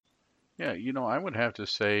Yeah, I would have to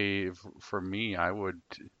say for me, I would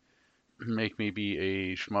make maybe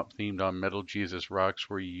a shmup themed on Metal Jesus Rocks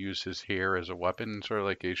where you use his hair as a weapon, sort of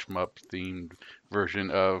like a shmup themed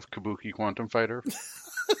version of Kabuki Quantum Fighter.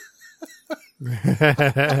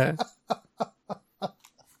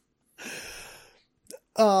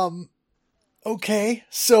 Um, okay,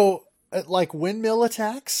 so like windmill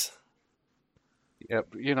attacks?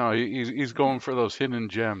 Yep, he's going for those hidden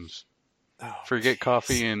gems. Oh, Forget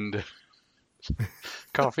jeez.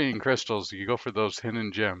 coffee and crystals. You go for those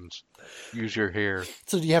hidden gems. Use your hair.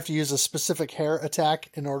 So do you have to use a specific hair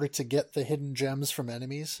attack in order to get the hidden gems from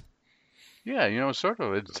enemies? Yeah, sort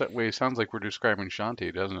of. It's that way. It sounds like we're describing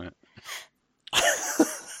Shantae, doesn't it?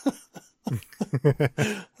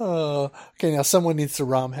 Okay, now someone needs to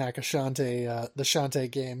ROM hack the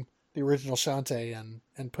Shantae game, the original Shantae,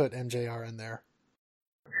 and put MJR in there.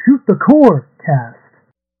 Shoot the Core Cast.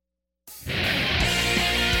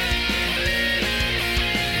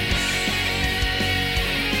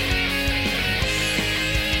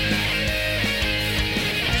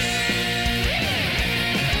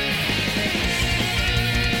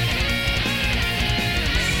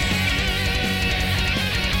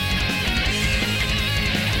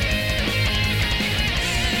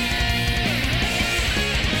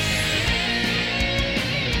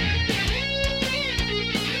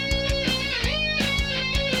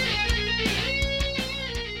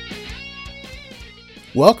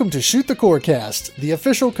 Welcome to Shoot the Core Cast, the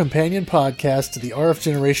official companion podcast to the RF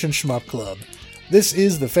Generation Shmup Club. This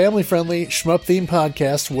is the family-friendly shmup-themed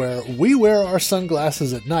podcast where we wear our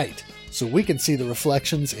sunglasses at night so we can see the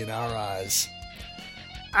reflections in our eyes.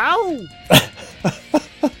 Ow!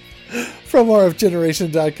 From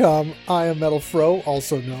RFGeneration.com, I am Metal Fro,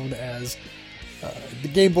 also known as the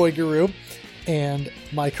Game Boy Guru, and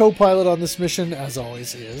my co-pilot on this mission, as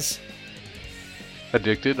always, is...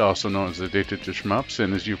 Addicted, also known as Addicted to Shmups,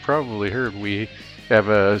 and as you've probably heard, we have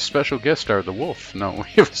a special guest star, the Wolf. No, we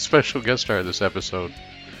have a special guest star this episode.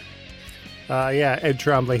 Yeah, Ed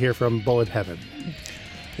Trombley here from Bullet Heaven.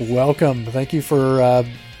 Welcome. Thank you for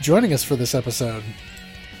joining us for this episode.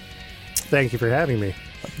 Thank you for having me.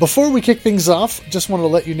 Before we kick things off, just want to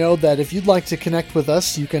let you know that if you'd like to connect with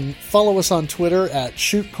us, you can follow us on Twitter at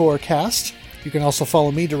ShootCoreCast. You can also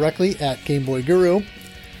follow me directly at GameBoyGuru.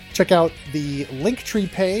 Check out the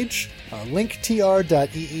Linktree page,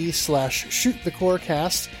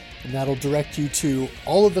 linktr.ee/shootthecorecast, and that'll direct you to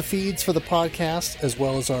all of the feeds for the podcast, as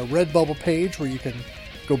well as our Redbubble page where you can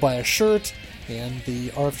go buy a shirt, and the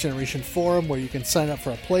RF Generation forum where you can sign up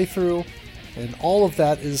for a playthrough, and all of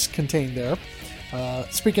that is contained there.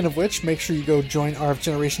 Speaking of which, make sure you go join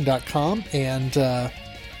rfgeneration.com and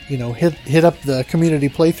hit up the community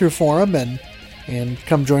playthrough forum and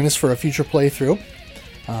come join us for a future playthrough.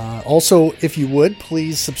 Also, if you would,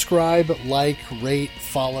 please subscribe, like, rate,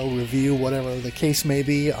 follow, review, whatever the case may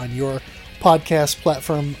be on your podcast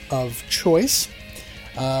platform of choice.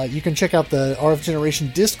 You can check out the RF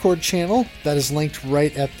Generation Discord channel. That is linked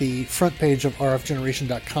right at the front page of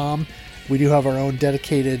rfgeneration.com. We do have our own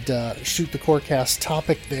dedicated Shoot the Corecast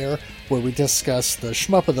topic there where we discuss the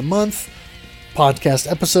shmup of the month, podcast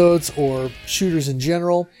episodes, or shooters in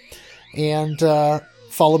general. And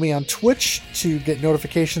follow me on Twitch to get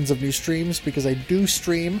notifications of new streams because I do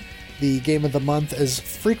stream the game of the month as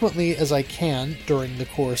frequently as I can during the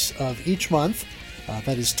course of each month.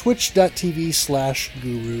 That is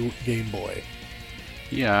twitch.tv/Guru Gameboy.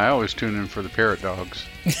 Yeah, I always tune in for the parrot dogs.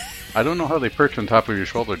 I don't know how they perch on top of your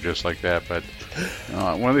shoulder just like that, but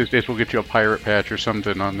one of these days we'll get you a pirate patch or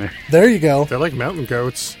something on there. There you go. They're like mountain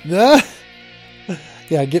goats. Yeah,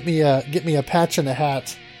 get me a patch and a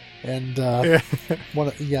hat. And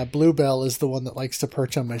Bluebell is the one that likes to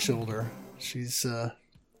perch on my shoulder. She's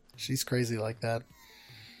crazy like that.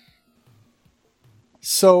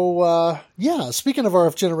 So speaking of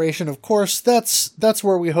RF Generation, of course, that's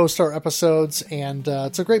where we host our episodes, and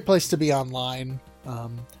it's a great place to be online.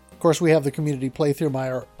 Of course, we have the community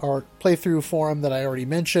playthrough, our playthrough forum that I already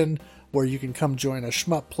mentioned, where you can come join a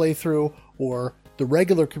shmup playthrough or the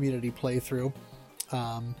regular community playthrough.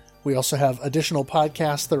 We also have additional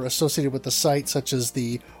podcasts that are associated with the site, such as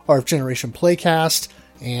the RF Generation Playcast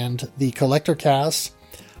and the Collector Cast,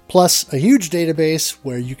 plus a huge database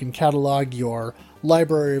where you can catalog your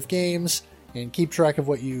library of games and keep track of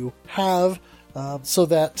what you have, so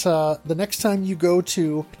that the next time you go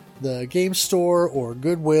to the game store or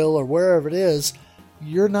Goodwill or wherever it is,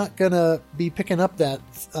 you're not going to be picking up that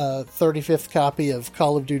 35th copy of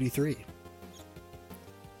Call of Duty 3.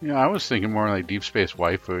 Yeah, I was thinking more like Deep Space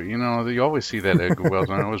Waifu. You always see that at Goodwill's,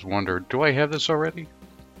 and I always wonder, do I have this already?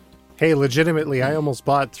 Hey, legitimately, I almost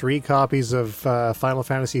bought 3 copies of Final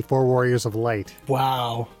Fantasy IV Warriors of Light.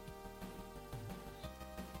 Wow.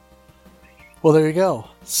 Well, there you go.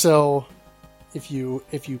 So, if you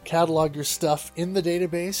catalog your stuff in the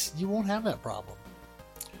database, you won't have that problem.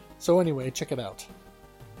 So anyway, check it out.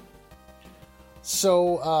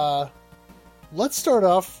 So, let's start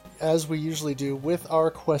off, as we usually do, with our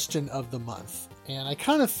question of the month. And I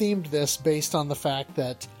kind of themed this based on the fact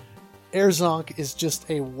that Air Zonk is just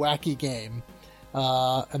a wacky game.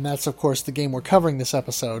 And that's, of course, the game we're covering this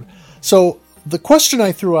episode. So, the question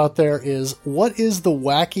I threw out there is, what is the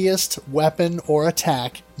wackiest weapon or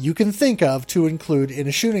attack you can think of to include in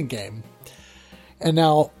a shooting game? And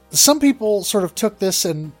now, some people sort of took this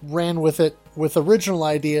and ran with it with original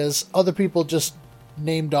ideas. Other people just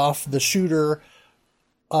named off the shooter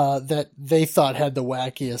that they thought had the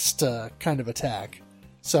wackiest kind of attack.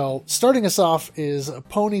 So, starting us off is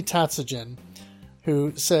Pony Tatsujin,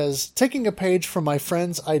 who says, taking a page from my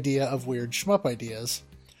friend's idea of weird shmup ideas.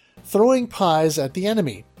 Throwing pies at the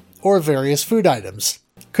enemy, or various food items.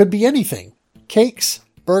 Could be anything. Cakes,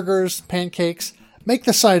 burgers, pancakes. Make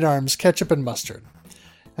the sidearms ketchup and mustard.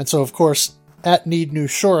 And so, of course, at Need New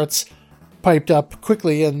Shorts piped up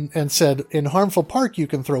quickly and said, in Harmful Park you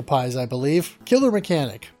can throw pies, I believe. Killer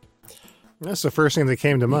Mechanic. That's the first thing that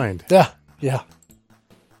came to mind. Yeah.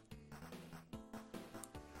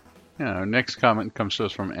 Yeah, our next comment comes to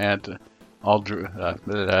us from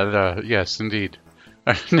Aldr. Yes, indeed.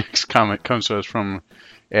 Our next comment comes to us from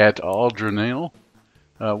 @Aldranil.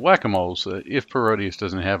 Whack-a-moles, if Parodius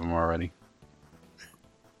doesn't have them already.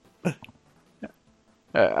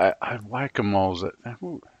 Whack-a-moles,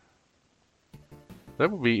 that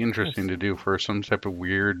would be interesting to do for some type of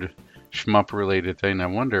weird shmup-related thing. I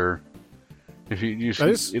wonder if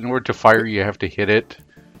in order to fire, you have to hit it.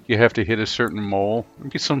 You have to hit a certain mole.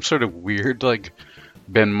 It'd be some sort of weird, like,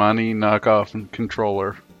 Ben Money knockoff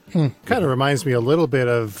controller. Kind of reminds me a little bit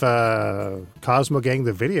of Cosmo Gang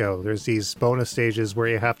the video. There's these bonus stages where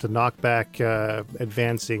you have to knock back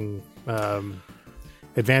advancing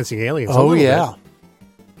aliens. Oh, yeah.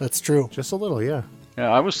 That's true. Just a little, yeah. Yeah,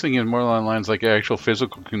 I was thinking more along the lines like an actual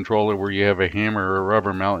physical controller where you have a hammer or a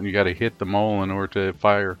rubber mallet and you got to hit the mole in order to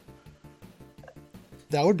fire.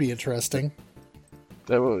 That would be interesting.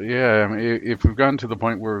 Yeah, I mean, if we've gotten to the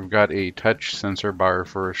point where we've got a touch sensor bar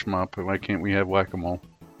for a shmup, why can't we have whack-a-mole?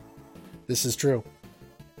 This is true.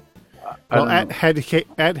 Well, at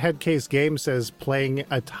Headcase Game says playing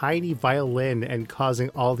a tiny violin and causing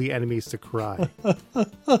all the enemies to cry.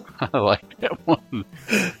 I like that one.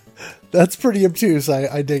 That's pretty obtuse.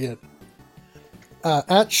 I dig it.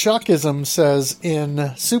 At Shockism says,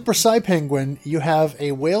 in Super Psy Penguin, you have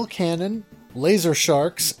a whale cannon, laser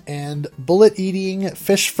sharks, and bullet-eating,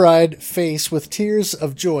 fish-fried face with tears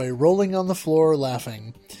of joy rolling on the floor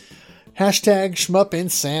laughing. Hashtag shmup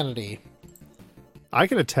insanity. I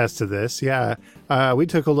can attest to this, yeah. We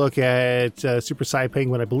took a look at Super Psy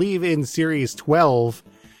Penguin, I believe in Series 12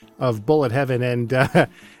 of Bullet Heaven, and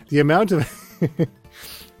the amount of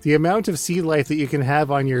the amount of sea life that you can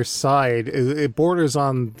have on your side, it borders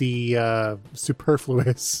on the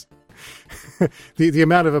superfluous. The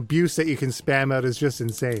amount of abuse that you can spam out is just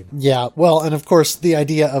insane. Yeah, well, and of course, the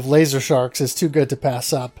idea of laser sharks is too good to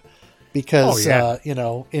pass up because,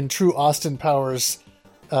 in true Austin Powers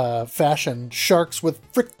fashion, sharks with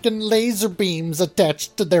frickin' laser beams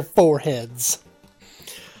attached to their foreheads.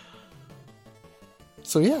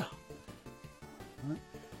 So, yeah.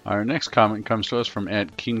 Our next comment comes to us from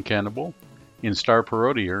 @KingCannibal. In Star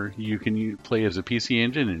Parodier, you can play as a PC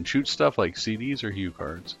Engine and shoot stuff like CDs or Hue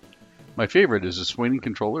cards. My favorite is the swinging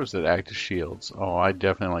controllers that act as shields. Oh, I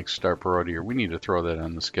definitely like Star Parodier. We need to throw that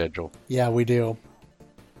on the schedule. Yeah, we do.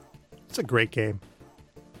 It's a great game.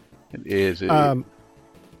 It is.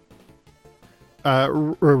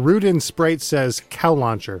 Rudin Sprite says cow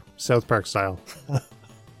launcher, South Park style.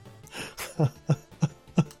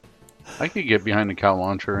 I could get behind the cow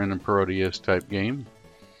launcher in a Parodius type game.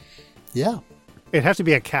 Yeah. It'd have to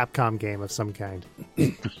be a Capcom game of some kind.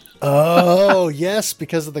 Oh, yes,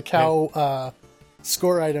 because of the cow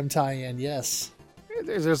score item tie-in, yes.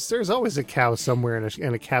 There's always a cow somewhere in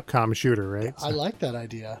a Capcom shooter, right? So, I like that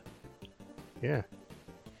idea. Yeah.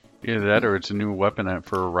 Either that or it's a new weapon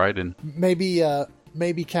for Raiden. Maybe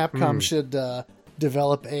Capcom should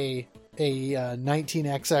develop a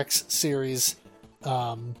 19XX series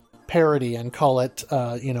parody and call it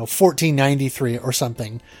 1493 or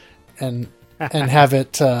something, and have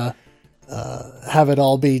it all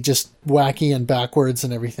be just wacky and backwards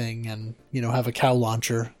and everything, and have a cow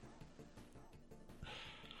launcher.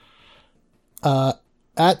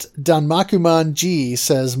 At Danmakuman G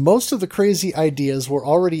says, most of the crazy ideas were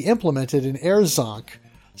already implemented in Airzonk,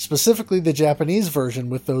 specifically the Japanese version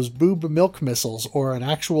with those boob milk missiles or an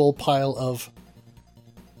actual pile of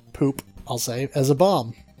poop, I'll say, as a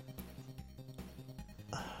bomb.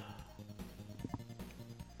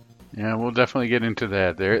 Yeah, we'll definitely get into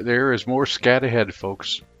that. There is more scat ahead,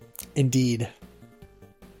 folks. Indeed.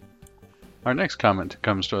 Our next comment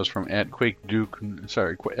comes to us from at Quake Doom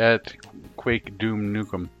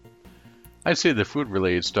Nukem. I'd say the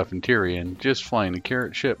food-related stuff in Tyrion, just flying the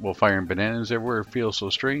carrot ship while firing bananas everywhere feels so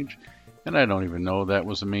strange, and I don't even know that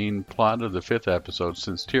was the main plot of the 5th episode,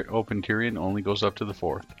 since Open Tyrion only goes up to the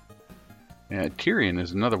 4th. Yeah, Tyrion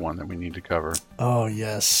is another one that we need to cover. Oh,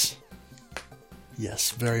 yes. Yes,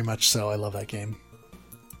 very much so. I love that game.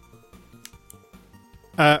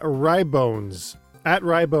 Rybones. At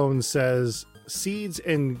Rybones says, Seeds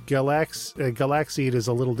and Galaxseed is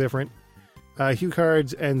a little different. Hue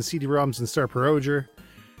cards and CD-ROMs in Star Peroger.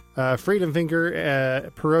 Freedom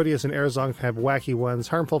Finger, Parodius, and Airzonk have wacky ones.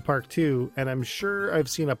 Harmful Park 2, and I'm sure I've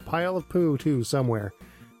seen a pile of poo, too, somewhere.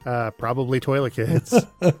 Probably Toilet Kids.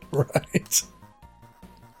 Right.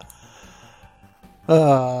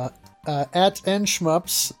 At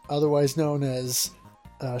nshmups, otherwise known as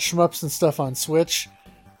Shmups and Stuff on Switch,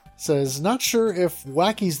 says, not sure if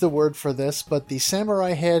wacky's the word for this, but the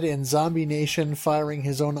samurai head in Zombie Nation firing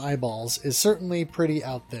his own eyeballs is certainly pretty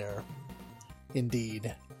out there.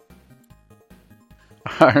 Indeed.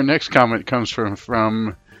 Our next comment comes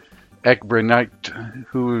from Ekbrenite,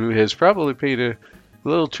 who has probably played a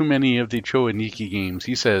little too many of the Choaniki games.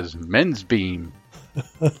 He says, Men's Beam.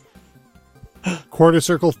 Quarter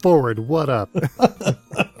circle forward, what up?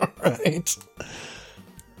 Right.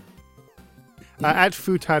 At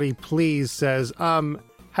Futari Please says,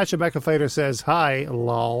 Hachimeka Fighter says, hi,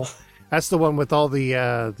 lol. That's the one with all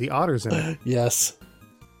the otters in it. Yes.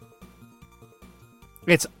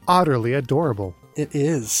 It's utterly adorable. It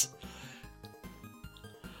is.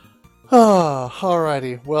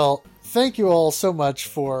 Alrighty. Well, thank you all so much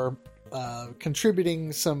for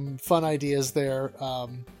contributing some fun ideas there.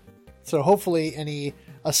 So hopefully any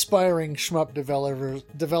aspiring shmup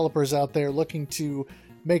developers out there looking to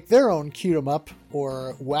make their own cute-em-up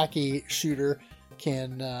or wacky shooter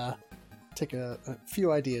can take a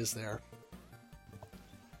few ideas there.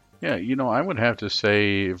 Yeah, I would have to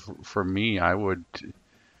say, for me, I would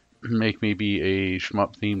make maybe a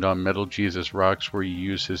shmup themed on Metal Jesus Rocks where you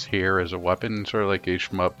use his hair as a weapon, sort of like a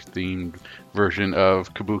shmup themed version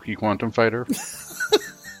of Kabuki Quantum Fighter.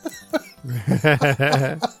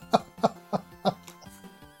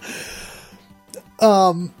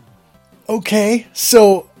 Okay,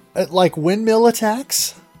 so like windmill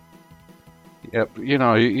attacks? Yep,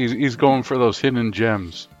 he's going for those hidden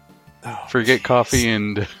gems. Oh, Forget coffee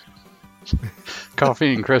and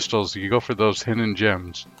crystals. You go for those hidden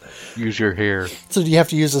gems. Use your hair. So do you have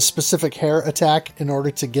to use a specific hair attack in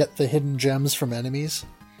order to get the hidden gems from enemies?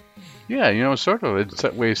 Yeah, sort of. It's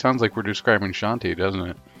that way. It sounds like we're describing Shantae, doesn't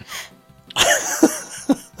it?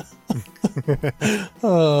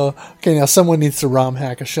 Okay, now someone needs to ROM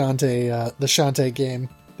hack the Shantae game,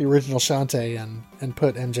 the original Shantae, and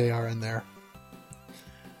put MJR in there.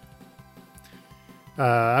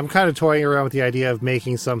 I'm kind of toying around with the idea of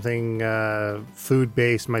making something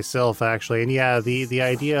food-based myself, actually. And yeah, the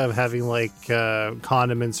idea of having like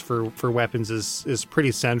condiments for weapons is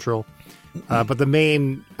pretty central. But the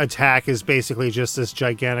main attack is basically just this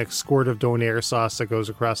gigantic squirt of Donair sauce that goes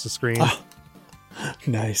across the screen. Oh,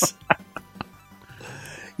 nice.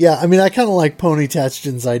 Yeah, I mean, I kind of like Pony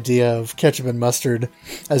Tatchin's idea of ketchup and mustard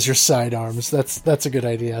as your sidearms. That's a good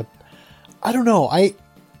idea. I don't know. I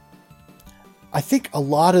think a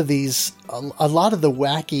lot of the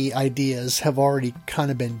wacky ideas have already kind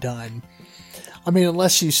of been done. I mean,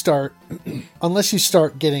 unless you start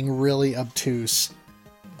getting really obtuse,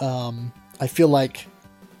 I feel like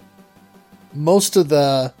most of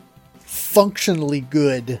the functionally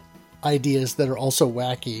good ideas that are also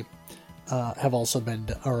wacky have also been,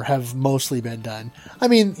 or have mostly been done. I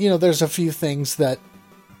mean, there's a few things that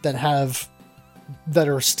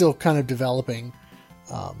are still kind of developing.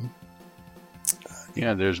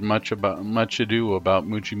 Yeah, there's much ado about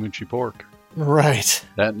Moochie Moochie Pork. Right.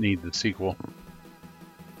 That needs a sequel.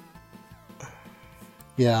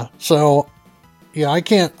 Yeah. So, yeah, I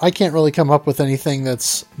can't really come up with anything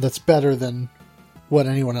that's better than what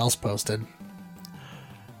anyone else posted.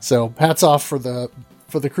 So, hats off for the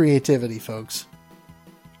creativity, folks.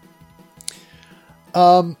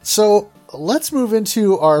 So let's move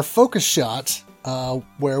into our focus shot,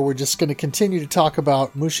 where we're just going to continue to talk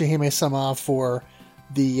about Mushihime-sama for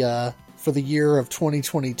the year of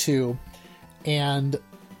 2022. And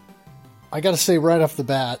I got to say right off the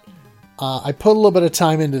bat, I put a little bit of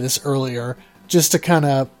time into this earlier just to kind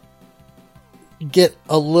of get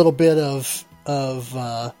a little bit of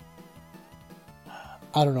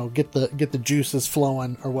I don't know, get the juices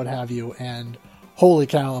flowing or what have you. And holy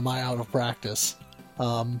cow, am I out of practice.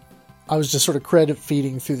 I was just sort of credit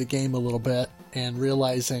feeding through the game a little bit and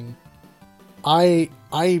realizing I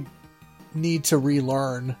need to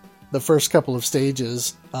relearn the first couple of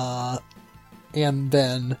stages and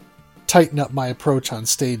then tighten up my approach on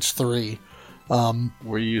stage 3.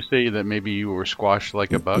 Where you say that maybe you were squashed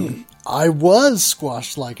like a bug? I was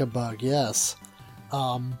squashed like a bug, yes.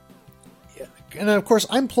 And of course,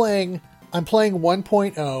 I'm playing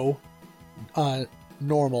 1.0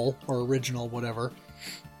 normal or original, whatever.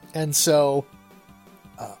 And so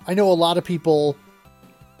I know a lot of people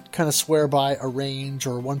kind of swear by a range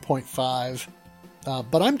or 1.5,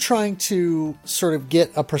 but I'm trying to sort of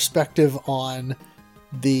get a perspective on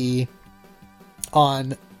the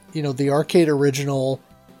arcade original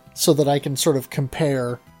so that I can sort of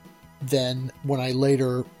compare then when I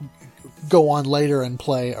later go on later and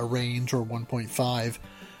play a range or 1.5.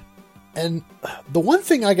 And the one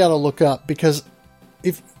thing I got to look up, because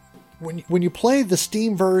when you play the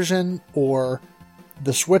Steam version or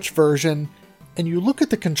the Switch version and you look at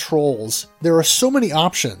the controls, there are so many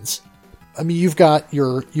options. I mean, you've got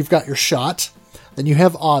your shot, then you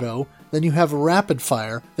have auto, then you have rapid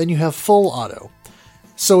fire, then you have full auto.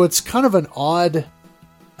 So it's kind of an odd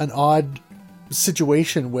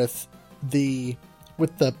situation with the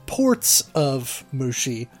ports of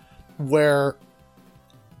Mushi, where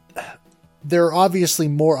there are obviously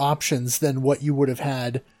more options than what you would have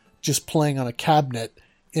had just playing on a cabinet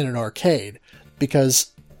in an arcade,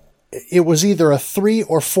 because it was either a 3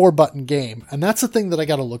 or 4 button game. And that's the thing that I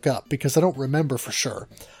got to look up because I don't remember for sure.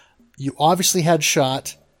 You obviously had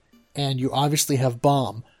shot and you obviously have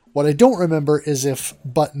bomb. What I don't remember is if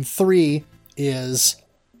button 3 is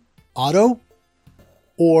auto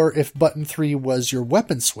or if button 3 was your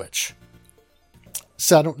weapon switch.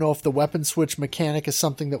 So I don't know if the weapon switch mechanic is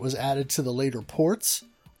something that was added to the later ports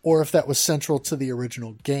or if that was central to the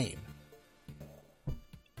original game.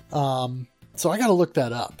 So I got to look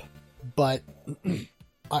that up. But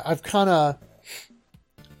I've kind of...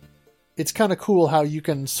 It's kind of cool how you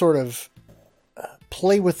can sort of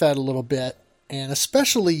play with that a little bit and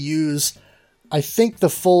especially use, I think, the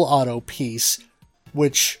full auto piece,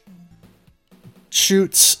 which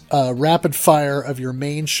shoots rapid fire of your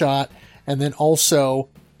main shot and then also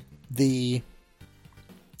the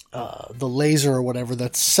laser or whatever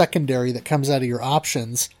that's secondary that comes out of your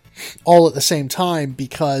options all at the same time,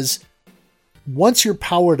 because once you're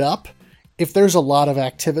powered up, if there's a lot of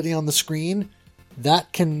activity on the screen,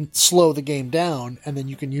 that can slow the game down, and then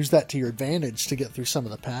you can use that to your advantage to get through some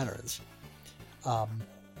of the patterns.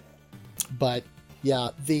 But yeah,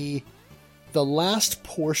 the last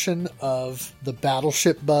portion of the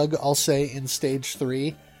battleship bug, I'll say, in stage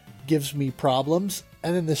 3 gives me problems,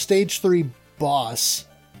 and then the stage 3 boss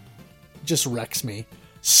just wrecks me.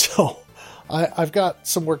 So I've got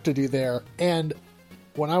some work to do there. And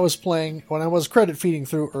when I was credit feeding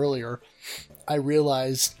through earlier, I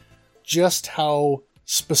realized just how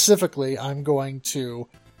specifically I'm going to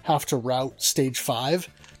have to route stage 5,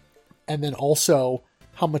 and then also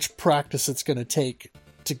how much practice it's going to take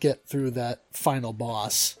to get through that final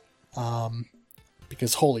boss.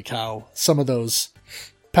 Because holy cow, some of those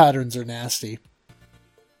patterns are nasty.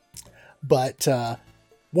 But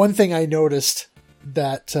one thing I noticed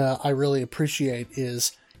that I really appreciate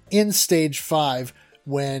is in stage 5,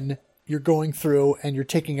 when you're going through and you're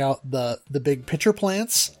taking out the big pitcher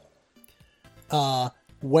plants,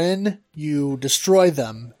 when you destroy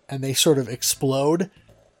them and they sort of explode,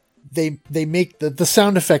 they make the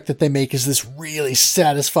sound effect that they make is this really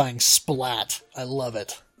satisfying splat. I love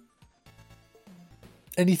it.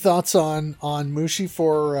 Any thoughts on Mushi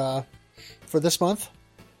for this month?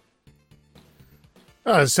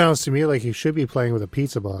 Oh, it sounds to me like you should be playing with a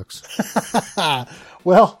pizza box.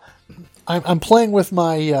 Well, I'm playing with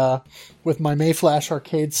my Mayflash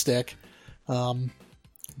arcade stick,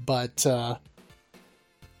 but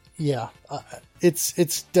yeah,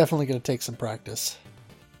 it's definitely going to take some practice.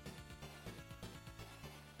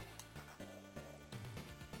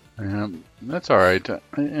 That's all right.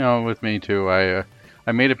 With me too.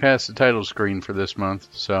 I made it past the title screen for this month,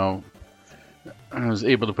 so I was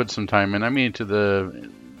able to put some time in. I made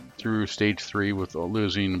it through stage 3 with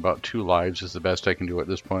losing about 2 lives is the best I can do at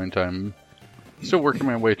this point. I'm still working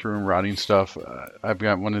my way through and routing stuff. I've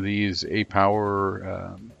got one of these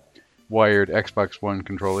A-Power wired Xbox One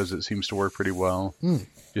controllers, it seems to work pretty well.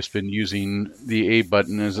 Just been using the A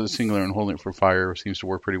button as a singular and holding it for fire seems to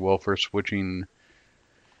work pretty well for switching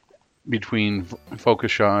between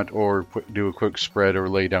focus shot or do a quick spread or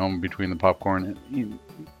lay down between the popcorn.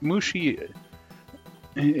 Mushi,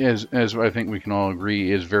 as I think we can all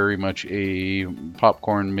agree, is very much a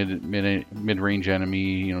popcorn mid-range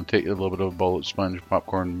enemy. Take a little bit of a bullet sponge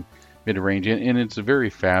popcorn mid-range, and it's a very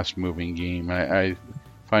fast-moving game. I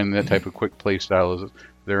find that type of quick play style is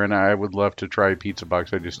there, and I would love to try Pizza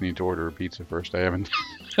Box. I just need to order a pizza first. I haven't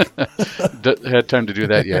had time to do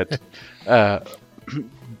that yet.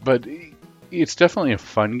 But it's definitely a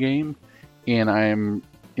fun game, and I'm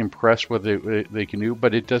impressed with what they can do,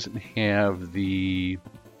 but it doesn't have the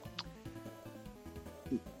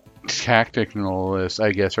tacticalness,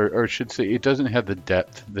 I guess, or I should say, it doesn't have the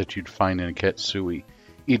depth that you'd find in a Ketsui.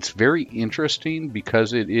 It's very interesting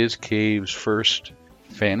because it is Cave's first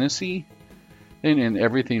fantasy, and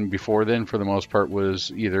everything before then, for the most part,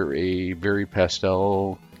 was either a very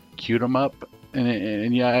pastel cute 'em up,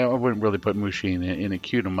 and yeah, I wouldn't really put Mushi in a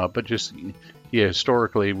cute 'em up, but just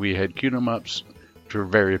historically we had cute 'em ups which were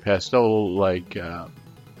very pastel, like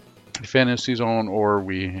Fantasy Zone, or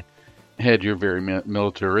we had your very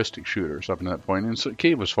militaristic shooters up to that point, and so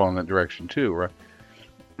Cave was falling that direction too, right?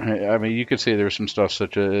 I mean, you could say there's some stuff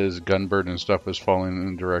such as Gunbird and stuff was falling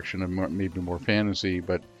in the direction of maybe more fantasy,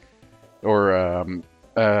 or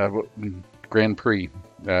Grand Prix.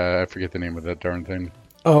 I forget the name of that darn thing.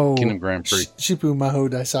 Oh, Kingdom Grand Prix. Shippu Maho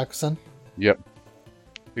Daisaku-san? Yep.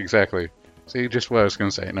 Exactly. See, just what I was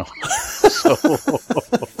going to say. No.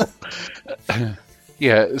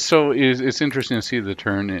 Yeah, so it's interesting to see the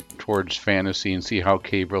turn towards fantasy and see how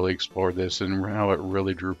Cave really explored this and how it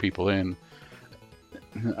really drew people in.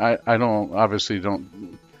 I obviously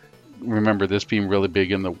don't remember this being really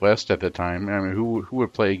big in the West at the time. I mean, who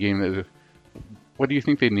would play a game that... What do you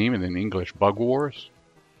think they name it in English? Bug Wars?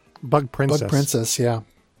 Bug Princess. Bug Princess, yeah.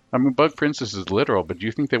 I mean, Bug Princess is literal, but do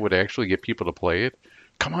you think they would actually get people to play it?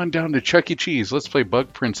 Come on down to Chuck E. Cheese. Let's play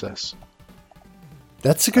Bug Princess.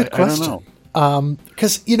 That's a good question. I don't know.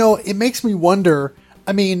 Because, it makes me wonder,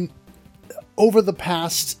 I mean, over the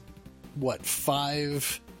past,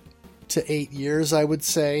 5 to 8 years, I would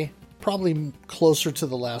say, probably closer to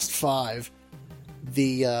the last 5,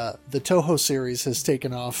 the Toho series has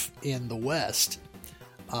taken off in the West.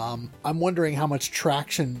 I'm wondering how much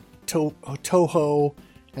traction Toho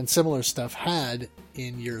and similar stuff had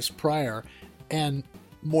in years prior, and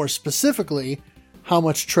more specifically, how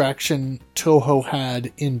much traction Toho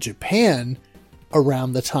had in Japan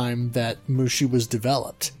around the time that Mushi was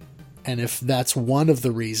developed. And if that's one of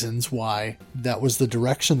the reasons why that was the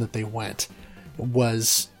direction that they went,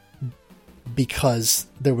 was because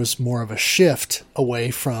there was more of a shift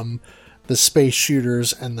away from the space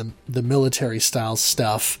shooters and the military style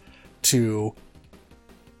stuff to,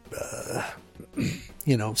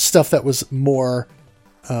 stuff that was more,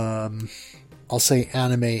 I'll say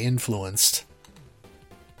anime influenced.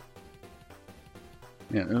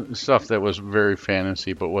 Yeah, stuff that was very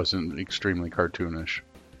fantasy but wasn't extremely cartoonish.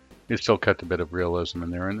 It still kept a bit of realism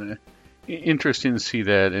in there, and interesting to see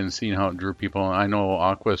that and seeing how it drew people. I know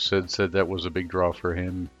Aqua said that was a big draw for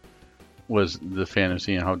him, was the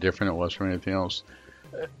fantasy and how different it was from anything else.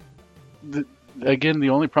 Again, the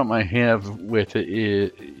only problem I have with it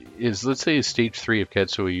is let's say stage 3 of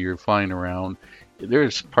Ketsui, you're flying around.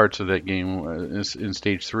 There's parts of that game in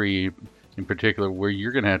stage 3 in particular where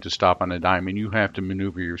you're going to have to stop on a dime and you have to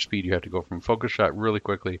maneuver your speed. You have to go from focus shot really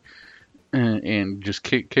quickly and just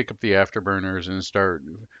kick up the afterburners and start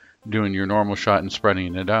doing your normal shot and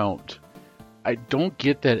spreading it out. I don't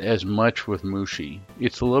get that as much with Mushi.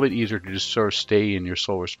 It's a little bit easier to just sort of stay in your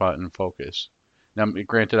slower spot and focus. Now,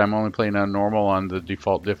 granted, I'm only playing on normal on the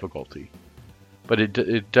default difficulty, but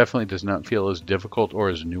it definitely does not feel as difficult or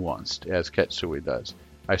as nuanced as Ketsui does.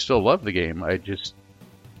 I still love the game. I just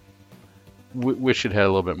wish it had a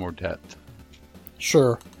little bit more depth.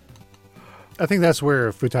 Sure. I think that's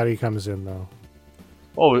where Futari comes in, though.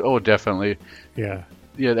 Oh, definitely. Yeah.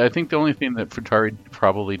 Yeah, I think the only thing that Futari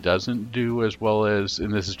probably doesn't do as well as,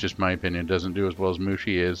 and this is just my opinion, doesn't do as well as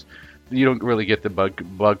Mushi is, you don't really get the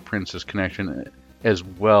Bug Princess connection as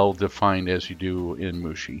well defined as you do in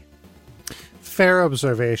Mushi. Fair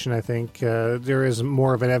observation, I think. There is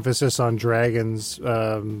more of an emphasis on dragons.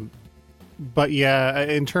 But yeah,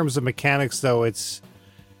 in terms of mechanics, though, it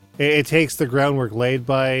takes the groundwork laid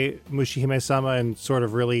by Mushihime-sama and sort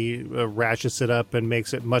of really ratchets it up and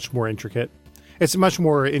makes it much more intricate. It's much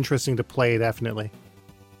more interesting to play, definitely.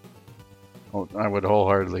 Oh, I would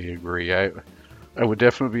wholeheartedly agree. I would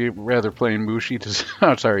definitely be rather playing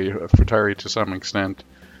Futari to some extent.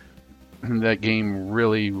 that game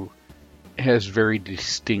really has very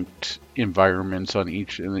distinct environments on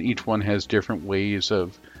each, and each one has different ways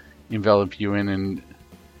of envelop you in, and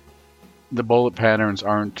the bullet patterns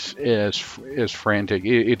aren't as frantic.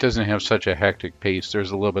 It doesn't have such a hectic pace.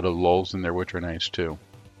 There's a little bit of lulls in there, which are nice too.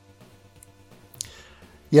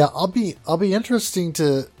 Yeah, I'll be interested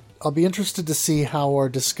to see how our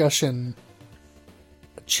discussion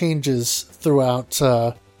changes throughout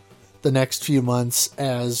the next few months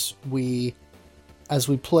as we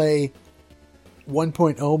play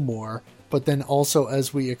 1.0 more, but then also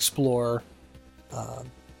as we explore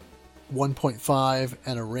 1.5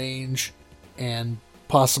 and a range, and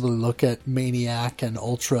possibly look at Maniac and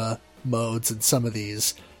Ultra modes in some of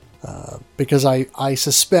these, because I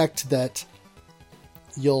suspect that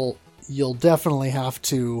you'll definitely have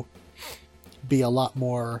to be a lot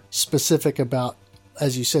more specific about,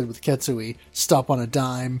 as you said with Ketsui, stop on a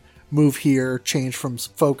dime, move here, change from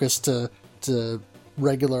focus to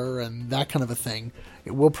regular, and that kind of a thing.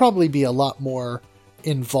 It will probably be a lot more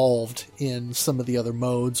involved in some of the other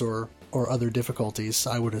modes or other difficulties,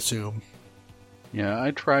 I would assume. Yeah,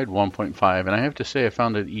 I tried 1.5, and I have to say I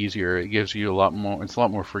found it easier. It gives you a lot more. It's a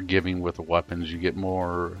lot more forgiving with the weapons. You get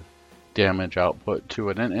more damage output to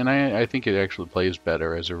it, and I think it actually plays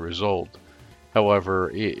better as a result.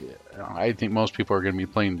 However, I think most people are going to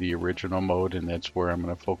be playing the original mode, and that's where I'm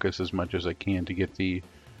going to focus as much as I can to get the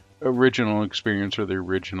original experience or the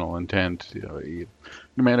original intent. No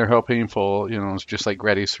matter how painful, it's just like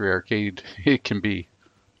Gradius 3 Arcade, it can be.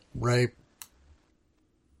 Right.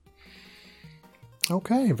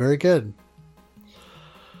 Okay, very good.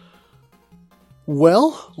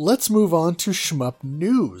 Well, let's move on to Shmup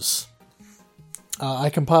News.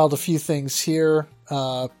 I compiled a few things here.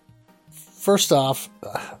 First off,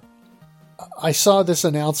 I saw this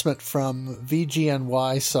announcement from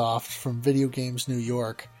VGNY Soft from Video Games New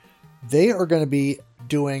York. They are going to be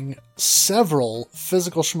doing several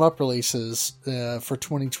physical shmup releases for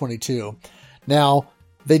 2022. Now,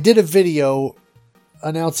 they did a video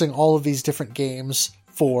announcing all of these different games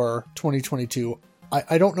for 2022.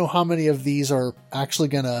 I don't know how many of these are actually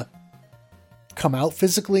going to come out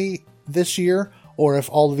physically this year, or if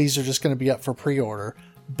all of these are just going to be up for pre-order.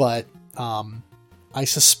 But I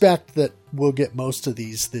suspect that we'll get most of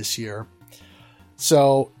these this year.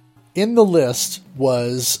 So in the list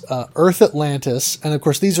was Earth Atlantis, and of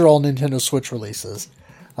course these are all Nintendo Switch releases,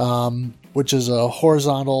 which is a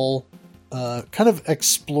horizontal kind of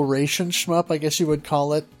exploration shmup, I guess you would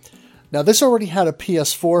call it. Now this already had a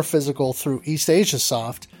PS4 physical through East Asia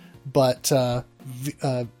Soft, but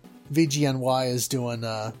VGNY is doing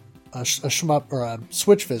a shmup or a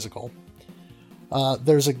Switch physical.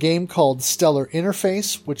 There's a game called Stellar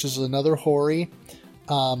Interface, which is another Hori.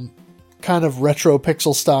 Kind of retro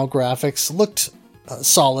pixel style graphics. Looked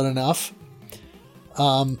solid enough.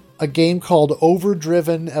 A game called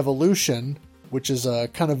Overdriven Evolution, which is a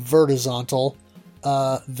kind of vertical.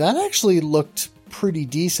 That actually looked pretty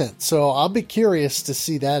decent, so I'll be curious to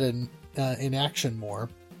see that in action more.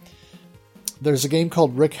 There's a game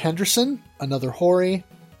called Rick Henderson, another Hori.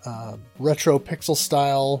 Retro pixel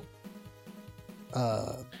style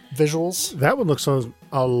visuals. That one looks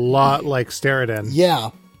a lot like Steriden.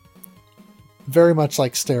 Yeah. Very much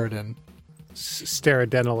like Steriden.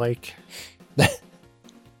 Steriden-alike.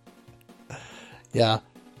 Yeah.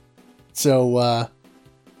 So,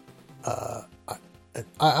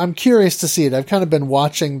 I'm curious to see it. I've kind of been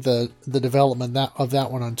watching the development of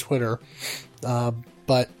that one on Twitter.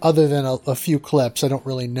 But other than a few clips, I don't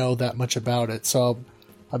really know that much about it. So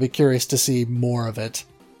I'll be curious to see more of it.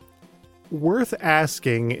 Worth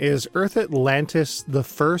asking, is Earth Atlantis the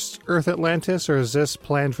first Earth Atlantis, or is this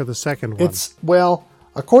planned for the second one? Well,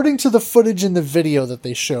 according to the footage in the video that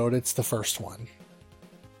they showed, it's the first one.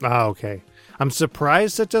 Ah, okay. I'm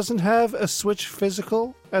surprised it doesn't have a Switch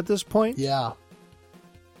physical at this point. Yeah.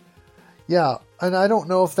 Yeah, and I don't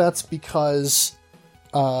know if that's because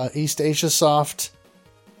East Asia Soft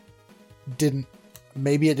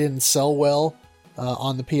maybe it didn't sell well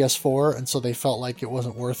on the PS4, and so they felt like it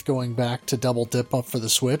wasn't worth going back to double dip up for the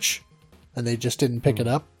Switch, and they just didn't pick it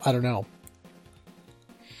up. I don't know.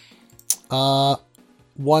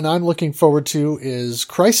 One I'm looking forward to is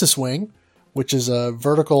Crisis Wing, which is a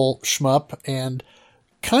vertical shmup, and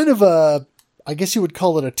kind of I guess you would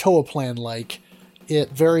call it a Toa Plan-like.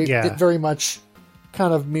 It very much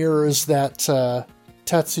kind of mirrors that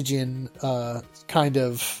Tatsujin kind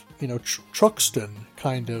of, Truxton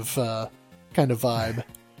kind of vibe.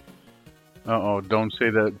 Don't say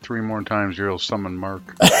that 3 more times, you'll summon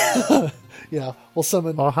Mark. Yeah, we'll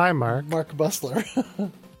summon... Oh, hi, Mark. Mark Bustler.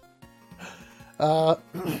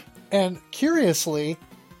 And curiously,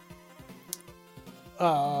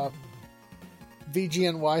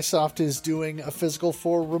 VGNY Soft is doing a physical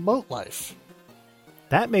for Remote Life.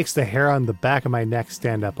 That makes the hair on the back of my neck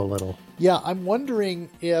stand up a little. Yeah, I'm wondering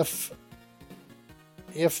if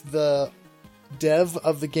the dev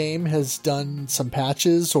of the game has done some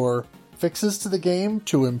patches or fixes to the game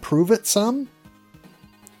to improve it some.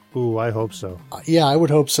 Ooh, I hope so. Yeah, I would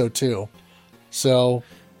hope so too. So,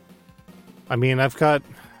 I mean, I've got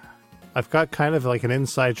kind of like an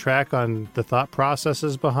inside track on the thought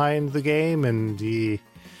processes behind the game, and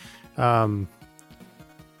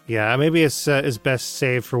yeah, maybe it's best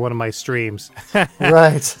saved for one of my streams.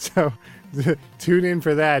 right. So tune in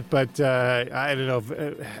for that. But I don't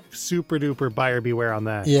know, super duper buyer beware on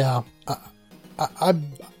that. Yeah,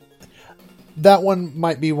 that one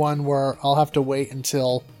might be one where I'll have to wait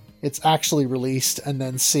until it's actually released and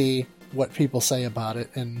then see what people say about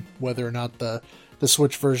it and whether or not the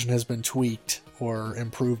Switch version has been tweaked or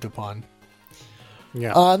improved upon.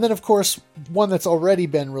 Yeah. And then, of course, one that's already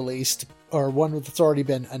been released, or one that's already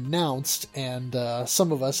been announced, and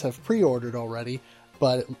some of us have pre-ordered already,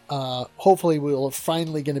 but hopefully we're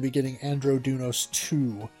finally going to be getting Androdunos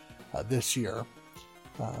 2 this year.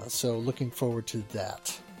 So looking forward to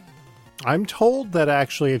that. I'm told that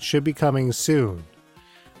actually it should be coming soon,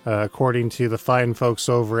 according to the fine folks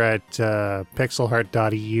over at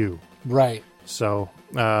pixelheart.eu. Right. So,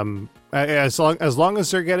 as long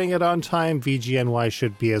as they're getting it on time, VGNY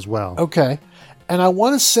should be as well. Okay. And I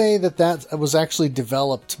want to say that was actually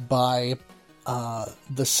developed by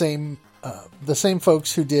the same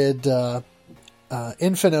folks who did Infinos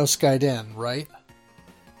Gaiden, right?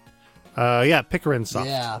 Yeah, Picarin Soft.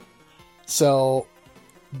 Yeah. So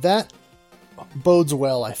that bodes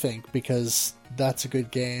well, I think, because that's a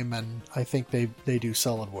good game, and I think they do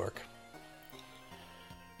solid work.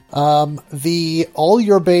 The All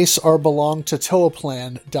Your Base Are Belong to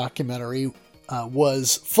Toaplan documentary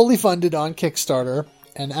was fully funded on Kickstarter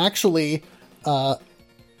and actually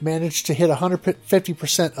managed to hit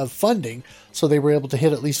 150% of funding, so they were able to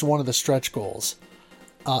hit at least one of the stretch goals.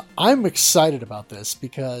 I'm excited about this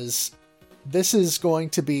because this is going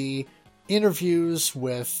to be interviews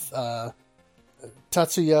with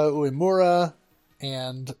Tatsuya Uemura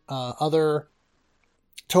and other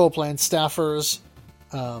Toaplan staffers,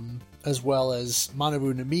 as well as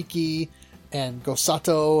Manabu Namiki and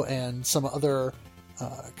Gosato and some other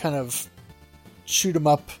kind of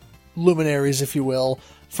shoot-'em-up luminaries, if you will,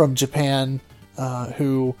 from Japan,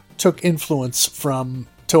 who took influence from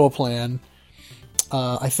Toaplan.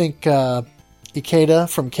 I think Ikeda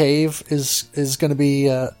from Cave is going to be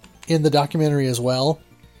in the documentary as well.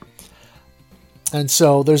 And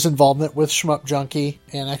so there's involvement with Shmup Junkie,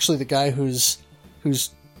 and actually the guy who's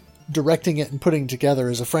directing it and putting it together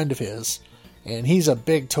is a friend of his, and he's a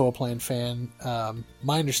big Toaplan fan.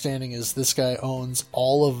 My understanding is this guy owns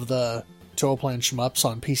all of the Toaplan shmups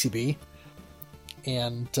on PCB,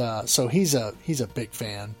 and so he's a big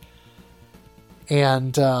fan.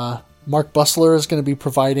 And Mark Bussler is going to be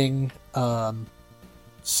providing some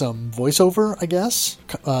voiceover, I guess,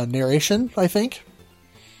 narration, I think.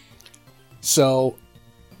 So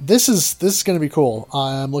this is going to be cool.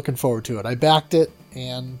 I'm looking forward to it. I backed it,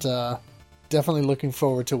 and definitely looking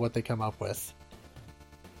forward to what they come up with.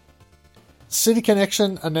 City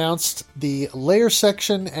Connection announced the Layer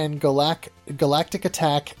Section and Galactic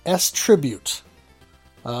Attack S Tribute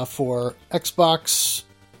for Xbox,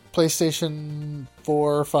 PlayStation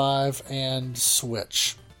 4, 5, and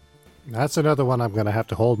Switch. That's another one I'm going to have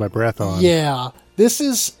to hold my breath on. Yeah, this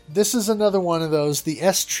is another one of those. The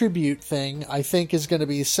S Tribute thing, I think, is going to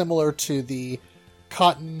be similar to the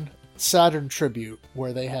Cotton Saturn Tribute,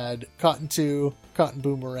 where they had Cotton 2, Cotton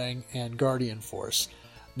Boomerang, and Guardian Force.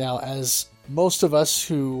 Now, as most of us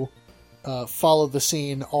who follow the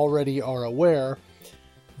scene already are aware,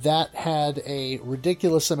 that had a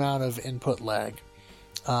ridiculous amount of input lag.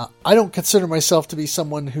 I don't consider myself to be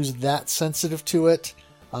someone who's that sensitive to it,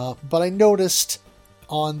 but I noticed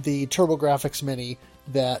on the TurboGrafx Mini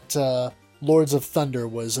that Lords of Thunder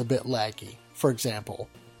was a bit laggy, for example.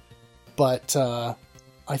 But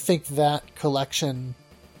I think that collection,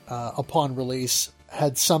 upon release,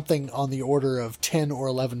 had something on the order of 10 or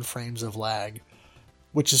 11 frames of lag,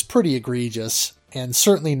 which is pretty egregious, and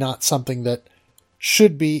certainly not something that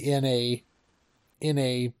should be in a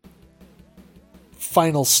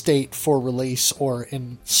final state for release, or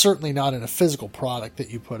certainly not in a physical product that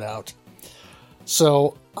you put out.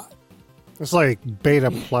 So it's like beta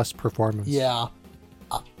plus performance. Yeah.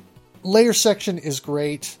 Layer Section is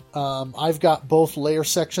great. I've got both Layer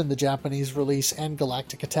Section, the Japanese release, and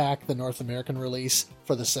Galactic Attack, the North American release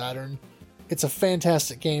for the Saturn. It's a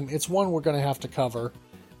fantastic game. It's one we're going to have to cover.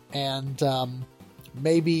 And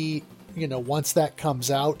maybe, once that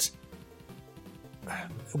comes out,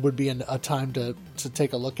 it would be a time to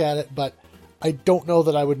take a look at it. But I don't know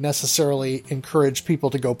that I would necessarily encourage people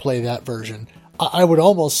to go play that version. I would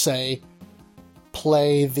almost say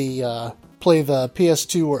play the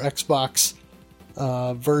PS2 or Xbox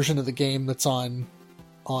version of the game that's on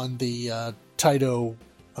the Taito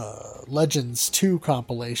Legends 2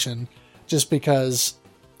 compilation, just because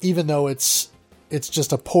even though it's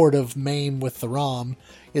just a port of MAME with the ROM,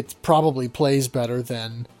 it probably plays better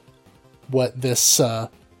than what this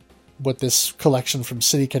collection from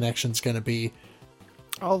City Connection is going to be.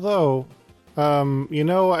 Although,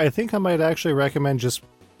 I think I might actually recommend just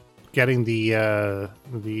getting the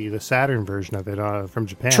Saturn version of it from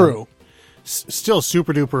Japan. True. Still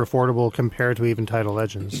super duper affordable compared to even Taito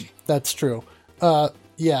Legends. That's true.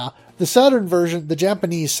 Yeah, the Saturn version, the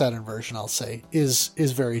Japanese Saturn version, I'll say, is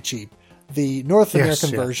very cheap. The North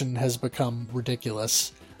American version has become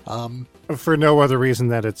ridiculous. For no other reason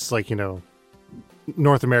that it's like,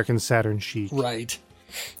 North American Saturn chic. Right.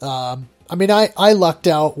 I mean, I lucked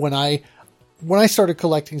out when I started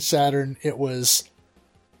collecting Saturn. It was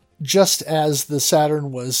just as the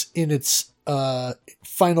Saturn was in its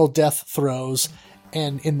final death throes,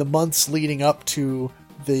 and in the months leading up to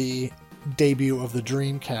the debut of the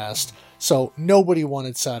Dreamcast. So nobody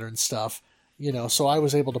wanted Saturn stuff, so I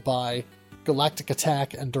was able to buy Galactic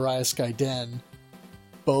Attack and Darius Gaiden,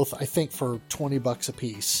 both I think for $20 a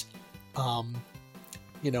piece.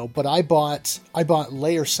 But I bought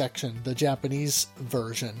Layer Section, the Japanese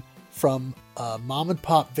version, from a mom and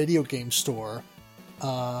pop video game store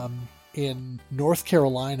in North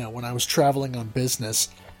Carolina when I was traveling on business.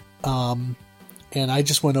 And I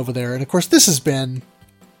just went over there. And of course, this has been,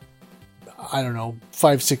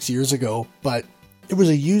 5-6 years ago, but it was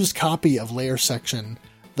a used copy of Layer Section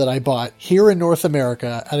that I bought here in North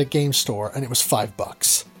America at a game store, and it was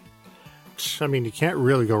 $5. I mean, you can't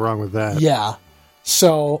really go wrong with that. Yeah.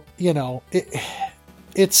 So,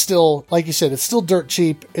 it's still, like you said, it's still dirt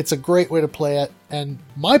cheap. It's a great way to play it. And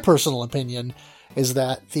my personal opinion is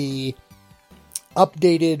that the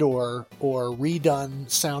updated or redone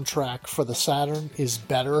soundtrack for the Saturn is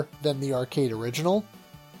better than the arcade original.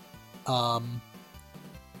 I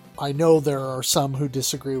know there are some who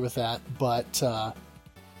disagree with that, but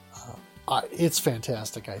it's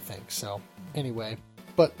fantastic, I think. So, anyway,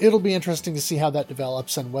 but it'll be interesting to see how that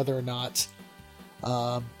develops and whether or not,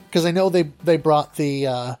 because I know they brought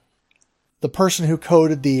the person who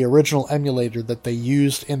coded the original emulator that they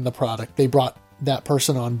used in the product. They brought that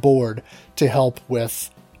person on board to help with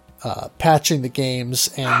patching the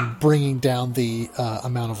games and bringing down the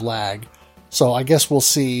amount of lag. So I guess we'll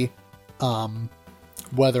see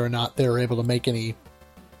whether or not they're able to make any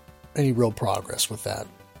real progress with that.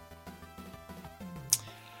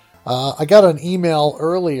 I got an email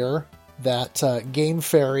earlier that Game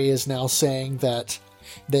Fairy is now saying that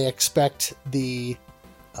they expect they're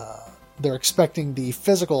expecting the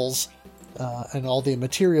physicals and all the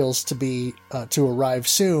materials to arrive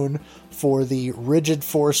soon for the Rigid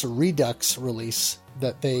Force Redux release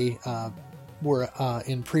that they were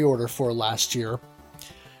in pre-order for last year,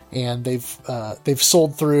 and they've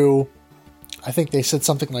sold through, I think they said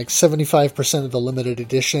something like 75% of the limited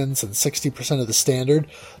editions and 60% of the standard.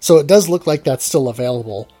 So it does look like that's still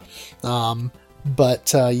available.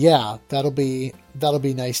 But yeah, that'll be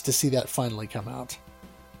nice to see that finally come out.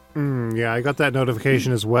 Yeah, I got that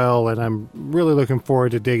notification as well, and I'm really looking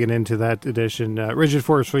forward to digging into that edition. Rigid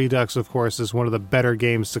Force Redux, of course, is one of the better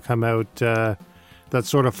games to come out that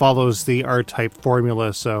sort of follows the R-Type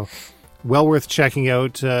formula, so well worth checking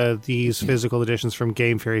out these physical editions from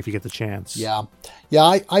Game Fairy if you get the chance. Yeah,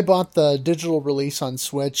 I bought the digital release on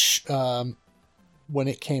Switch when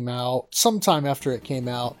it came out, sometime after it came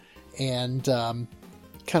out, and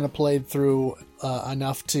kind of played through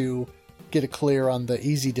enough to get a clear on the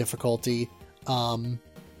easy difficulty,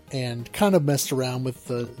 and kind of messed around with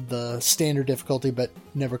the standard difficulty, but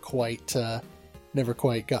never quite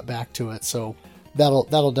got back to it. So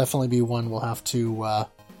that'll definitely be one we'll have to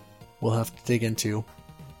dig into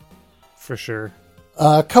for sure.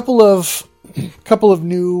 A couple of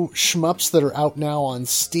new shmups that are out now on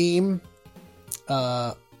Steam.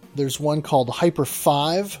 There's one called Hyper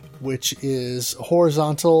 5, which is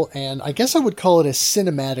horizontal, and I guess I would call it a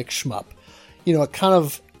cinematic shmup. It kind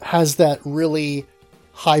of has that really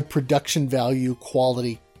high production value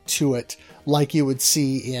quality to it, like you would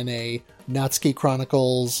see in a Natsuki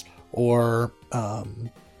Chronicles or,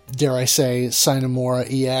 dare I say, Sinomura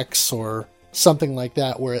EX or something like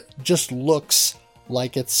that, where it just looks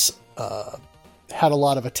like it's had a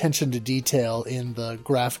lot of attention to detail in the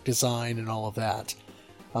graphic design and all of that.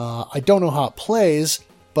 I don't know how it plays,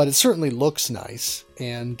 but it certainly looks nice.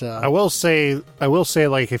 And I will say,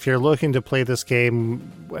 like, if you're looking to play this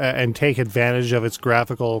game and take advantage of its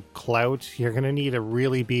graphical clout, you're going to need a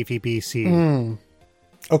really beefy PC.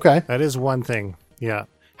 Okay. That is one thing. Yeah.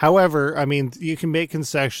 However, I mean, you can make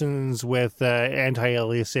concessions with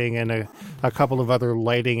anti-aliasing and a couple of other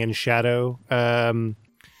lighting and shadow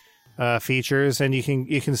features, and you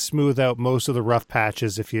can smooth out most of the rough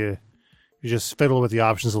patches if you just fiddle with the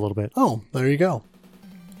options a little bit. Oh, there you go.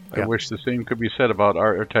 I wish the same could be said about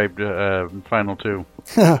R-Type Final 2.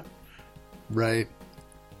 Right.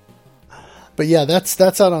 But yeah, that's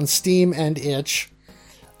out on Steam and itch.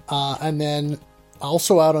 And then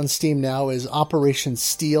also out on Steam now is Operation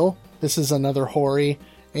Steel. This is another Hori.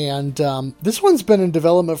 And this one's been in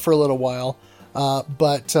development for a little while.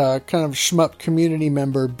 But kind of shmup community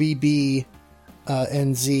member BB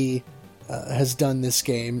NZ has done this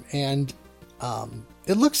game. And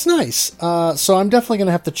it looks nice. So I'm definitely going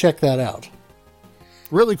to have to check that out.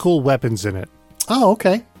 Really cool weapons in it. Oh,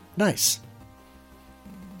 okay. Nice.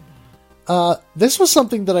 This was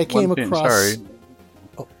something that I came across. Sorry.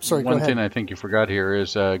 Oh, sorry, go One ahead. thing I think you forgot here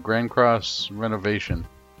is Grand Cross renovation.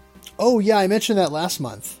 Oh, yeah, I mentioned that last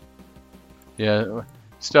month. Yeah.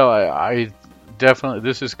 Still, I definitely,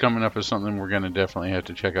 this is coming up as something we're going to definitely have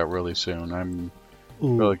to check out really soon. I'm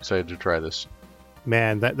really excited to try this.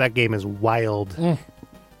 Man, that game is wild.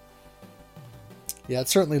 Yeah, it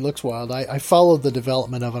certainly looks wild. I followed the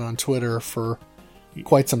development of it on Twitter for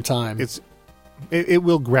quite some time. It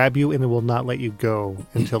will grab you and it will not let you go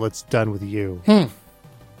until it's done with you.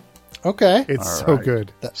 Okay. It's All so right.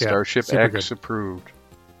 good. Starship super X good. approved.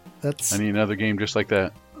 That's I need another game just like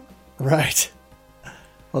that. right.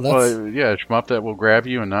 Well, that's Yeah, shmup that will grab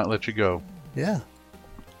you and not let you go. yeah.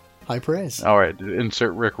 High praise. All right,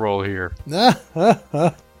 insert Rickroll here.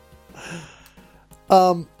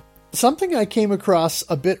 Something I came across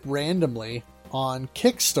a bit randomly on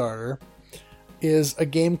Kickstarter is a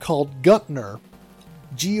game called Guntner,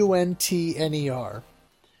 Guntner,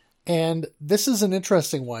 and this is an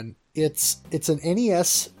interesting one. It's an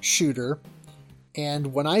NES shooter,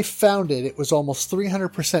 and when I found it, it was almost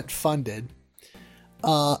 300% funded.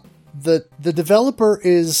 The developer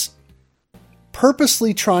is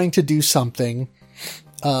purposely trying to do something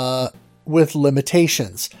with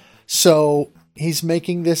limitations. So he's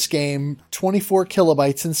making this game 24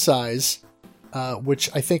 kilobytes in size, which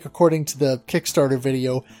I think, according to the Kickstarter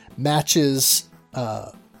video, matches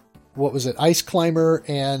what was it, Ice Climber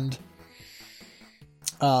and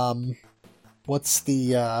what's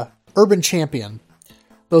the Urban Champion.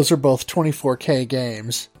 Those are both 24K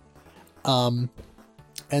games.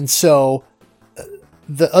 And so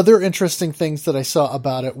the other interesting things that I saw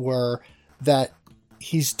about it were that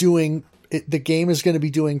he's doing the game is going to be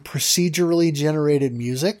doing procedurally generated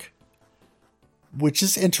music, which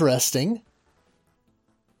is interesting.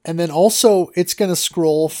 And then also it's going to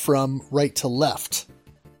scroll from right to left.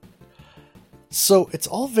 So it's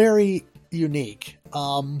all very unique.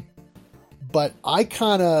 But I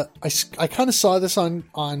kind of saw this on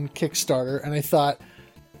Kickstarter and I thought,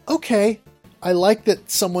 okay, I like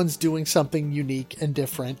that someone's doing something unique and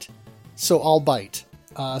different, so I'll bite.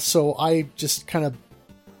 So I just kind of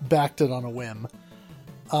backed it on a whim.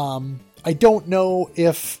 I don't know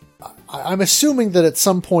if... I'm assuming that at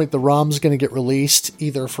some point the ROM's going to get released,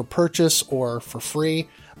 either for purchase or for free,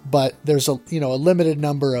 but there's a limited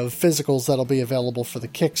number of physicals that'll be available for the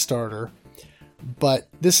Kickstarter. But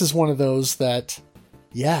this is one of those that,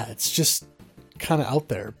 yeah, it's just kind of out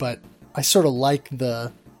there, but I sort of like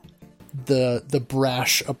the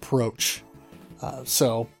brash approach.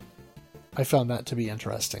 So I found that to be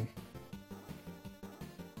interesting.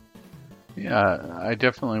 Yeah, I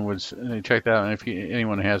definitely would check that out. And if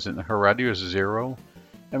anyone hasn't, Horadius Zero,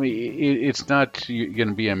 I mean, it's not going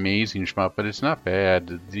to be amazing shmup, but it's not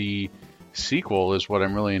bad. The sequel is what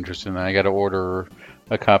I'm really interested in. I got to order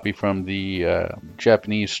a copy from the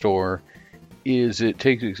Japanese store. It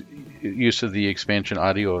takes use of the expansion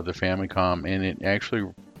audio of the Famicom, and it actually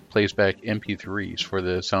plays back MP3s for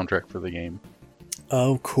the soundtrack for the game.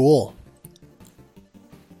 Oh, cool.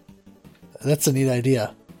 That's a neat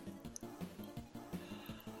idea.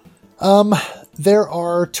 There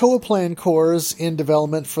are Toaplan cores in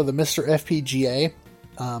development for the Mr. FPGA.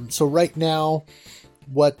 So right now,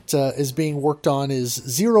 what is being worked on is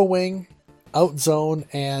Zero Wing, Outzone,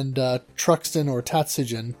 and Truxton or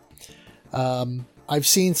Tatsujin. I've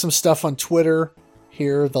seen some stuff on Twitter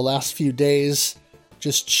here the last few days,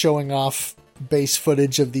 just showing off base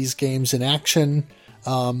footage of these games in action.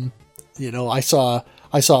 I saw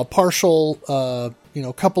a partial,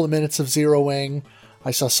 couple of minutes of Zero Wing.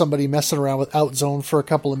 I saw somebody messing around with Outzone for a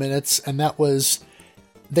couple of minutes, and that was...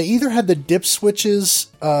 They either had the dip switches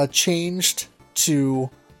changed to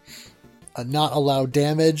not allow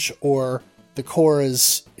damage, or the core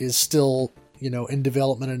is still, in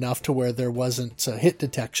development enough to where there wasn't hit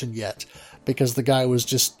detection yet, because the guy was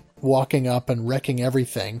just walking up and wrecking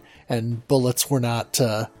everything, and bullets were not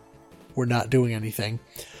doing anything.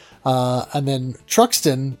 And then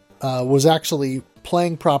Truxton was actually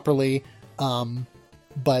playing properly,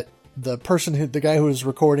 but the guy who was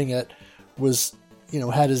recording it was,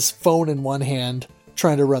 had his phone in one hand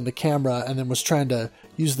trying to run the camera, and then was trying to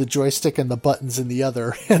use the joystick and the buttons in the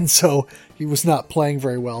other, and so he was not playing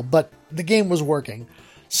very well, but the game was working.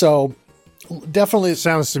 So definitely... It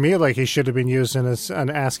sounds to me like he should have been using an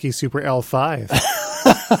ASCII Super L5.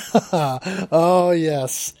 Oh,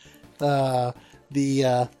 yes.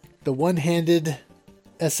 The one-handed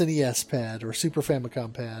SNES pad, or Super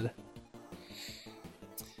Famicom pad.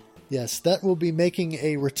 Yes, that will be making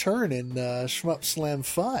a return in Shmup Slam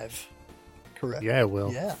 5. Correct. Yeah, it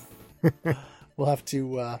will. Yeah. We'll have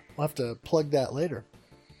to plug that later.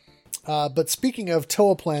 But speaking of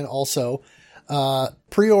Toaplan also,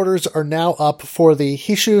 pre-orders are now up for the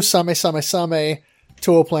Hishu Same Same Same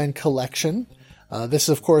Toaplan collection. This,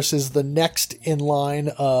 of course, is the next in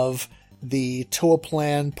line of the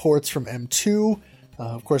Toaplan ports from M2.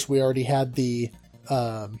 Of course, we already had the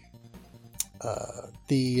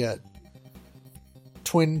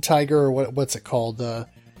Twin Tiger, or what's it called?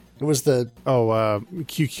 It was the...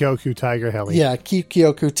 Kyoku Tiger Heli. Yeah,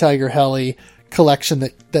 Kyoku Tiger Heli collection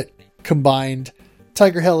that combined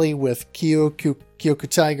Tiger Heli with Kyoku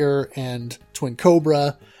Tiger and Twin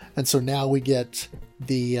Cobra. And so now we get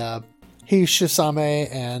the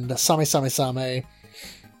Hishisame and Same Same Same,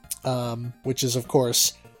 which is, of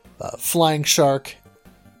course, Flying Shark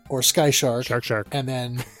or Sky Shark. Shark. And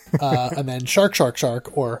then Shark,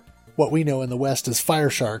 or what we know in the West as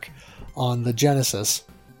Fire Shark on the Genesis.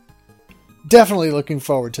 Definitely looking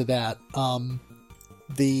forward to that.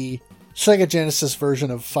 The Sega Genesis version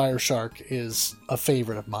of Fire Shark is a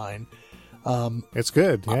favorite of mine. It's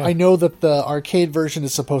good. Yeah. I know that the arcade version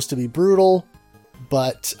is supposed to be brutal,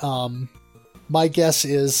 but my guess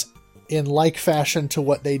is, in like fashion to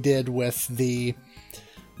what they did with the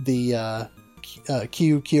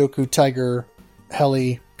Kyoku Tiger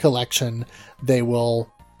Heli collection, they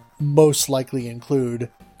will most likely include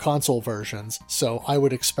console versions. So I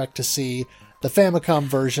would expect to see the Famicom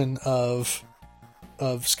version of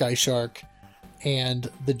Sky Shark and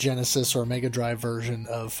the Genesis or Mega Drive version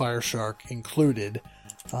of Fire Shark included.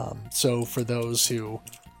 So for those who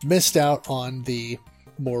missed out on the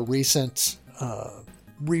more recent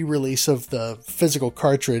re-release of the physical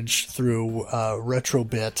cartridge through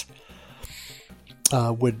Retrobit,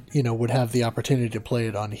 would have the opportunity to play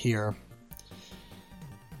it on here.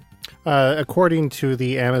 According to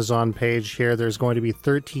the Amazon page here, there's going to be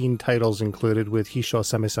 13 titles included with Hisho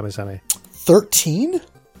Same Same Same. 13?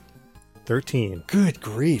 13. Good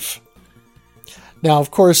grief. Now, of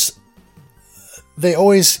course, they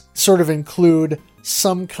always sort of include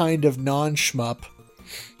some kind of non-shmup,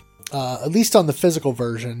 at least on the physical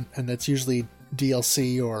version, and that's usually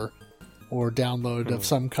DLC or download of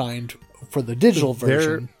some kind for the digital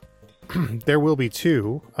version. There will be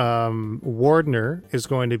two. Wardner is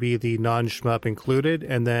going to be the non-shmup included,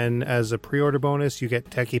 and then as a pre-order bonus, you get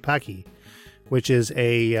Teki Paki, which is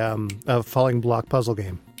a falling block puzzle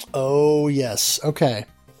game. Oh, yes. Okay.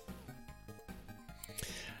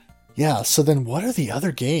 Yeah, so then what are the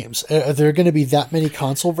other games? Are there going to be that many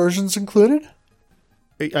console versions included?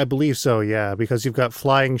 I believe so, yeah, because you've got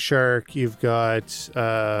Flying Shark, you've got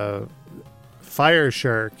Fire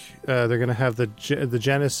Shark. They're going to have the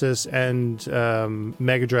Genesis and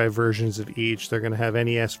Mega Drive versions of each. They're going to have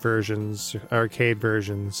NES versions, arcade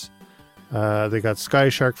versions. They got Sky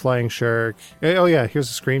Shark, Flying Shark. Oh yeah, here's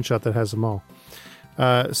a screenshot that has them all.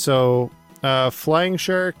 So Flying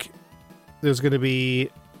Shark, there's going to be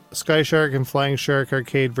Sky Shark and Flying Shark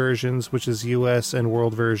arcade versions, which is US and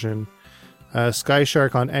world version. Sky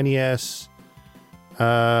Shark on NES.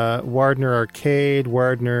 Wardner Arcade,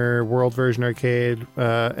 Wardner World Version Arcade.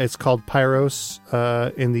 It's called Pyros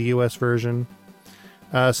in the US version.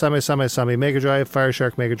 Same Same Same Mega Drive, Fire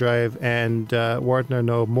Shark Mega Drive, and Wardner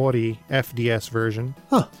no Mori FDS version.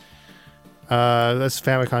 Huh. That's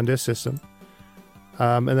Famicom Disk System.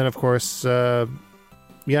 And then, of course, Same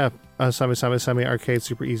Same Same Arcade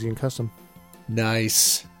Super Easy and Custom.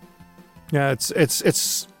 Nice. Yeah,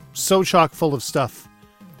 it's so chock full of stuff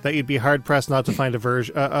that you'd be hard pressed not to find a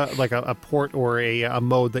version, like a port or a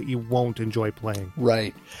mode that you won't enjoy playing.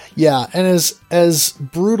 Right. Yeah, and as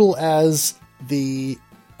brutal as the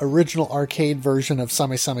original arcade version of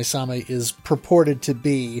Same Same Same is purported to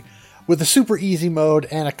be, with a super easy mode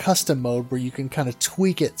and a custom mode where you can kind of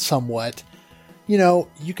tweak it somewhat. You know,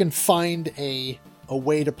 you can find a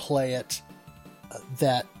way to play it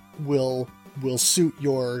that will suit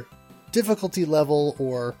your difficulty level,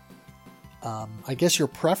 or I guess your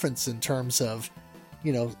preference in terms of,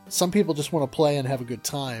 you know, some people just want to play and have a good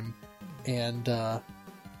time, and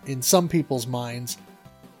in some people's minds,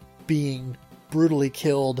 being brutally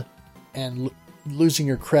killed and losing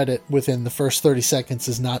your credit within the first 30 seconds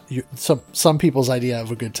is not some people's idea of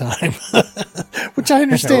a good time, which I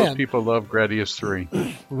understand. People love Gradius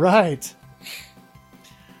 3. Right.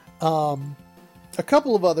 A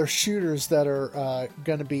couple of other shooters that are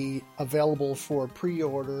going to be available for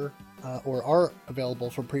pre-order, or are available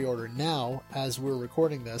for pre-order now as we're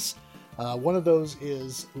recording this. One of those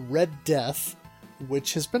is Red Death,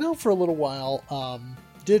 which has been out for a little while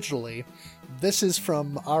digitally. This is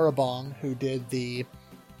from Arabong, who did the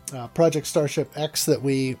Project Starship X that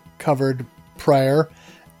we covered prior,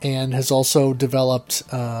 and has also developed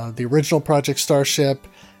the original Project Starship,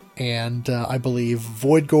 and I believe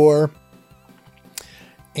Void Gore.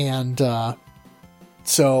 And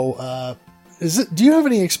so, do you have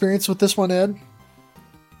any experience with this one, Ed?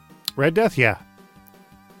 Red Death, yeah.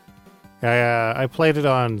 I played it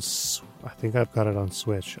on. I think I've got it on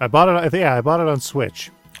Switch. I bought it on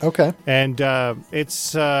Switch. Okay. And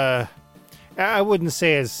it's I wouldn't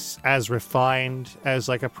say as refined as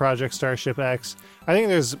like a Project Starship X. I think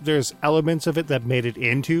there's elements of it that made it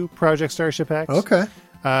into Project Starship X. Okay.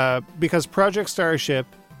 Because Project Starship,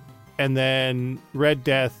 and then Red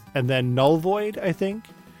Death, and then Null Void, I think,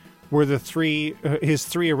 were the his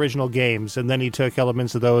three original games, and then he took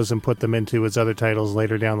elements of those and put them into his other titles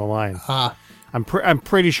later down the line. I'm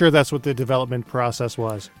pretty sure that's what the development process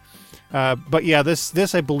was. But yeah,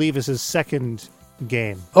 this I believe is his second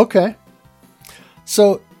game. Okay.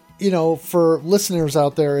 So, you know, for listeners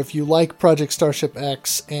out there, if you like Project Starship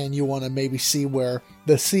X and you want to maybe see where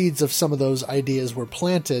the seeds of some of those ideas were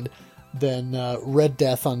planted, then Red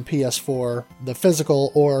Death on PS4, the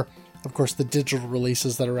physical, or of course the digital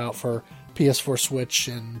releases that are out for PS4, Switch,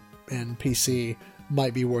 and PC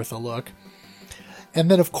might be worth a look. And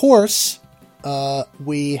then, of course,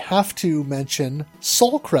 we have to mention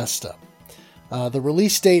Sol Cresta. The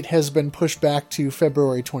release date has been pushed back to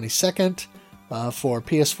February 22nd for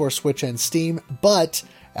PS4, Switch, and Steam. But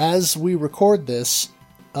as we record this,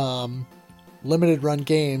 Limited Run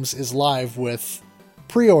Games is live with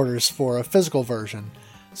pre-orders for a physical version.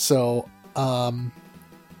 So I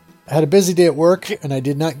had a busy day at work and I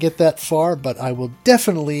did not get that far, but I will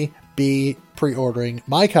definitely be pre-ordering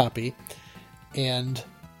my copy. And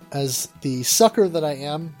as the sucker that I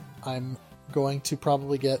am, I'm going to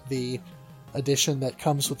probably get the edition that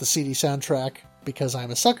comes with the CD soundtrack, because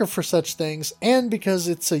I'm a sucker for such things, and because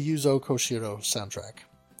it's a Yuzo Koshiro soundtrack.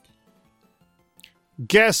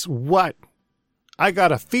 Guess what? I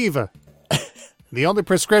got a fever. The only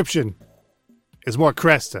prescription is more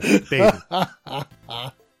Cresta, baby.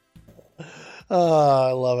 Oh,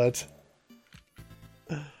 I love it.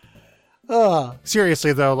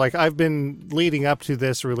 Seriously, though, like, I've been leading up to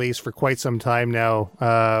this release for quite some time now.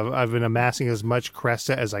 I've been amassing as much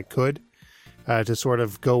Cresta as I could to sort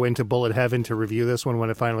of go into Bullet Heaven to review this one when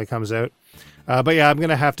it finally comes out. But yeah, I'm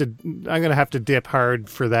gonna have to dip hard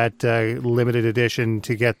for that limited edition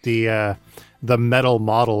to get the metal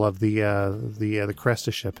model of the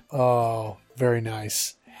Cresta ship. Oh, very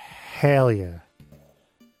nice. Hell yeah.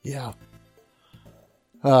 Yeah.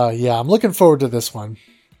 Yeah, I'm looking forward to this one.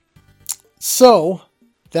 So,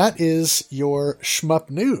 that is your shmup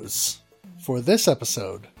news for this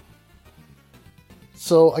episode.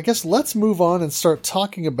 So, I guess let's move on and start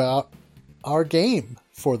talking about our game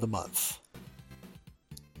for the month.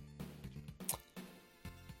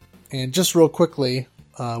 And just real quickly,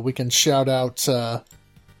 we can shout out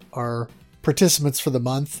our participants for the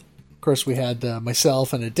month. Of course, we had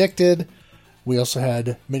myself and Addicted. We also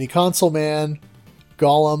had Mini Console Man,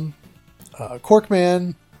 Gollum,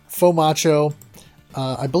 Corkman, Faux Macho.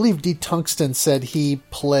 I believe D Tungsten said he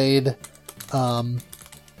played.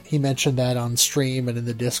 He mentioned that on stream and in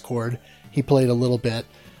the Discord. He played a little bit.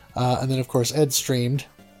 And then, of course, Ed streamed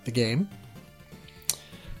the game.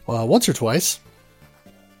 Once or twice.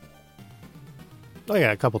 Oh,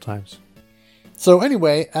 yeah, a couple times. So,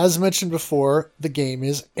 anyway, as mentioned before, the game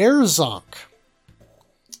is Airzonk.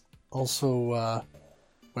 Also,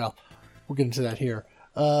 well, we'll get into that here.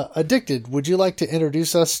 Addicted, would you like to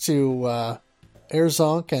introduce us to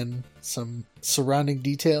Airzonk and some surrounding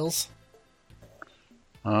details?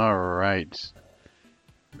 All right.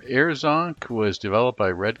 Air Zonk was developed by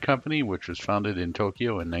Red Company, which was founded in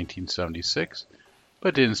Tokyo in 1976,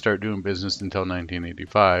 but didn't start doing business until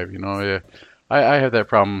 1985. I have that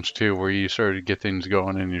problems too, where you sort of get things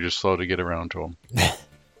going and you're just slow to get around to them.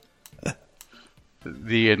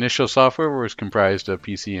 The initial software was comprised of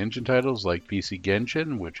PC Engine titles like PC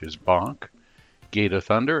Genshin, which is Bonk, Gate of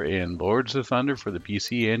Thunder, and Lords of Thunder for the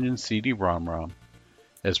PC Engine CD-ROM,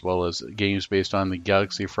 as well as games based on the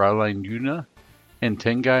Galaxy Fraulein Yuna and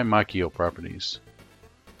Tengai Makio properties.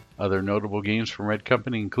 Other notable games from Red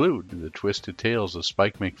Company include The Twisted Tales of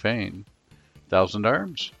Spike McFain, Thousand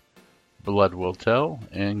Arms, Blood Will Tell,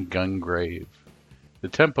 and Gungrave. The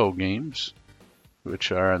Tempo games,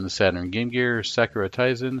 which are on the Saturn Game Gear, Sakura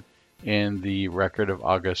Taisen, and the Record of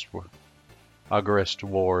Agarest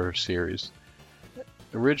War series.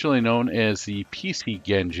 Originally known as the PC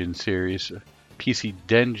Genjin series, PC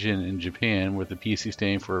Denjin in Japan, with the PC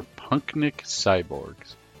standing for Punknik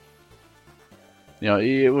Cyborgs.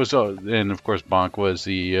 It was, and of course, Bonk was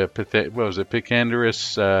the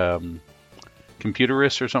Picanderous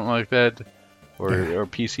computerist or something like that, or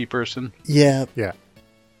PC person. Yeah.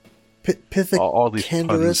 All these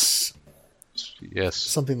Picanderous. Yes.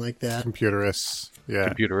 Something like that. Computerous. Yeah.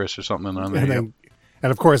 Computerous or something on there.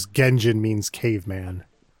 And of course, Genjin means caveman.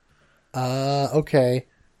 Okay.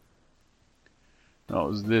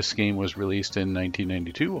 This game was released in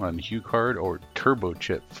 1992 on HuCard or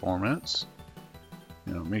TurboChip formats.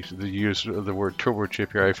 Makes the use of the word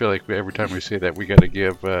TurboChip here. I feel like every time we say that, we got to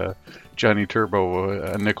give Johnny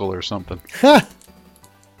Turbo a nickel or something.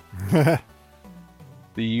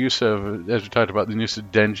 The use of, as we talked about, the use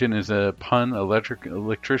of Denjin is a pun,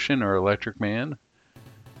 electrician or electric man.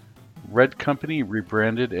 Red Company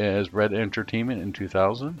rebranded as Red Entertainment in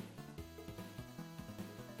 2000.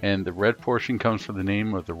 And the red portion comes from the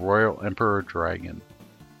name of the Royal Emperor Dragon.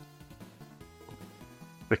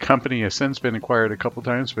 The company has since been acquired a couple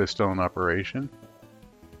times, but is still in operation.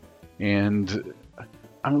 And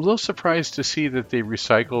I'm a little surprised to see that they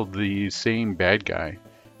recycled the same bad guy.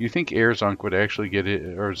 You think Air Zonk would actually get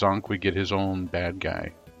it, or Zonk would get his own bad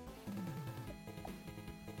guy?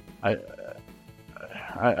 I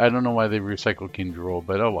don't know why they recycled King Drool,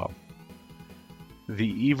 but oh well. The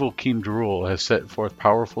evil King Drool has set forth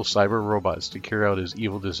powerful cyber robots to carry out his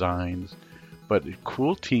evil designs, but a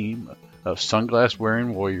cool team of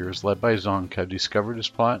sunglass-wearing warriors led by Zonk have discovered his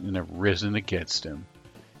plot and have risen against him.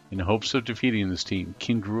 In hopes of defeating this team,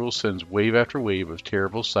 King Drool sends wave after wave of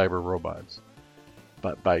terrible cyber robots.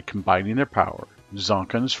 But by combining their power,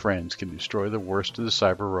 Zonk and his friends can destroy the worst of the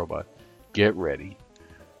cyber robot. Get ready.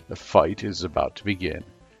 The fight is about to begin.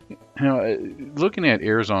 Looking at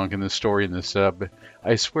Air Zonk and the story in the sub,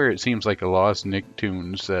 I swear it seems like a Lost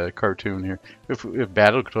Nicktoons cartoon here. If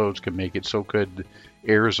Battletoads could make it, so could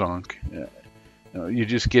Air Zonk. You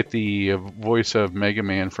just get the voice of Mega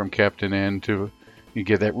Man from Captain N you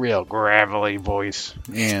get that real gravelly voice,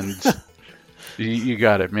 and you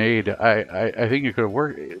got it made. I think it could have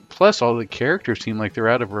worked. Plus, all the characters seem like they're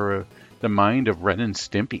out of the mind of Ren and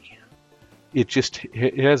Stimpy. It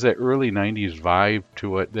has that early 90s vibe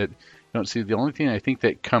to it that you don't see. The only thing I think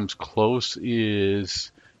that comes close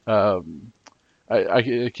is I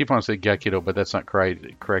keep on saying Gekido, but that's not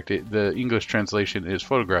correct. The English translation is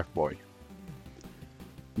Photograph Boy.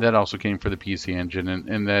 That also came for the PC Engine,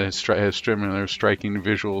 and that has similar striking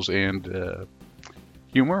visuals and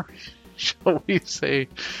humor, shall we say.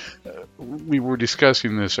 We were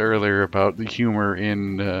discussing this earlier about the humor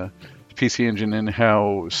in PC Engine and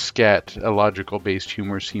how scat, illogical-based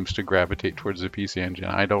humor, seems to gravitate towards the PC Engine.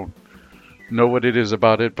 I don't know what it is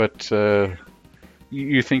about it, but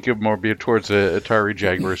you think it more be towards Atari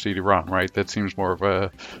Jaguar CD-ROM, right? That seems more of a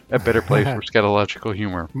better place for scatological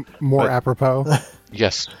humor. More apropos?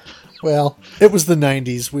 Yes. Well, it was the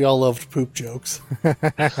 90s. We all loved poop jokes.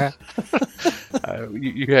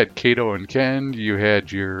 You had Kato and Ken. You had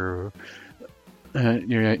your...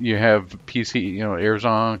 you have PC, Air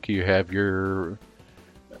Zonk. You have your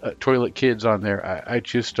Toilet Kids on there. I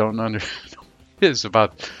just don't understand what it is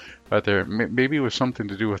about there. Maybe it was something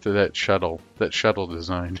to do with that shuttle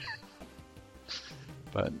design.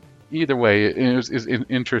 But either way, it was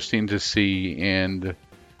interesting to see, and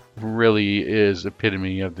really is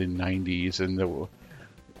epitome of the 90s and the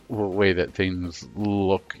way that things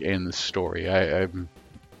look in the story. I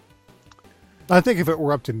think if it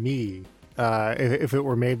were up to me, if it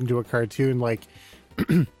were made into a cartoon, like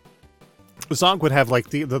Zonk would have like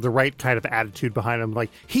the right kind of attitude behind him, like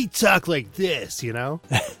he'd talk like this,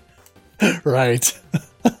 Right.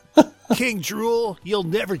 King Drool, you'll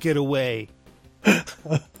never get away.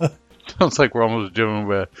 Sounds like we're almost doing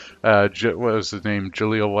with what was his name,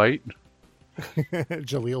 Jaleel White.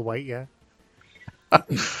 Jaleel White, yeah.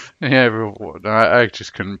 Yeah, I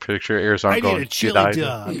just couldn't picture Arizona going. I need a chili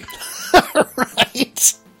dog.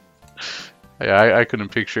 Right. Yeah, I couldn't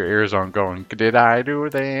picture Arizona going. Did I do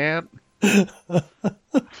that?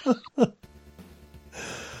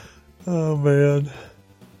 Oh man.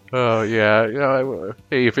 Oh yeah,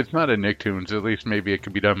 hey, if it's not a Nicktoons, at least maybe it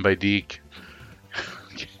could be done by Deke.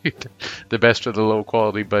 The best of the low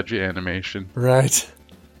quality budget animation. Right.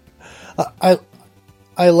 I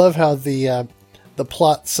love how the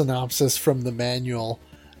plot synopsis from the manual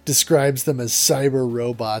describes them as cyber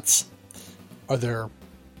robots. Are there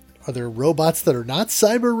robots that are not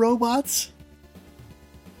cyber robots?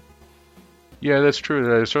 Yeah, that's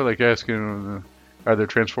true. It's sort of like asking, are there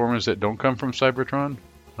Transformers that don't come from Cybertron?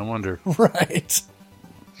 I wonder. Right.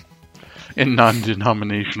 And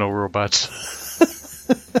non-denominational robots.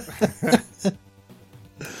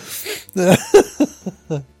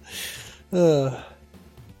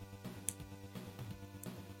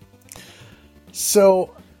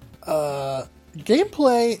 So,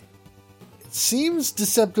 gameplay seems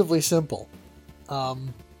deceptively simple.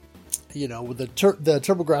 With the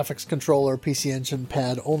TurboGrafx controller, PC Engine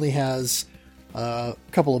pad only has a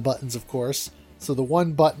couple of buttons, of course. So the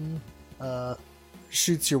one button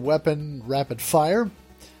shoots your weapon rapid fire,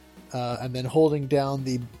 and then holding down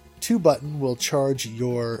the 2 button will charge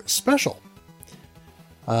your special.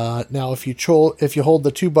 Now, if you hold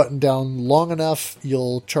the 2 button down long enough,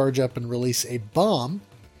 you'll charge up and release a bomb,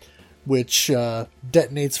 which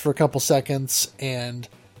detonates for a couple seconds and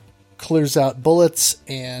clears out bullets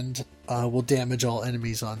and will damage all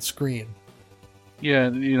enemies on screen. Yeah,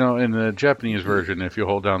 in the Japanese version, if you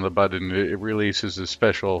hold down the button, it releases a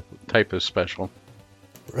special type of special.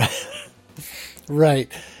 Right.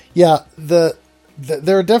 Yeah, there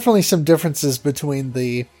are definitely some differences between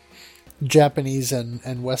the Japanese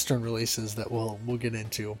and Western releases that we'll get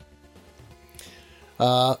into.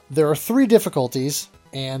 There are 3 difficulties,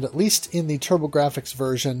 and at least in the TurboGrafx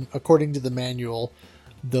version, according to the manual,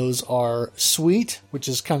 those are Sweet, which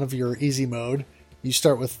is kind of your easy mode. You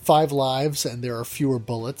start with 5 lives and there are fewer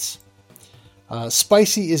bullets.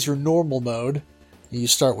 Spicy is your normal mode. You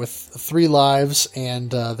start with 3 lives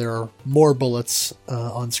and there are more bullets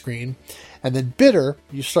on screen. And then Bitter,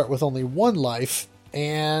 you start with only 1 life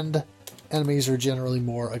and enemies are generally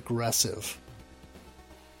more aggressive.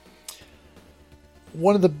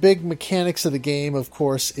 One of the big mechanics of the game, of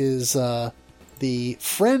course, is the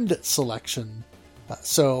friend selection.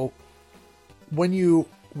 So when you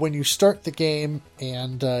start the game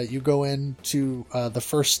and you go into the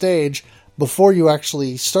first stage, before you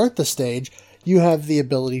actually start the stage, you have the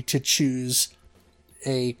ability to choose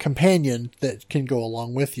a companion that can go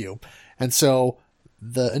along with you. And so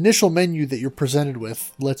the initial menu that you're presented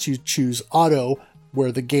with lets you choose auto,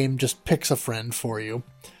 where the game just picks a friend for you,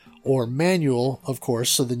 or manual, of course,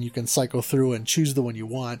 so then you can cycle through and choose the one you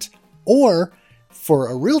want, or for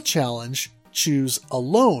a real challenge, choose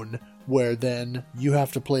alone, where then you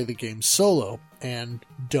have to play the game solo and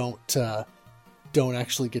don't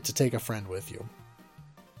actually get to take a friend with you.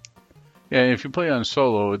 Yeah, if you play on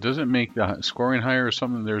solo, it doesn't make the scoring higher or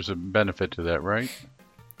something. There's a benefit to that, right?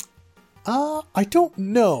 I don't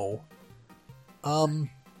know.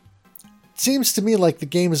 Seems to me like the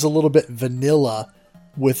game is a little bit vanilla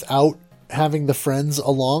without having the friends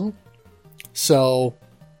along. So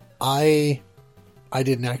I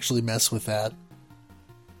didn't actually mess with that.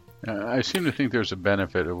 I seem to think there's a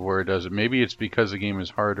benefit of where it does it. Maybe it's because the game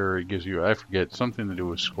is harder. It gives you, I forget, something to do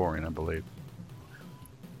with scoring, I believe.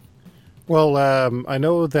 Well, I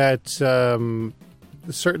know that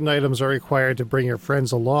certain items are required to bring your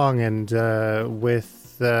friends along, and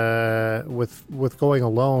with going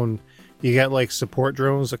alone, you get like support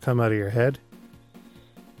drones that come out of your head.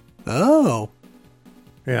 Oh,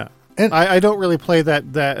 yeah. And I don't really play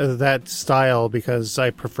that style because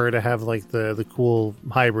I prefer to have like the cool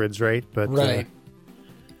hybrids, right? But right.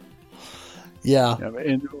 Yeah.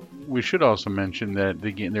 And we should also mention that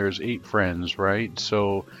there's 8 friends, right?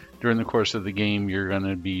 So during the course of the game, you're going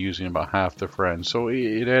to be using about half the friends. So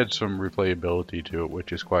it adds some replayability to it,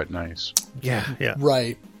 which is quite nice. Yeah.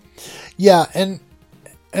 Right. Yeah,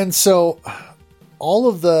 and so all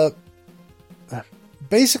of the...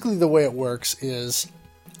 Basically the way it works is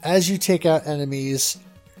as you take out enemies,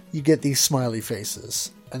 you get these smiley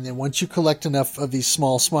faces. And then once you collect enough of these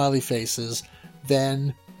small smiley faces,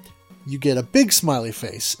 then you get a big smiley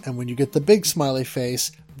face. And when you get the big smiley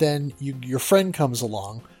face, then your friend comes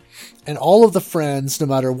along. And all of the friends, no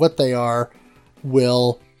matter what they are,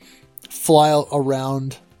 will fly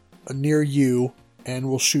around near you and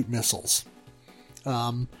will shoot missiles.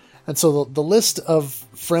 And And so the list of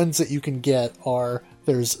friends that you can get are,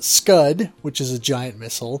 there's Scud, which is a giant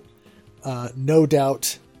missile, no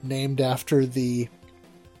doubt named after the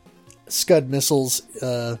Scud missiles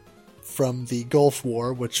from the Gulf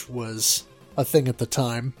War, which was a thing at the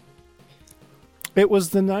time. It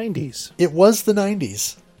was the 90s. It was the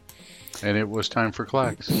 90s. And it was time for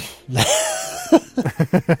clacks.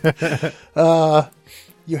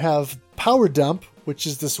 You have Power Dump, which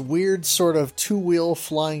is this weird sort of two-wheel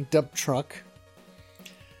flying dump truck.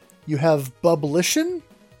 You have Bubblition,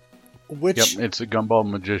 which... Yep, it's a gumball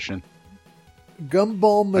magician. A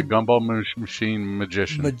Gumball machine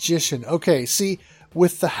magician. Magician. Okay, see,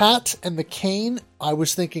 with the hat and the cane, I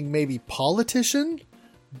was thinking maybe politician,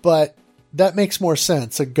 but that makes more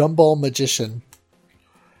sense. A Gumball Magician.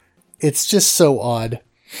 It's just so odd.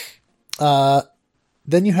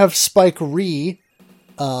 Then you have Spike Ree,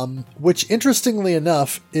 which interestingly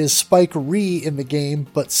enough is Spike Ree in the game,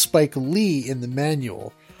 but Spike Lee in the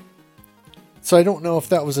manual. So I don't know if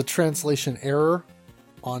that was a translation error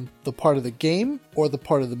on the part of the game or the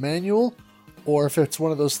part of the manual, or if it's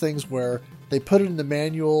one of those things where they put it in the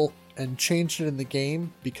manual and changed it in the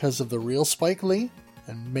game because of the real Spike Lee,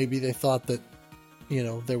 and maybe they thought that, you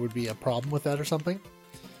know, there would be a problem with that or something.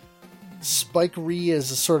 Spike Ree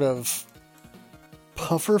is a sort of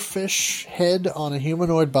pufferfish head on a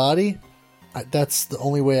humanoid body. That's the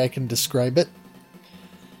only way I can describe it.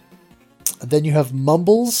 And then you have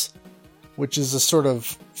Mumbles, which is a sort of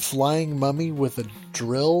flying mummy with a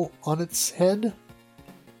drill on its head.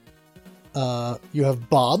 You have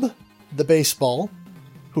Bob, the baseball,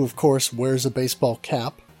 who of course wears a baseball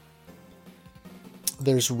cap.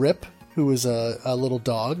 There's Rip, who is a little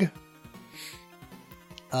dog.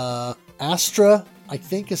 Astra, I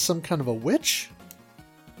think, is some kind of a witch.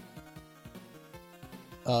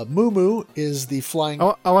 Moo Moo is the flying...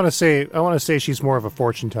 I want to say she's more of a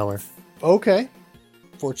fortune teller. Okay.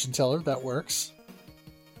 Fortune teller, that works.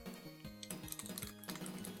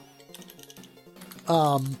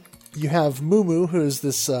 You have Moo Moo, who is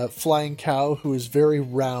this flying cow who is very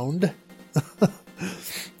round.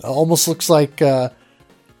 Almost looks like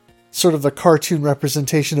sort of a cartoon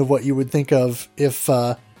representation of what you would think of if,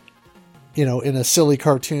 in a silly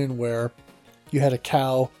cartoon where you had a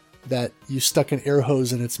cow that you stuck an air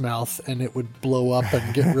hose in its mouth and it would blow up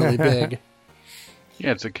and get really big.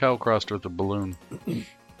 Yeah, it's a cow crossed with a balloon.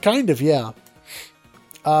 Kind of, yeah.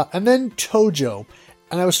 And then Tojo.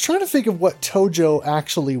 And I was trying to think of what Tojo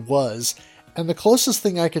actually was, and the closest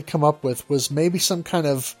thing I could come up with was maybe some kind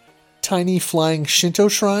of tiny flying Shinto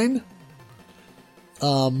shrine.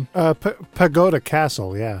 Pagoda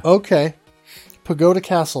Castle, yeah. Okay. Pagoda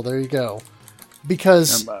Castle, there you go.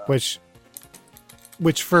 Because...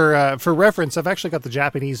 Which for reference, I've actually got the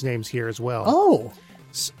Japanese names here as well. Oh!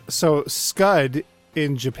 So Scud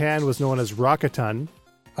in Japan was known as Rakuten.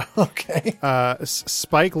 Okay.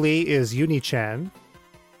 Spike Lee is Uni-chan.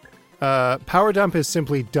 Power Dump is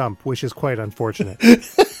simply Dump, which is quite unfortunate.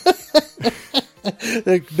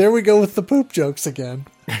 There we go with the poop jokes again.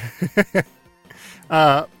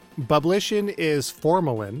 Bubblition is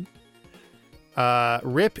Formalin.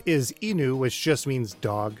 Rip is Inu, which just means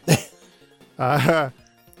dog.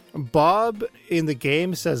 Bob in the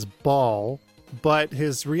game says Ball, but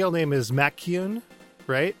his real name is Makyun,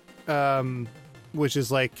 right? Which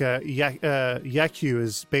is like Yakyu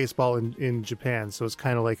is baseball in Japan, so it's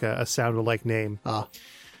kind of like a sound-alike name.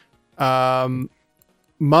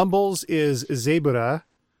 Mumbles is Zebura.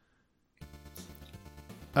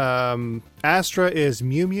 Astra is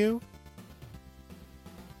Mew Mew.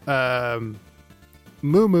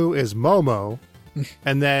 Moo Moo is Momo.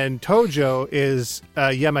 And then Tojo is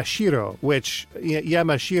Yamashiro, which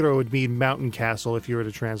Yamashiro would mean mountain castle if you were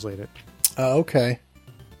to translate it. Okay.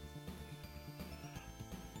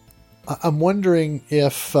 I'm wondering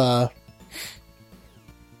if that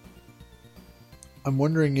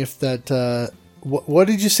what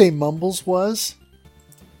did you say Mumbles was?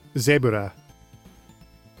 Zebura.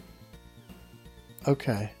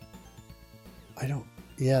 Okay.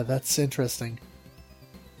 Yeah, that's interesting.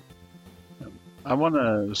 I want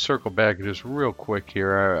to circle back just real quick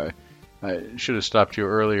here. I should have stopped you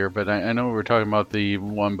earlier, but I know we were talking about the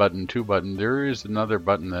 1 button, 2 button. There is another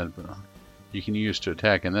button that you can use to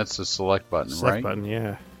attack, and that's the select button, select right? Button,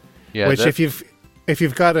 yeah. Yeah. Which if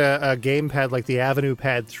you've got a gamepad like the Avenue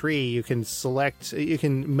Pad 3, you can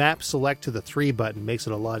map select to the 3 button. Makes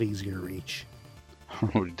it a lot easier to reach.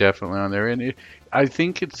 Definitely on there, and I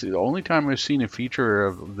think it's the only time I've seen a feature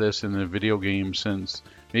of this in a video game since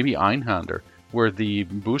maybe Einhander, where the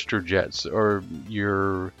booster jets or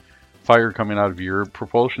your fire coming out of your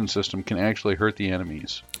propulsion system can actually hurt the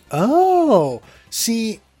enemies. Oh,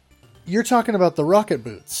 see, you're talking about the rocket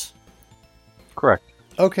boots. Correct.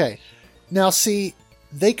 Okay. Now, see,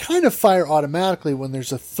 they kind of fire automatically when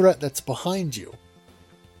there's a threat that's behind you.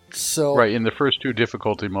 So Right, in the first 2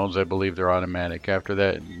 difficulty modes, I believe they're automatic. After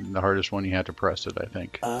that, the hardest one, you have to press it, I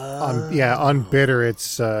think. On bitter,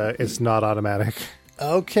 it's not automatic.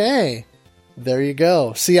 Okay. There you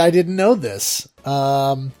go. See, I didn't know this.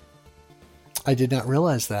 I did not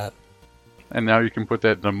realize that. And now you can put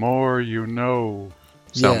that "the more you know"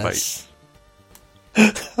 soundbite.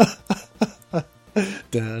 Yes.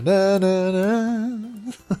 Da-na-na-na.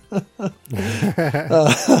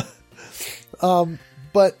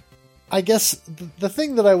 But I guess the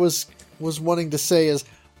thing that I was wanting to say is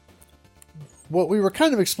what we were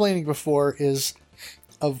kind of explaining before is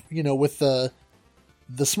with the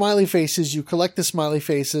smiley faces, you collect the smiley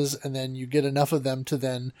faces and then you get enough of them to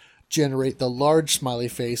then generate the large smiley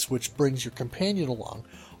face, which brings your companion along.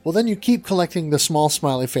 Well, then you keep collecting the small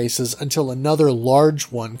smiley faces until another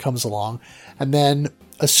large one comes along. And then,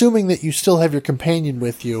 assuming that you still have your companion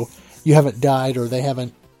with you, you haven't died or they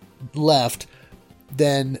haven't left,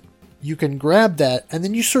 then you can grab that and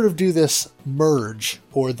then you sort of do this merge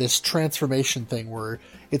or this transformation thing where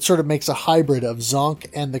it sort of makes a hybrid of Zonk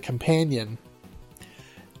and the companion.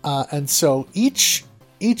 And so each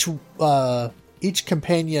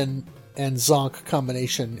companion and Zonk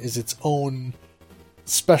combination is its own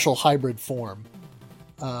special hybrid form.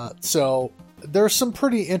 So there are some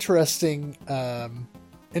pretty interesting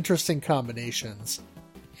combinations.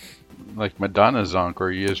 Like Madonna Zonk, or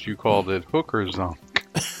as you called it, Hooker Zonk.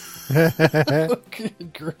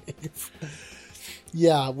 Good grief.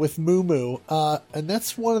 Yeah, with Moo. And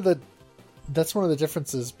that's one of the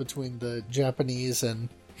differences between the Japanese and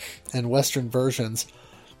Western versions.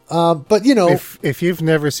 But if you've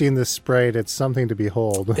never seen this sprite, it's something to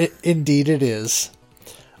behold. Indeed, it is.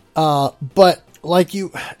 But like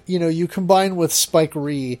you combine with Spike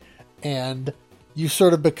Ree, and you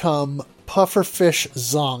sort of become Pufferfish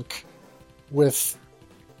Zonk with,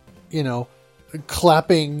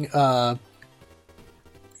 clapping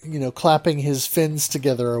his fins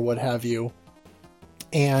together or what have you,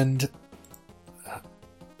 and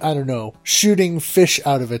I don't know, shooting fish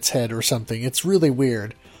out of its head or something. It's really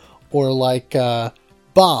weird. Or like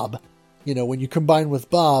Bob, when you combine with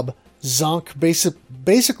Bob, Zonk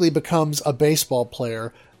basically becomes a baseball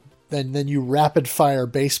player, and then you rapid fire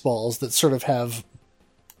baseballs that sort of have,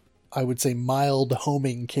 I would say, mild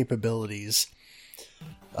homing capabilities.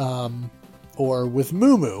 Or with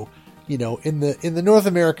Moo, in the North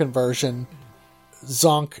American version,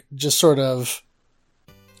 Zonk just sort of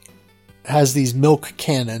has these milk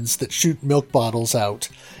cannons that shoot milk bottles out,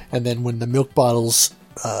 and then when the milk bottles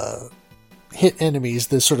hit enemies,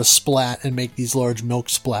 they sort of splat and make these large milk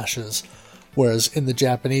splashes. Whereas in the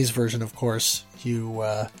Japanese version, of course, you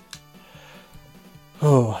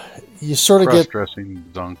sort of get cross-dressing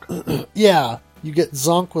Zonk. Yeah, you get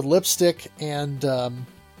Zonk with lipstick and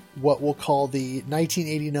what we'll call the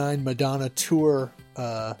 1989 Madonna tour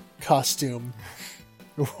costume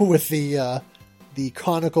with the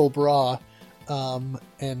conical bra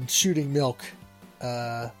and shooting milk.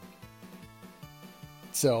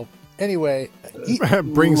 So anyway,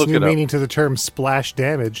 brings new meaning to the term splash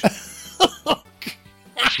damage.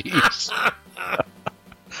 Jeez.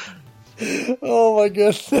 Oh my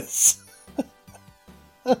goodness.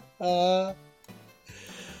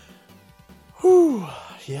 Whew.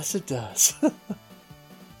 Yes, it does.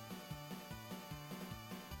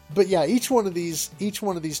 But yeah, each one of these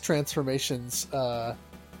transformations,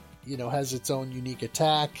 has its own unique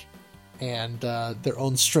attack and their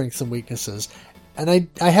own strengths and weaknesses. And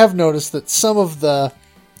I have noticed that some of the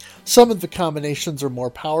combinations are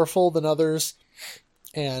more powerful than others,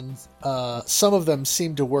 and some of them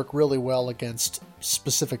seem to work really well against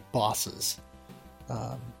specific bosses.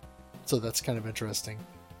 So that's kind of interesting.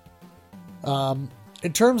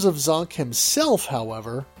 In terms of Zonk himself,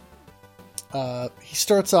 however, he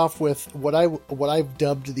starts off with what I've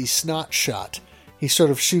dubbed the snot shot. He sort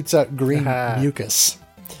of shoots out green mucus,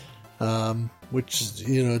 which is,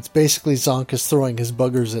 it's basically Zonk is throwing his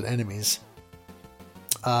boogers at enemies.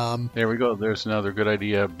 There we go. There's another good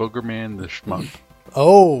idea. Boogerman the Schmuck.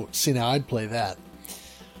 Oh, see, now I'd play that.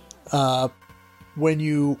 When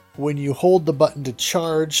you hold the button to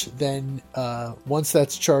charge, then once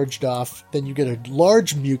that's charged off, then you get a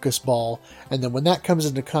large mucus ball, and then when that comes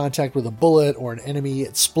into contact with a bullet or an enemy,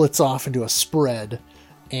 it splits off into a spread,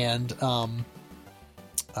 and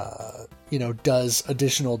does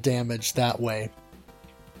additional damage that way.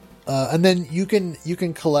 And then you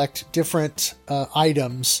can collect different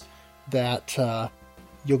items that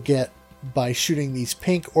you'll get by shooting these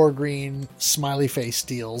pink or green smiley face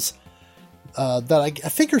deals. that I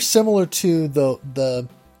think are similar to the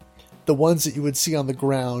ones that you would see on the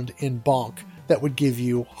ground in Bonk that would give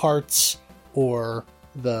you hearts or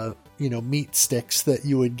the meat sticks that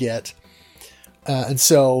you would get, and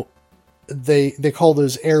so they call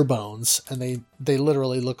those air bones, and they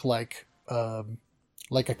literally look like a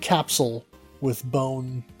capsule with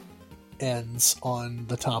bone ends on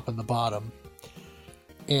the top and the bottom.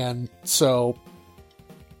 And so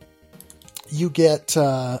you get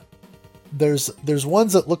there's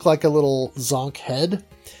ones that look like a little Zonk head,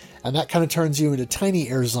 and that kind of turns you into tiny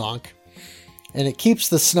air Zonk, and it keeps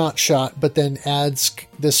the snot shot but then adds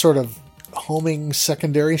this sort of homing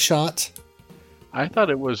secondary shot. I thought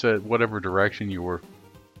it was at whatever direction you were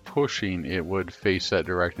pushing, it would face that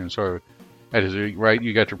direction. So, right,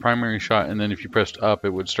 you got your primary shot, and then if you pressed up, it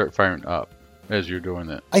would start firing up as you're doing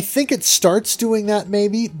that. I think it starts doing that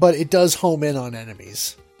maybe, but it does home in on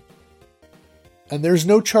enemies. And there's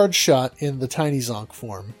no charge shot in the Tiny Zonk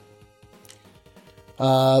form.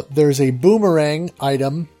 There's a boomerang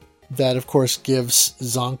item that, of course, gives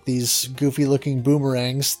Zonk these goofy-looking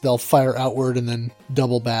boomerangs. They'll fire outward and then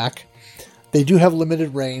double back. They do have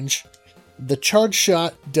limited range. The charge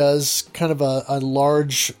shot does kind of a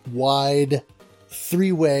large, wide,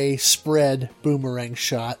 three-way spread boomerang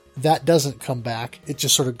shot. That doesn't come back. It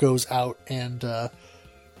just sort of goes out and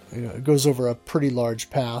it goes over a pretty large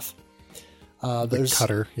path. The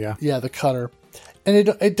cutter, yeah. Yeah, the cutter. And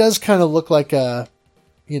it does kind of look like a,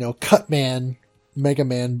 Cutman, Mega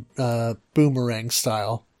Man boomerang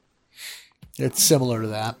style. It's similar to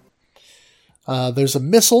that. There's a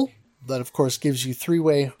missile that, of course, gives you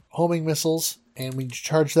three-way homing missiles, and when you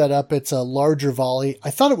charge that up, it's a larger volley. I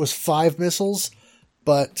thought it was 5 missiles,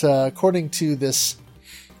 but according to this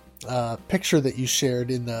picture that you shared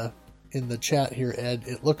in the chat here, Ed,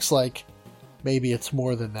 it looks like maybe it's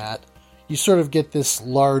more than that. You sort of get this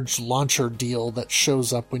large launcher deal that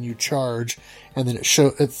shows up when you charge, and then it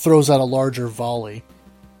throws out a larger volley.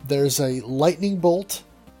 There's a lightning bolt,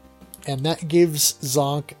 and that gives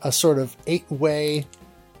Zonk a sort of 8-way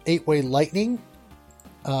lightning,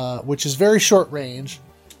 which is very short range.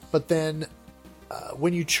 But then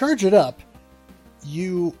when you charge it up,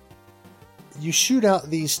 you shoot out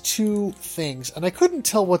these 2 things, and I couldn't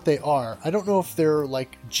tell what they are. I don't know if they're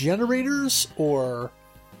like generators or...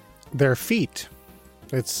 Their feet.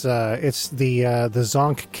 It's the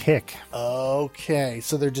Zonk kick. Okay,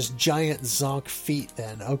 so they're just giant Zonk feet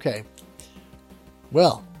then. Okay.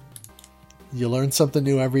 Well, you learn something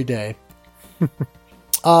new every day.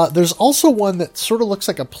 There's also one that sort of looks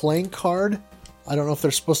like a playing card. I don't know if they're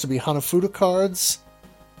supposed to be Hanafuda cards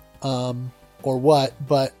or what,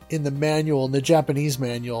 but in the manual, in the Japanese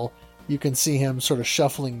manual, you can see him sort of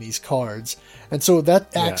shuffling these cards. And so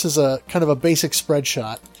that acts as a kind of a basic spread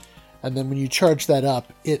shot. And then when you charge that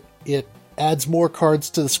up, it adds more cards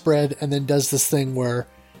to the spread and then does this thing where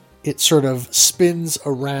it sort of spins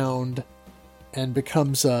around and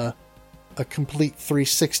becomes a complete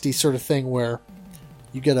 360 sort of thing where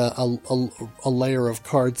you get a layer of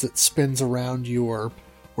cards that spins around you or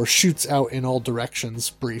shoots out in all directions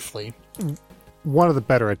briefly. One of the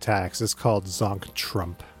better attacks is called Zonk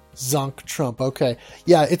Trump. Zonk Trump, okay.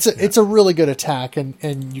 Yeah, it's a really good attack,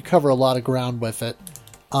 and you cover a lot of ground with it.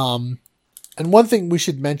 And one thing we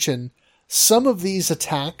should mention, some of these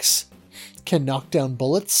attacks can knock down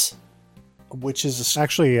bullets, which is...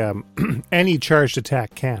 Actually, any charged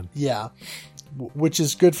attack can. Yeah, which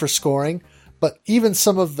is good for scoring. But even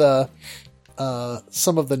some of the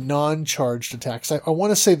non-charged attacks, I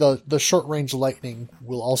want to say the short-range lightning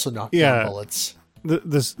will also knock down bullets. The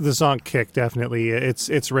Zonk kick, definitely.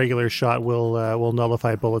 Its regular shot will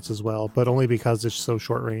nullify bullets as well, but only because it's so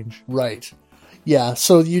short range. Right. Yeah,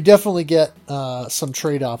 so you definitely get some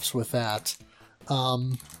trade-offs with that.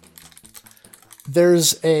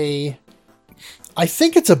 There's I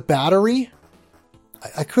think it's a battery.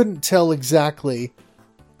 I couldn't tell exactly.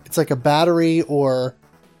 It's like a battery or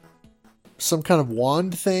some kind of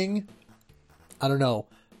wand thing. I don't know.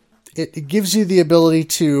 It gives you the ability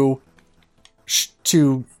to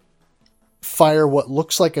fire what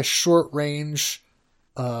looks like a short-range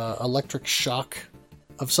electric shock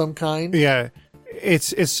of some kind. Yeah.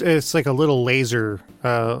 It's like a little laser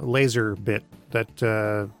bit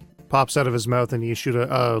that pops out of his mouth, and you shoot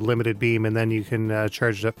a limited beam, and then you can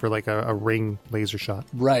charge it up for like a ring laser shot.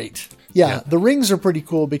 Right. Yeah, the rings are pretty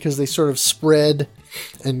cool because they sort of spread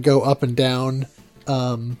and go up and down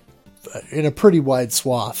in a pretty wide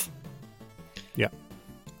swath. Yeah.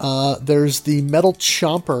 There's the Metal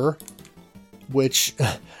Chomper, which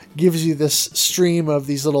gives you this stream of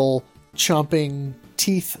these little chomping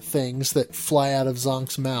teeth things that fly out of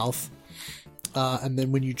Zonk's mouth. and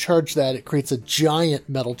then when you charge that, it creates a giant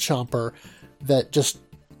metal chomper that just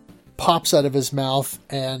pops out of his mouth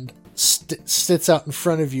and sits out in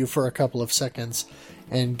front of you for a couple of seconds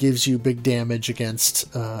and gives you big damage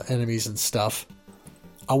against enemies and stuff.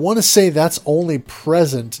 I want to say that's only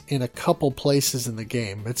present in a couple places in the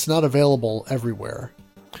game. It's not available everywhere.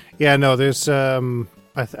 Yeah, no, there's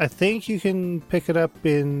I think you can pick it up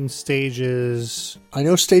in stages. I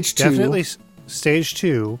know stage 2. Definitely stage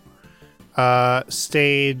 2.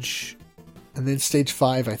 Stage... And then stage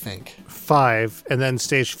 5, I think. 5, and then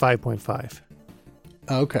stage 5.5.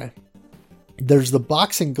 Okay. There's the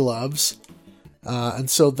boxing gloves, and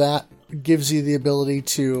so that gives you the ability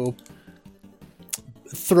to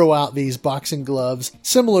throw out these boxing gloves,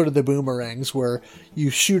 similar to the boomerangs, where you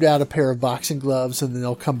shoot out a pair of boxing gloves and then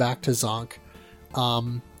they'll come back to Zonk.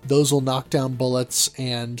 Those will knock down bullets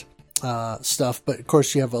and stuff, but of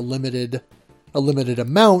course you have a limited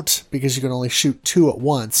amount because you can only shoot 2 at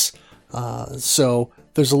once. So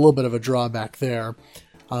there's a little bit of a drawback there.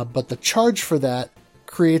 But the charge for that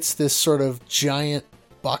creates this sort of giant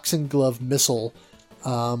boxing glove missile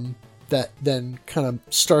that then kind of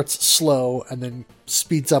starts slow and then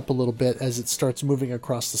speeds up a little bit as it starts moving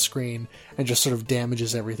across the screen and just sort of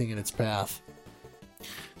damages everything in its path.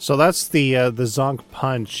 So that's the Zonk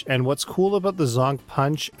Punch, and what's cool about the Zonk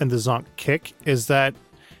Punch and the Zonk Kick is that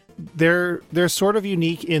they're sort of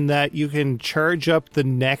unique in that you can charge up the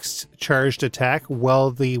next charged attack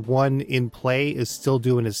while the one in play is still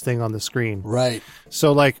doing its thing on the screen. Right.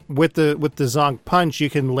 So like with the Zonk Punch, you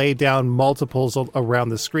can lay down multiples around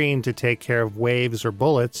the screen to take care of waves or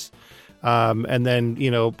bullets, and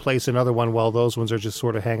then place another one while those ones are just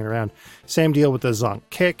sort of hanging around. Same deal with the Zonk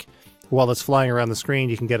Kick. While it's flying around the screen,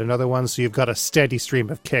 you can get another one, so you've got a steady stream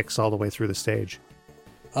of kicks all the way through the stage.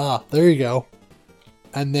 Ah, there you go.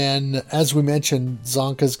 And then, as we mentioned,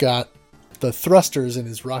 Zonk has got the thrusters in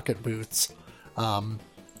his rocket boots.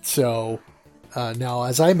 So now,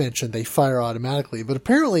 as I mentioned, they fire automatically, but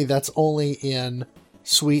apparently that's only in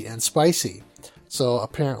sweet and spicy. So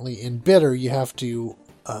apparently in bitter, you have to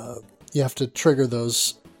trigger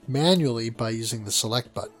those manually by using the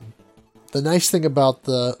select button. The nice thing about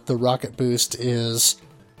the rocket boost is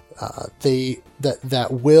that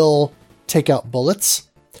will take out bullets.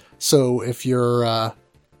 So if you're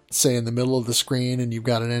say in the middle of the screen and you've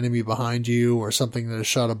got an enemy behind you or something that has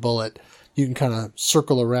shot a bullet, you can kind of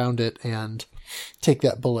circle around it and take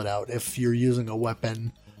that bullet out if you're using a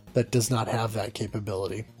weapon that does not have that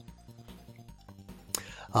capability.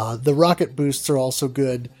 The rocket boosts are also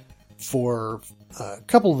good for a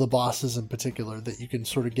couple of the bosses in particular that you can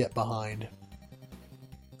sort of get behind.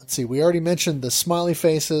 Let's see, we already mentioned the smiley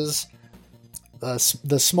faces.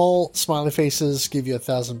 The small smiley faces give you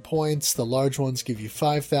 1,000 points. The large ones give you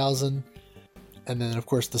 5,000. And then, of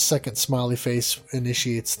course, the second smiley face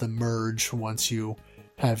initiates the merge once you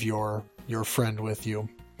have your friend with you.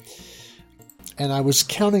 And I was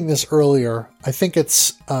counting this earlier. I think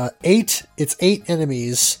it's 8. It's 8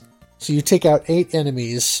 enemies. So you take out 8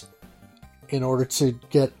 enemies in order to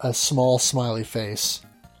get a small smiley face.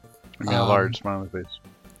 I mean, a large smiley face.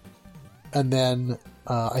 And then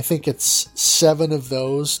I think it's 7 of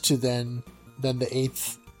those to then the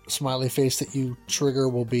 8th smiley face that you trigger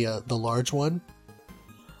will be the large one.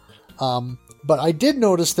 But I did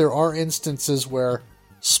notice there are instances where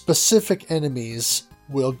specific enemies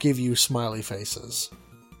will give you smiley faces.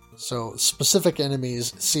 So specific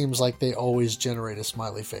enemies seems like they always generate a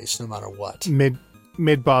smiley face no matter what.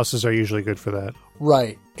 Mid bosses are usually good for that.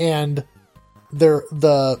 Right. And they're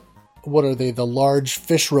the large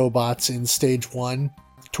fish robots in stage 1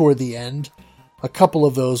 toward the end. A couple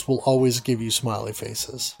of those will always give you smiley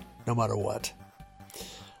faces no matter what.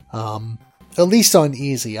 At least on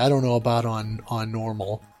easy. I don't know about on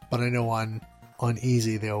normal, but I know on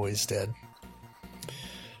easy they always did.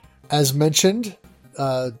 As mentioned,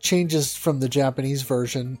 changes from the Japanese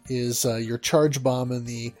version is your charge bomb in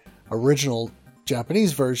the original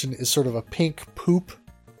Japanese version is sort of a pink poop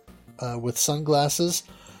with sunglasses.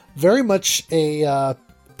 Very much a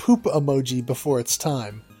poop emoji before its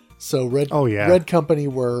time. So Red Company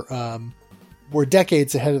were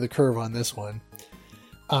decades ahead of the curve on this one.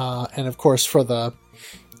 And of course for the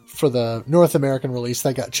North American release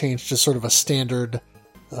that got changed to sort of a standard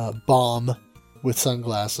bomb with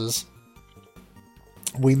sunglasses.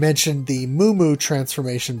 We mentioned the Moo Moo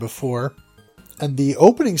transformation before, and the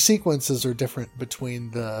opening sequences are different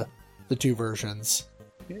between the two versions.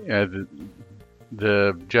 Yeah,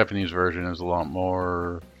 the Japanese version is a lot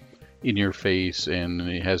more in your face, and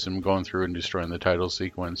it has him going through and destroying the title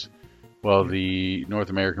sequence. While the North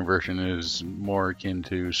American version is more akin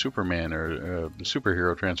to Superman or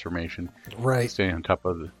superhero transformation. Right. Staying on top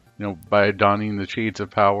of by donning the shades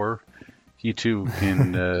of power, he too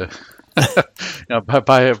can, by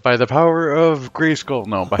the power of Grayskull,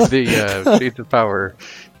 no, by the shades of power,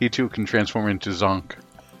 he too can transform into Zonk.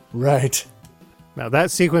 Right. Now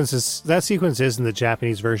that sequence is in the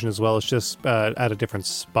Japanese version as well. It's just at a different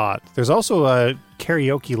spot. There's also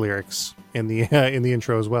karaoke lyrics in the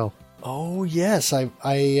intro as well. Oh yes,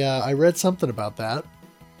 I read something about that.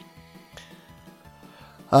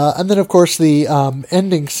 And then of course the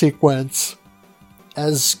ending sequence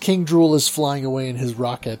as King Drool is flying away in his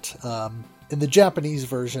rocket. In the Japanese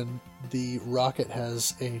version, the rocket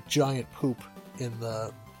has a giant poop in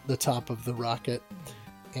the top of the rocket,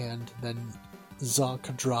 and then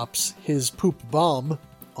Zonk drops his poop bomb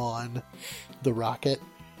on the rocket,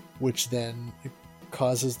 which then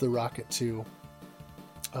causes the rocket to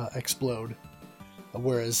explode.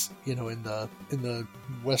 Whereas, in the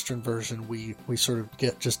Western version, we sort of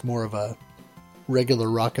get just more of a regular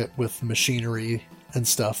rocket with machinery and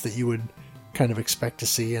stuff that you would kind of expect to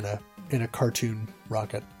see in a cartoon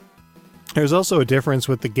rocket. There's also a difference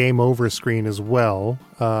with the game over screen as well.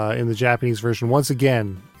 In the Japanese version, once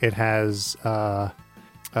again, it has a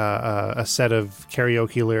set of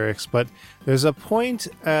karaoke lyrics, but there's a point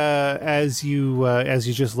as you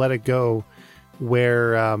just let it go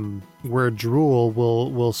where Drool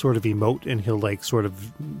will sort of emote, and he'll like sort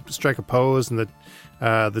of strike a pose, and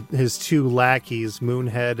his two lackeys,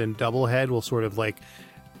 Moonhead and Doublehead, will sort of like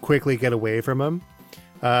quickly get away from him.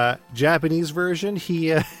 Japanese version,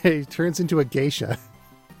 he turns into a geisha.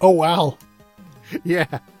 Oh wow.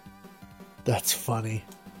 Yeah. That's funny.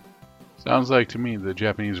 Sounds like to me the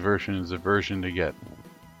Japanese version is the version to get.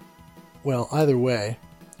 Well, either way,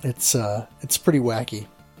 it's pretty wacky.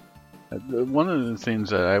 One of the things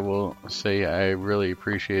that I will say I really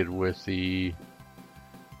appreciated with the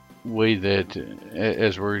way that,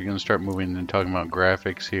 as we're going to start moving and talking about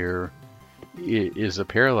graphics here, is the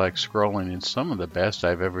parallax scrolling. It's some of the best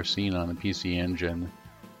I've ever seen on a PC Engine.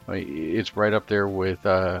 It's right up there with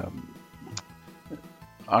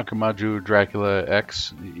Akamaju Dracula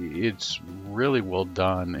X. It's really well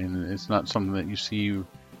done, and it's not something that you see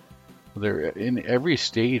there in every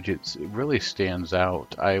stage. It really stands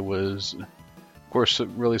out. I was, of course,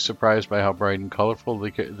 really surprised by how bright and colorful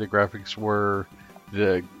the graphics were.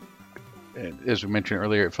 As we mentioned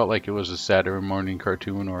earlier, it felt like it was a Saturday morning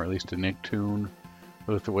cartoon, or at least a Nicktoon,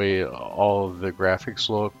 with the way all of the graphics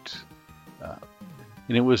looked.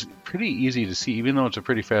 And it was pretty easy to see, even though it's a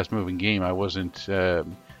pretty fast-moving game. I wasn't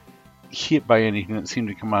hit by anything that seemed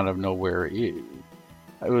to come out of nowhere.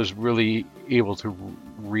 I was really able to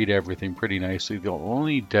read everything pretty nicely. The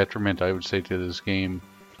only detriment I would say to this game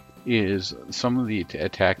is some of the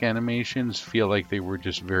attack animations feel like they were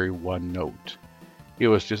just very one note. It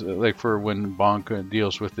was just like for when Bonk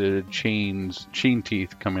deals with the chain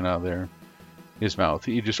teeth coming out of his mouth.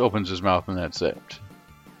 He just opens his mouth and that's it.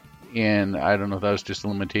 And I don't know if that was just a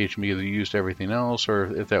limitation because he used everything else, or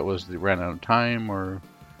if that was they ran out of time, or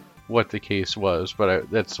what the case was. But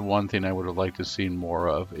that's one thing I would have liked to see more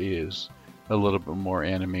of, is a little bit more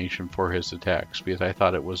animation for his attacks, because I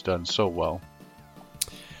thought it was done so well.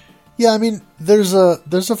 Yeah, I mean, there's a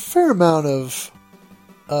fair amount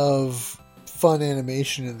of fun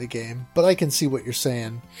animation in the game, but I can see what you're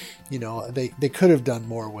saying. They could have done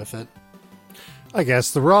more with it. I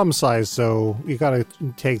guess the ROM size, though, you got to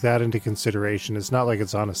take that into consideration. It's not like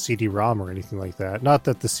it's on a CD-ROM or anything like that. Not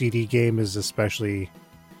that the CD game is especially...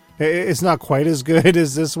 It's not quite as good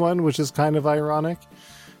as this one, which is kind of ironic,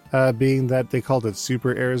 being that they called it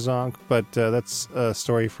Super Air Zonk, but that's a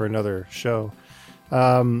story for another show.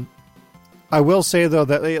 I will say, though,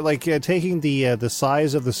 that taking the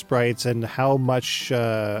size of the sprites and how much,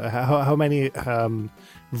 how many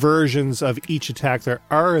versions of each attack there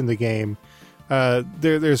are in the game,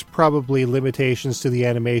 there's probably limitations to the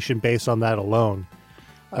animation based on that alone.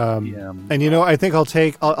 Yeah. And I think I'll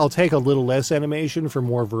take a little less animation for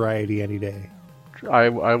more variety any day. I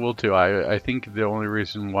will too. I think the only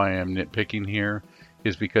reason why I'm nitpicking here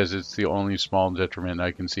is because it's the only small detriment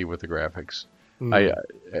I can see with the graphics.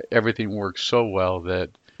 Everything works so well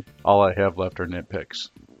that all I have left are nitpicks.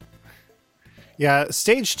 Yeah,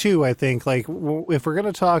 stage 2, I think, if we're going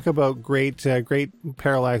to talk about great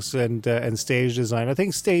parallax and stage design, I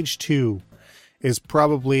think stage 2 is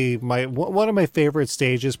probably one of my favorite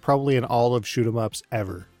stages, probably in all of shoot 'em ups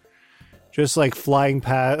ever. Just like flying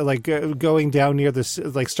past, going down near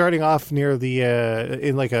starting off near the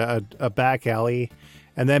in a back alley,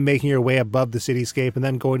 and then making your way above the cityscape, and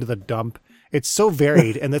then going to the dump. It's so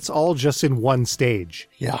varied, and it's all just in one stage.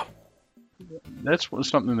 Yeah.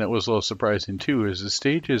 something that was a little surprising too. Is the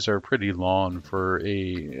stages are pretty long for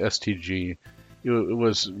a STG. It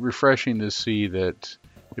was refreshing to see that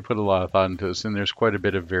they put a lot of thought into this, and there's quite a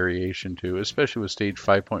bit of variation too, especially with stage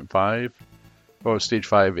 5.5, or stage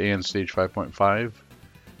 5 and stage 5.5.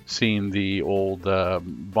 Seeing the old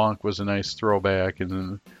Bonk was a nice throwback, and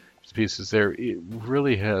then pieces there. It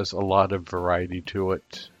really has a lot of variety to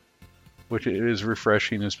it, which is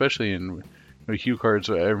refreshing, especially in Hue cards.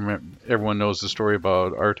 Everyone knows the story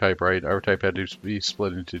about R-Type, right? R-Type had to be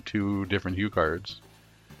split into two different Hue cards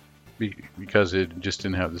because it just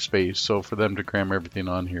didn't have the space. So for them to cram everything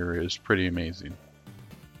on here is pretty amazing.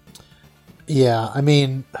 Yeah, I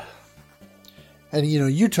mean, and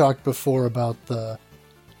you talked before about the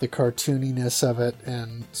cartooniness of it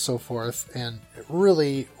and so forth, and it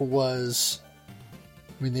really was,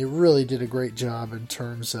 I mean, they really did a great job in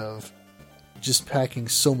terms of just packing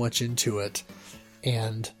so much into it,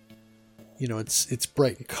 and it's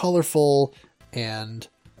bright and colorful, and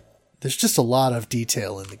there's just a lot of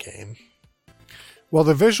detail in the game. Well,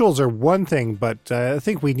 the visuals are one thing, but I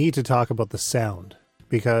think we need to talk about the sound,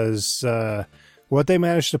 because what they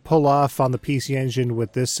managed to pull off on the PC Engine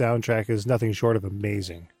with this soundtrack is nothing short of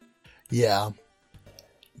amazing. Yeah.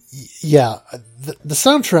 The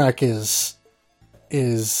soundtrack is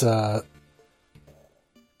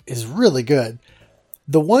really good.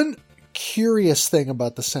 The one curious thing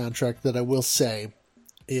about the soundtrack that I will say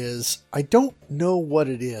is I don't know what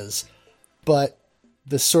it is, but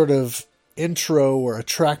the sort of intro or a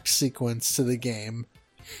track sequence to the game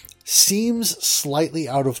seems slightly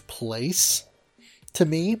out of place to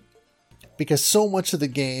me, because so much of the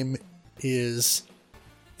game is,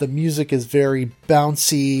 the music is very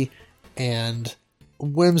bouncy and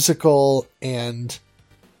whimsical and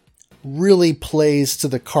really plays to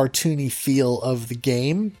the cartoony feel of the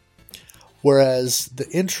game, whereas the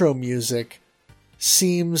intro music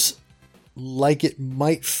seems like it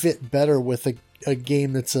might fit better with a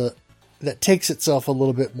game that takes itself a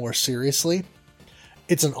little bit more seriously.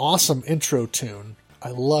 It's an awesome intro tune.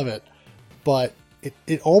 I love it, but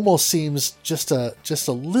it almost seems just a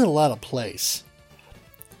little out of place.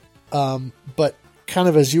 But kind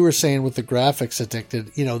of as you were saying with the graphics,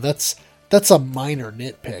 Addicted, that's a minor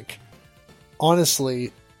nitpick.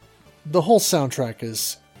 Honestly, the whole soundtrack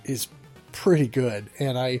is pretty good,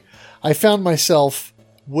 and I found myself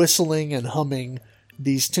whistling and humming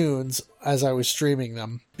these tunes as I was streaming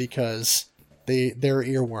them, because they're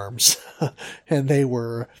earworms and they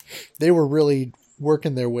were really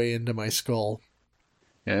working their way into my skull.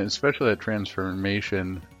 Yeah, especially that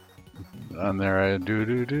transformation on there. I do.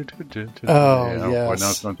 Oh, yeah, yes. Now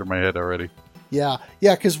it's gone through my head already. Yeah,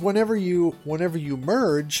 because whenever you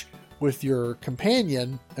merge with your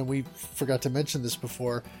companion, and we forgot to mention this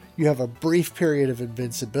before, you have a brief period of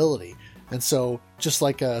invincibility. And so, just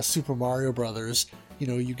like Super Mario Brothers,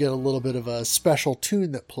 you get a little bit of a special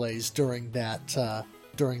tune that plays during that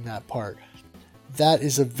part. That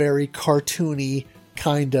is a very cartoony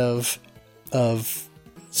kind of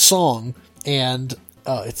song, and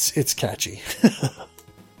it's catchy.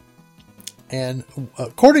 And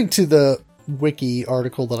according to the wiki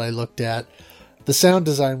article that I looked at, the sound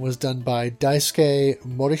design was done by Daisuke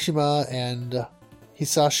Morishima and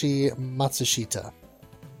Hisashi Matsushita.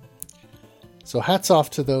 So hats off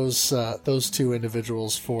to those two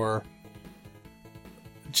individuals for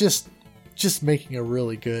just making a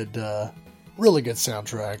really good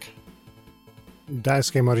soundtrack.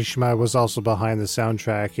 Daisuke Morishima was also behind the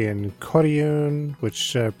soundtrack in Koryun,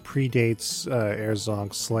 which predates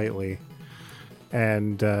Air-Zonk slightly,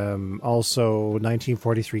 and also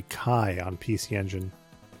 1943 Kai on PC Engine.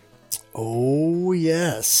 Oh,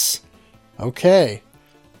 yes. Okay.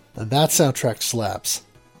 And that soundtrack slaps.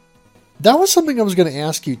 That was something I was going to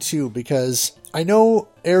ask you, too, because I know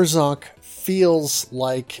Air-Zonk feels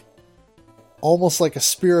like almost like a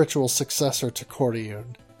spiritual successor to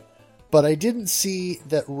Koryun, but I didn't see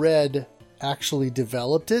that Red actually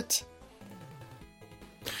developed it.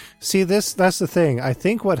 See, that's the thing. I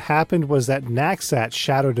think what happened was that Naxat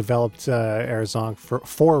Shadow developed Air-Zonk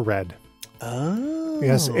for Red. Oh.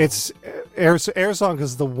 Yes, it's Air-Zonk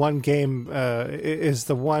is the one game is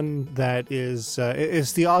the one that is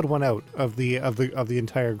the odd one out of the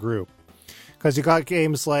entire group, because you got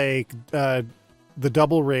games like the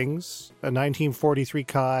Double Rings, 1943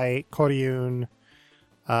 Kai, Koryun,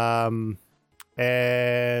 and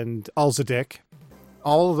Alzadik.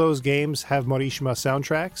 All of those games have Morishima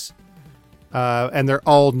soundtracks, and they're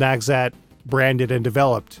all Naxat branded and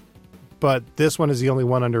developed. But this one is the only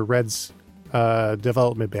one under Red's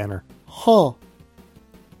development banner. Huh.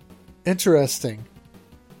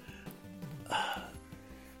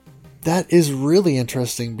 That is really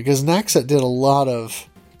interesting because Naxxat did a lot of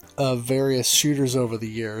various shooters over the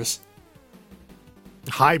years.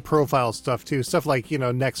 High profile stuff too. Stuff like,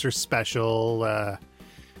 Nexus Special,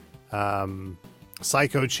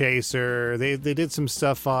 Psycho Chaser. They did some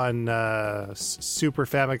stuff on Super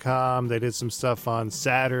Famicom. They did some stuff on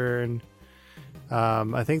Saturn.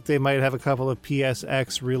 I think they might have a couple of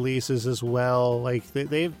PSX releases as well. Like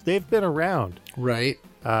they've been around, right?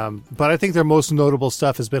 But I think their most notable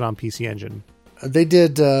stuff has been on PC Engine. They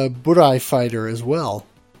did Burai Fighter as well.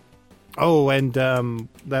 Oh, and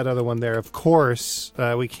that other one there, of course,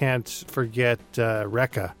 we can't forget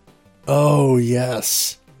Rekka. Oh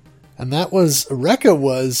yes, and Rekka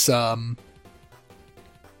was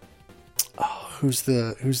who's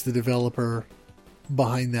the developer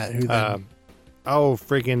behind that? Who then?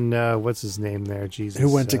 Friggin' what's his name there? Jesus,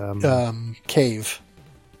 who went to Cave?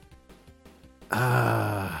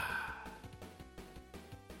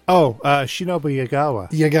 Shinobu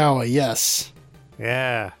Yagawa. Yagawa, yes.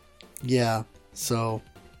 Yeah. Yeah. So,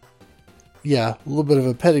 yeah, a little bit of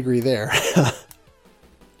a pedigree there.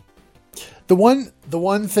 The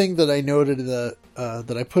one thing that I noted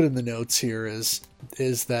that I put in the notes here is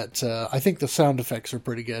that I think the sound effects are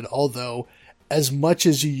pretty good. Although, as much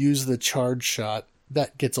as you use the charge shot,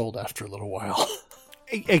 that gets old after a little while.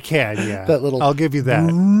 It can, yeah. That little I'll give you that.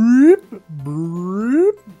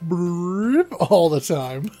 All the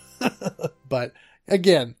time. But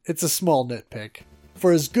again, it's a small nitpick.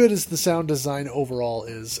 For as good as the sound design overall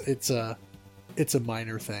is, it's a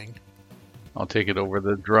minor thing. I'll take it over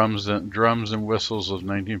the drums and whistles of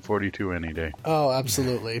 1942 any day. Oh,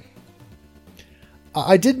 absolutely.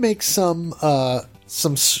 I did make some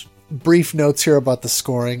brief notes here about the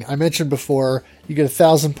scoring. I mentioned before, you get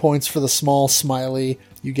 1,000 points for the small smiley,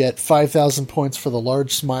 you get 5,000 points for the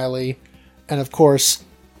large smiley, and of course,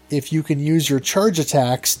 if you can use your charge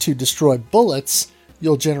attacks to destroy bullets,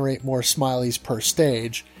 you'll generate more smileys per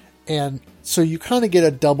stage. And so you kind of get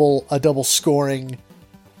a double scoring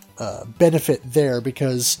benefit there,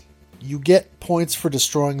 because you get points for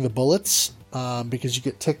destroying the bullets, because you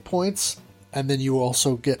get tick points, and then you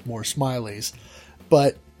also get more smileys.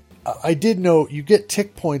 But I did note you get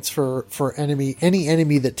tick points for any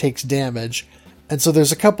enemy that takes damage, and so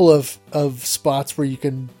there's a couple of spots where you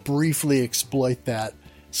can briefly exploit that,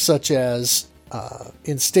 such as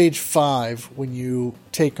in stage 5 when you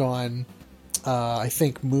take on I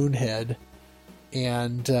think Moonhead,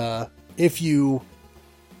 and I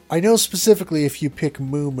know specifically if you pick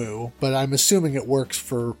Moo, but I'm assuming it works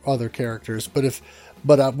for other characters. But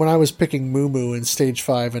when I was picking Moo in stage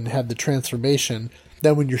 5 and had the transformation,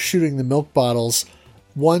 then when you're shooting the milk bottles,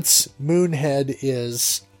 once Moonhead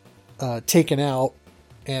is taken out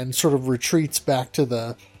and sort of retreats back to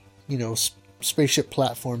the, spaceship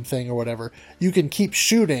platform thing or whatever, you can keep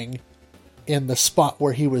shooting in the spot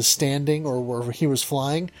where he was standing or wherever he was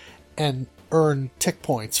flying and earn tick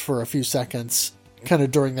points for a few seconds kind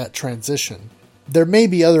of during that transition. There may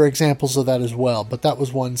be other examples of that as well, but that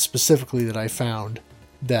was one specifically that I found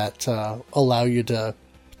that allow you to,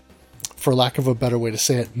 for lack of a better way to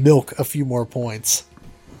say it, milk a few more points.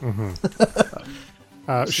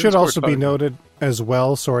 Mm-hmm. Should also be noted as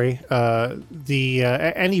well,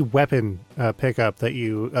 any weapon pickup that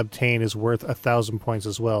you obtain is worth 1,000 points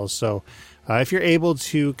as well. So if you're able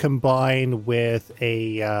to combine with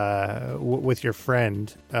with your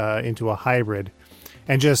friend into a hybrid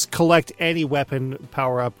and just collect any weapon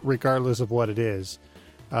power up regardless of what it is,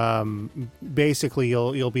 basically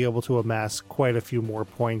you'll be able to amass quite a few more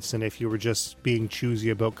points than if you were just being choosy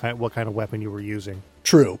about what kind of weapon you were using.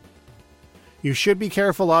 True. You should be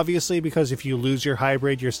careful, obviously, because if you lose your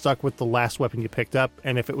hybrid, you're stuck with the last weapon you picked up,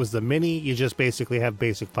 and if it was the mini, you just basically have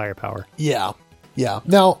basic firepower. Yeah.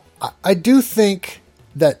 Now, I do think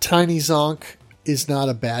that Tiny Zonk is not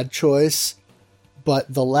a bad choice,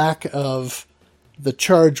 but the lack of the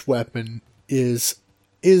charge weapon is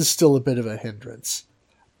still a bit of a hindrance.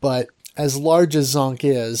 But as large as Zonk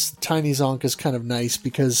is, Tiny Zonk is kind of nice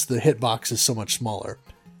because the hitbox is so much smaller.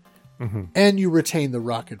 Mm-hmm. And you retain the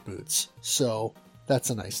rocket boots, so that's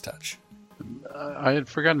a nice touch. I had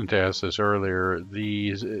forgotten to ask this earlier.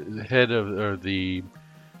 The head of the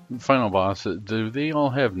final boss, do they all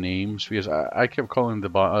have names? Because I kept calling the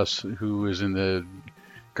boss who is in the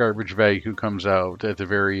garbage bag who comes out at the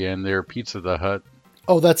very end there Pizza the Hut.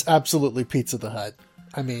 Oh, that's absolutely Pizza the Hut.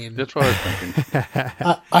 I mean, that's what I was thinking.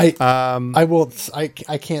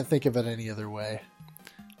 I can't think of it any other way.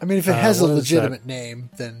 I mean, if it has a legitimate name,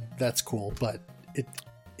 then that's cool. But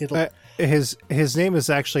it'll. His name is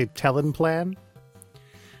actually Tellenplan,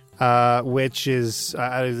 which is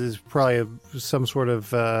probably some sort of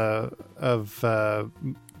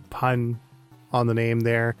pun on the name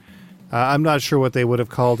there. I'm not sure what they would have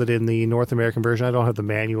called it in the North American version. I don't have the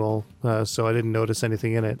manual, so I didn't notice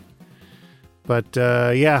anything in it. But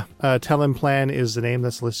Telemplan is the name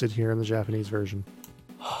that's listed here in the Japanese version.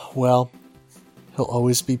 Well, he'll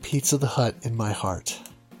always be Pizza the Hut in my heart.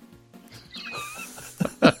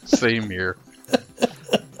 Same here.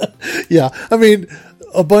 Yeah, I mean,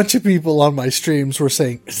 a bunch of people on my streams were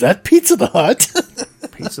saying, "Is that Pizza the Hut?"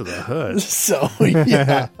 Pizza the Hut. So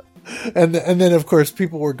yeah, and then of course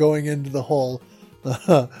people were going into the whole,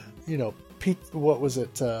 what was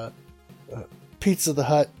it? Pizza the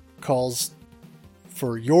Hut calls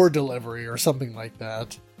for your delivery or something like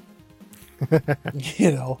that.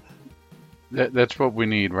 That's what we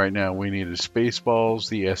need right now. We need a Spaceballs,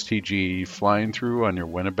 the STG flying through on your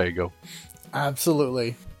Winnebago.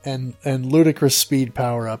 Absolutely. And ludicrous speed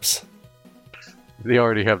power-ups. They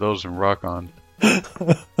already have those in Rock On.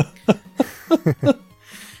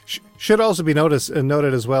 Should also be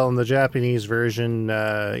noted as well in the Japanese version.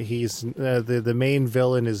 He's the main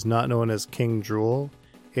villain is not known as King Drool.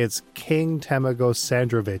 It's King Tamago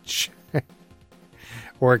Sandrovich,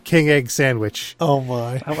 or King Egg Sandwich. Oh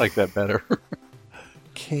my! I like that better.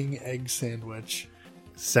 King Egg Sandwich.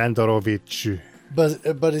 Sandorovich.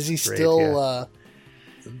 But is he still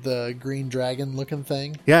the green dragon looking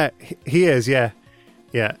thing? Yeah, he is. Yeah.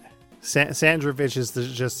 Sandrovich is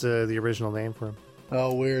just the original name for him.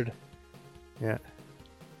 Oh, weird. Yeah.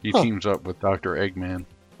 He teams up with Dr. Eggman.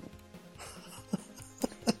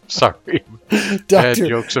 Sorry. Bad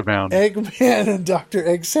jokes abound. Eggman and Dr.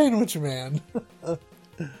 Egg Sandwich Man.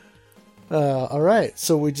 All right.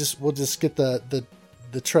 So we'll just get the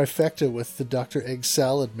trifecta with the Dr. Egg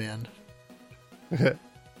Salad Man.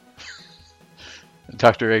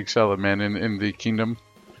 Dr. Egg Salad Man in the Kingdom.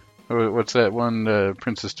 What's that one?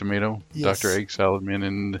 Princess Tomato? Yes. Dr. Egg Salad Man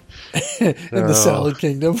in the Salad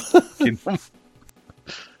Kingdom.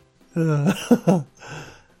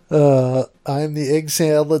 I'm the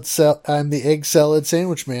egg salad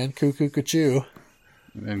sandwich man. Cuckoo cuckoo.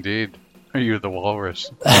 Indeed. You're the walrus.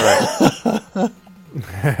 All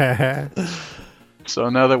right. So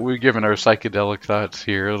now that we've given our psychedelic thoughts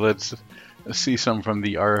here, let's see some from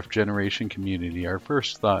the RF Generation community. Our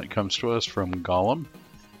first thought comes to us from Gollum.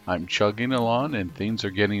 I'm chugging along and things are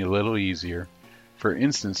getting a little easier. For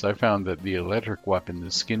instance, I found that the electric weapon, the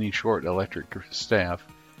skinny short electric staff,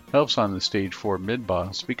 helps on the stage 4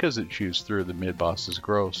 mid-boss because it chews through the mid-boss's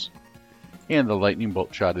gross. And the lightning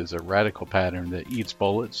bolt shot is a radical pattern that eats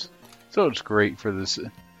bullets, so it's great for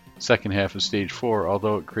the second half of stage 4,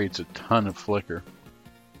 although it creates a ton of flicker.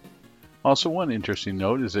 Also, one interesting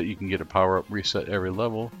note is that you can get a power-up reset every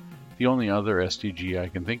level. The only other STG I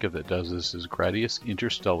can think of that does this is Gradius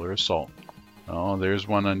Interstellar Assault. Oh, there's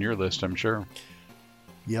one on your list, I'm sure.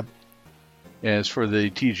 Yep. As for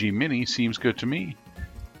the TG Mini, seems good to me.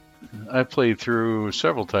 I've played through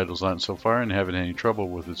several titles on it so far and haven't had any trouble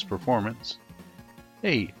with its performance.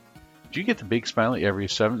 Hey, did you get the big smiley every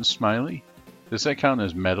 7th smiley? Does that count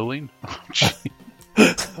as meddling?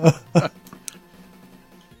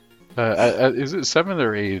 Is it 7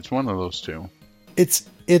 or 8? It's one of those two. It's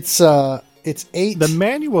 8. The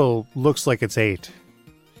manual looks like it's 8.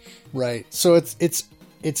 Right. So it's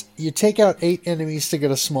you take out 8 enemies to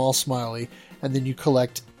get a small smiley, and then you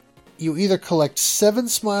either collect 7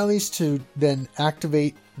 smileys to then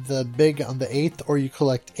activate the big on the 8th, or you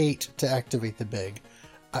collect 8 to activate the big.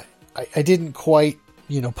 I didn't quite,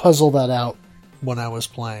 puzzle that out when I was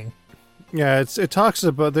playing. Yeah, it talks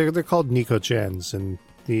about they're called Nico-chans in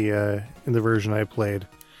the version I played,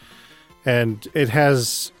 and it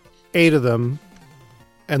has 8 of them,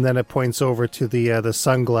 and then it points over to the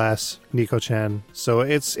sunglass Nico-chan. So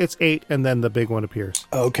it's 8, and then the big one appears.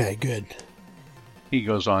 Okay, good. He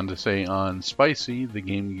goes on to say, on Spicy, the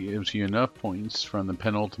game gives you enough points from the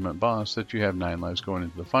penultimate boss that you have 9 lives going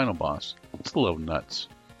into the final boss. It's a little nuts.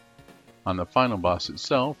 On the final boss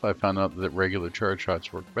itself, I found out that regular charge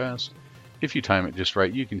shots work best. If you time it just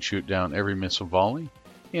right, you can shoot down every missile volley,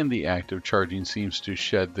 and the act of charging seems to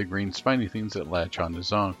shed the green spiny things that latch onto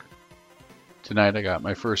Zonk. Tonight I got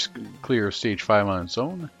my first clear of Stage 5 on its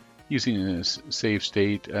own, using a save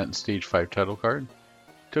state and Stage 5 title card.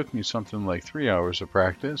 Took me something like 3 hours of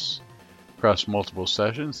practice, across multiple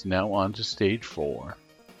sessions, now on to Stage 4.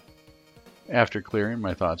 After clearing,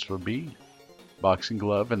 my thoughts would be, Boxing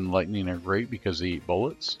Glove and Lightning are great because they eat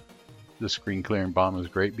bullets. The Screen Clearing Bomb is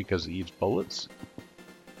great because it eats bullets.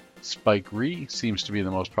 Spike Ree seems to be the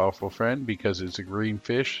most powerful friend because it's a green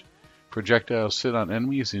fish. Projectiles sit on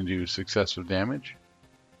enemies and do successive damage.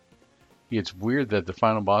 It's weird that the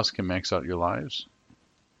final boss can max out your lives.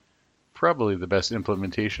 Probably the best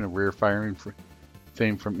implementation of rear firing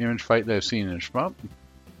Same from Image Fight that I've seen in Shmup.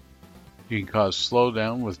 You can cause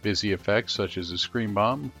slowdown with busy effects such as a Scream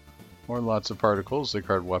Bomb or lots of particles, the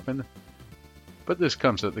card weapon. But this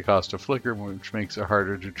comes at the cost of flicker, which makes it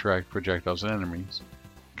harder to track projectiles and enemies.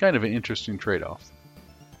 Kind of an interesting trade-off.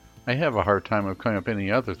 I have a hard time of coming up with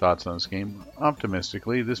any other thoughts on this game.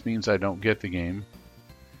 Optimistically, this means I don't get the game.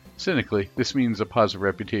 Cynically, this means a positive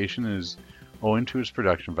reputation is owing to its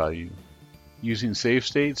production value. Using save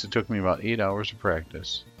states, it took me about 8 hours of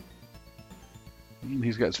practice. And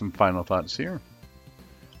he's got some final thoughts here.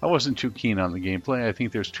 I wasn't too keen on the gameplay. I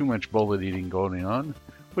think there's too much bullet eating going on,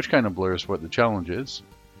 which kind of blurs what the challenge is.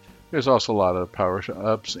 There's also a lot of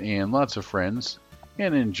power-ups and lots of friends,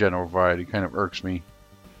 and in general variety kind of irks me.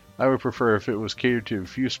 I would prefer if it was catered to a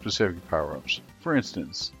few specific power-ups. For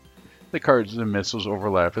instance, the cards and missiles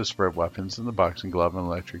overlap as spread weapons, and the boxing glove and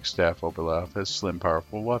electric staff overlap as slim,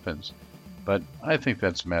 powerful weapons. But I think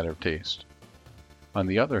that's a matter of taste. On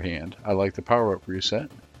the other hand, I like the power-up reset.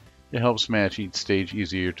 It helps match each stage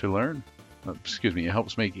easier to learn. It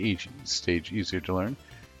helps make each stage easier to learn.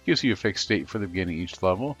 Gives you a fixed state for the beginning of each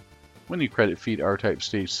level. When you credit feed R-Type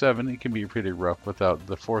Stage 7, it can be pretty rough without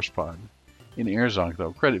the Force Pod. In Airzonk,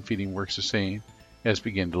 though, credit feeding works the same as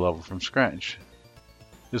begin to level from scratch.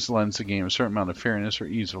 This lends the game a certain amount of fairness or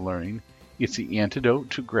ease of learning. It's the antidote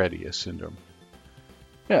to Gradius syndrome.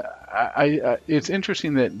 Yeah, it's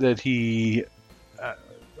interesting that he,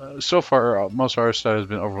 so far, most of our stuff has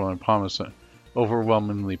been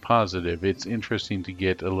overwhelmingly positive. It's interesting to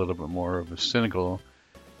get a little bit more of a cynical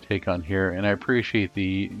take on here, and I appreciate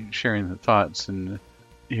the sharing the thoughts and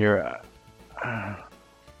here.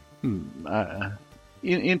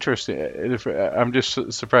 Interesting. I'm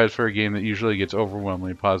just surprised for a game that usually gets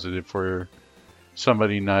overwhelmingly positive for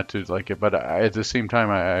somebody not to like it, but at the same time,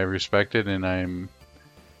 I respect it, and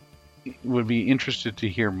would be interested to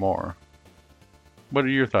hear more. What are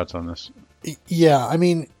your thoughts on this? Yeah, I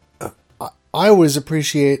mean, I always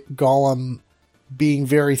appreciate Gollum being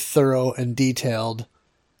very thorough and detailed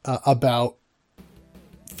about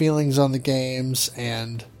feelings on the games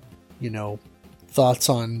and, thoughts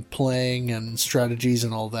on playing and strategies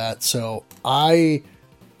and all that. So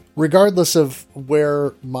regardless of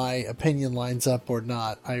where my opinion lines up or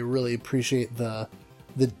not, I really appreciate the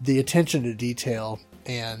attention to detail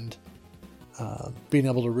and being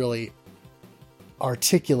able to really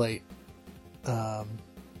articulate,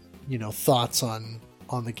 thoughts on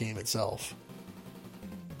the game itself.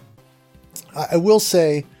 I will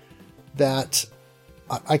say that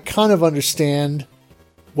I kind of understand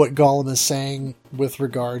what Gollum is saying with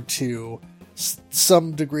regard to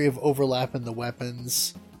some degree of overlap in the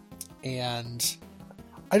weapons, and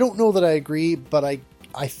I don't know that I agree, but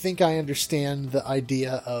I think I understand the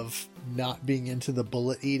idea of not being into the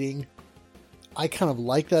bullet eating. I kind of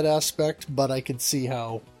like that aspect, but I could see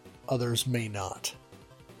how others may not.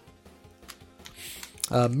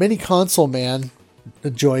 Mini Console Man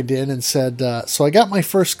joined in and said, so I got my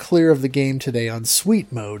first clear of the game today on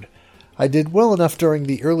Sweet Mode. I did well enough during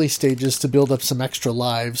the early stages to build up some extra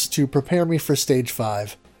lives to prepare me for Stage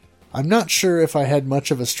 5. I'm not sure if I had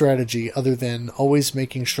much of a strategy other than always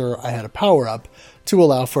making sure I had a power-up to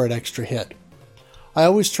allow for an extra hit. I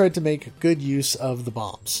always tried to make good use of the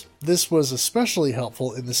bombs. This was especially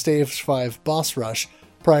helpful in the Stage 5 boss rush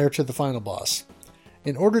prior to the final boss.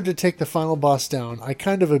 In order to take the final boss down, I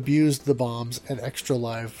kind of abused the bombs and extra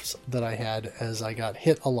lives that I had as I got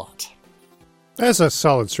hit a lot. That's a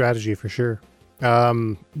solid strategy for sure.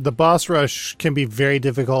 The boss rush can be very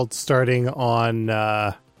difficult starting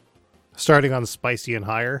on spicy and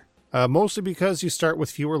higher, mostly because you start with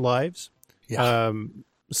fewer lives. Yeah.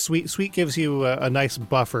 Sweet gives you a nice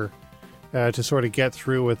buffer to sort of get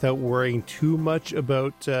through without worrying too much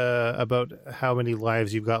about how many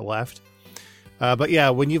lives you've got left. But yeah,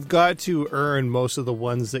 when you've got to earn most of the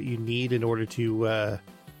ones that you need in order to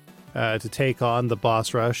take on the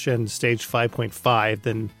boss rush and stage 5.5,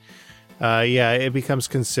 then it becomes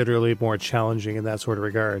considerably more challenging in that sort of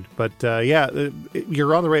regard. But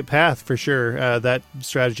you're on the right path for sure. That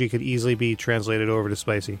strategy could easily be translated over to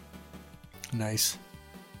spicy. Nice.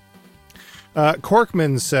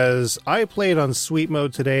 Corkman says, I played on Sweet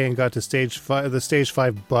Mode today and got to the stage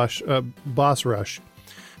 5 boss rush,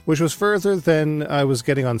 which was further than I was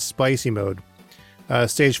getting on Spicy Mode.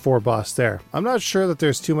 Stage 4 boss there. I'm not sure that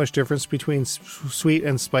there's too much difference between Sweet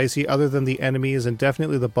and Spicy other than the enemies, and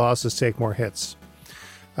definitely the bosses take more hits.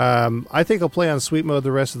 I think I'll play on Sweet Mode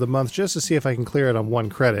the rest of the month just to see if I can clear it on 1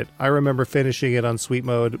 credit. I remember finishing it on Sweet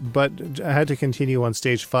Mode, but I had to continue on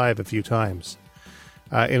Stage 5 a few times.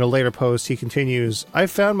 In a later post, he continues, I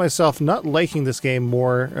found myself not liking this game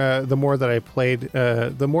more the more I played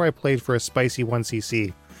for a spicy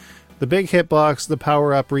 1cc. The big hitbox, the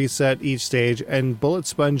power-up reset each stage, and bullet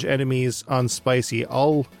sponge enemies on spicy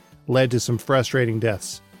all led to some frustrating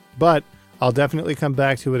deaths. But I'll definitely come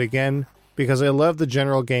back to it again because I love the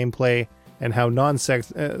general gameplay and how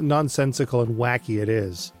nonsensical and wacky it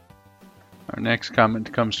is. Our next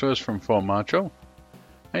comment comes to us from Faux Macho.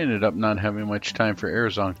 I ended up not having much time for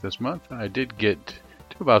Airzonk this month. I did get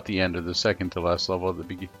to about the end of the second to last level at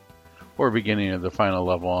the beginning of the final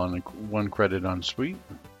level on 1 credit on Sweet.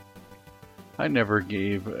 I never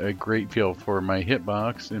gave a great feel for my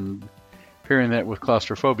hitbox, and pairing that with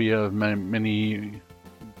claustrophobia of many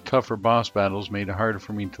tougher boss battles made it harder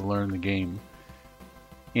for me to learn the game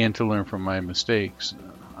and to learn from my mistakes.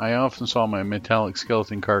 I often saw my metallic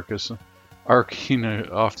skeleton carcass arcing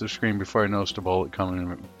off the screen before I noticed a bullet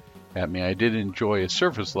coming at me. I did enjoy a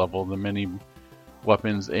surface level, the many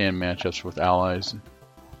weapons and matchups with allies.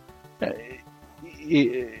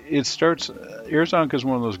 It starts, Airzonk is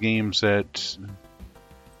one of those games that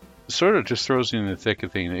sort of just throws you in the thick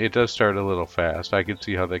of things. It does start a little fast. I could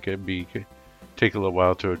see how that could take a little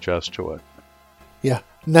while to adjust to it. Yeah,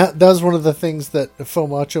 that was one of the things that Faux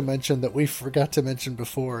Macho mentioned that we forgot to mention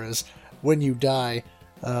before is when you die,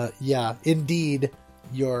 yeah, indeed,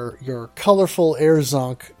 your colorful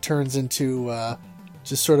Airzonk turns into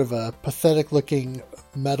just sort of a pathetic-looking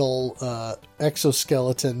metal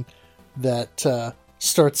exoskeleton that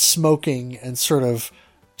starts smoking and sort of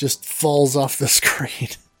just falls off the screen.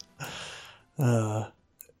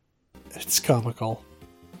 It's comical.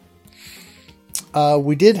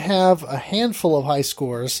 We did have a handful of high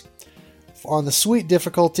scores. On the Sweet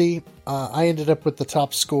difficulty, I ended up with the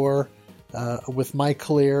top score with my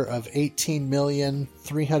clear of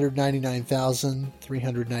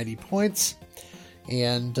 18,399,390 points.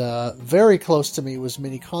 And very close to me was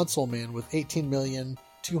Mini Console Man with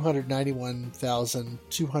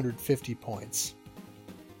 18,291,250 points.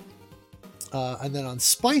 And then on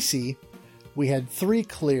Spicy, we had 3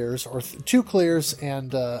 clears, or 2 clears,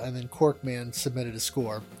 and then Corkman submitted a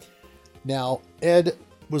score. Now, Ed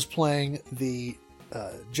was playing the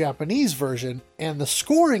Japanese version, and the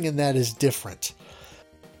scoring in that is different.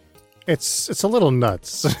 It's a little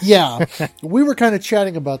nuts. Yeah, we were kind of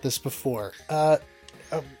chatting about this before. I'm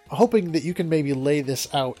hoping that you can maybe lay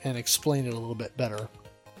this out and explain it a little bit better.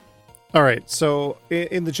 All right, so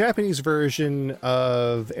in the Japanese version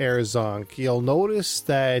of Airzonk, you'll notice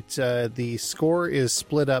that the score is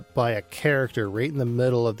split up by a character right in the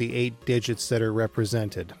middle of the 8 digits that are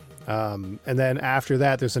represented. And then after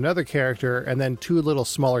that, there's another character, and then 2 little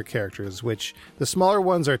smaller characters, which the smaller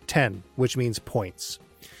ones are 10, which means points.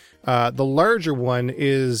 The larger one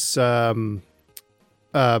is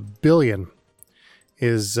billion,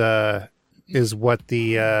 is what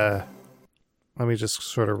the... let me just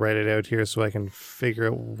sort of write it out here so I can figure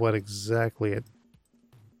out what exactly it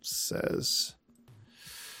says.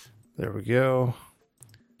 There we go.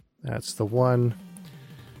 That's the one.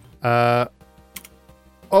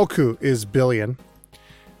 Oku is billion.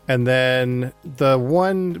 And then the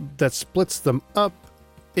one that splits them up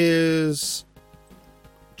is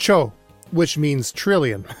Cho, which means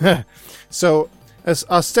trillion. So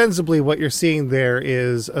ostensibly what you're seeing there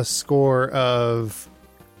is a score of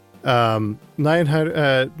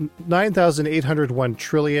 9,801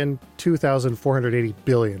 trillion, 2,480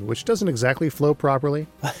 billion, which doesn't exactly flow properly.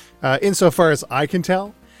 Insofar as I can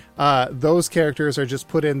tell, those characters are just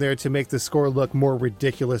put in there to make the score look more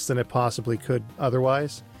ridiculous than it possibly could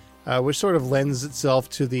otherwise, which sort of lends itself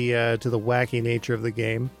to the wacky nature of the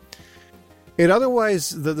game.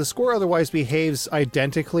 The score otherwise behaves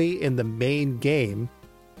identically in the main game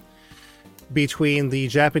between the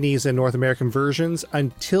Japanese and North American versions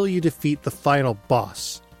until you defeat the final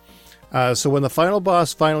boss. So when the final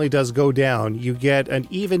boss finally does go down, you get an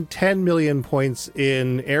even 10 million points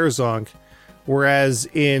in Airzonk, whereas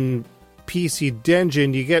in PC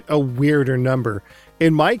Denjin, you get a weirder number.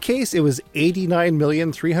 In my case, it was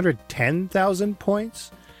 89,310,000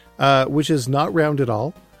 points, which is not round at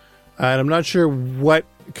all. And I'm not sure what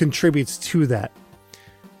contributes to that.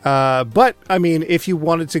 But, I mean, if you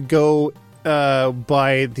wanted to go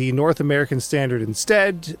by the North American standard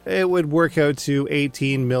instead, it would work out to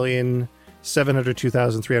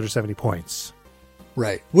 18,702,370 points.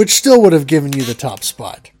 Right. Which still would have given you the top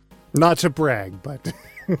spot. Not to brag, but...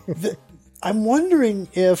 I'm wondering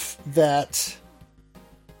if that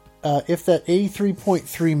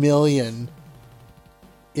 83.3 million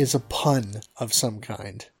is a pun of some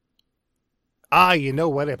kind. You know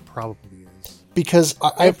what? It probably is. because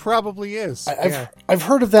It probably is. I've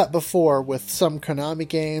heard of that before with some Konami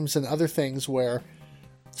games and other things where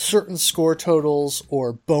certain score totals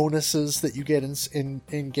or bonuses that you get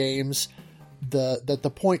in games, that the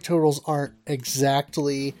point totals aren't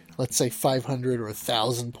exactly, let's say 500 or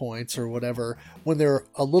 1,000 points or whatever. When they're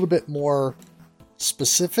a little bit more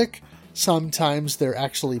specific, sometimes they're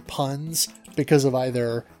actually puns because of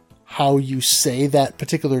either how you say that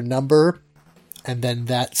particular number and then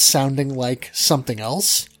that sounding like something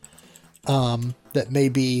else that may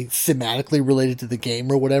be thematically related to the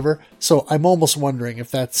game or whatever. So I'm almost wondering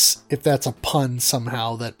if that's a pun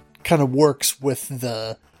somehow that kind of works with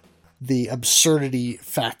the absurdity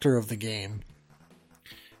factor of the game.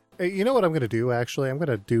 You know what I'm going to do, actually? I'm going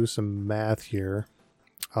to do some math here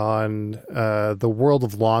on the World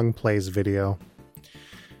of Long Plays video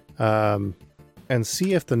and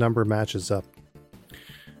see if the number matches up.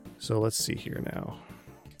 So let's see here now.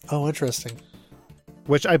 Oh, interesting.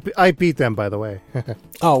 Which I beat them, by the way.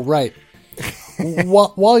 Oh, right.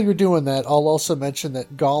 While you're doing that, I'll also mention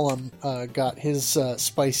that Gollum got his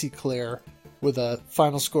spicy clear with a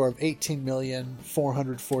final score of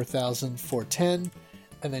 18,404,410.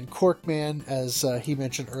 And then Corkman, as he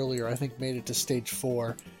mentioned earlier, I think made it to stage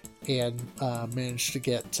 4 and managed to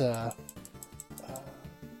get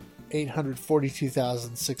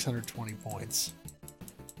 842,620 points.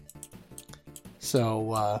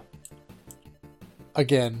 So,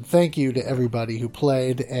 again, thank you to everybody who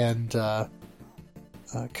played, and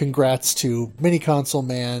congrats to Mini Console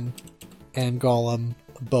Man and Gollum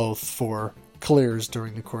both for clears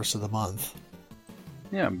during the course of the month.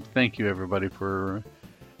 Yeah, thank you everybody for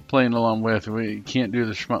playing along with. We can't do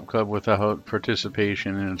the Shmup Club without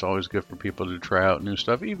participation, and it's always good for people to try out new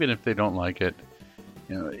stuff, even if they don't like it.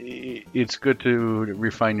 You know, it's good to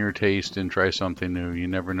refine your taste and try something new. You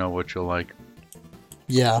never know what you'll like.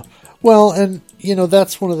 Yeah, well, and you know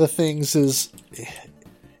that's one of the things is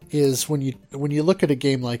when you look at a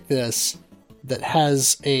game like this that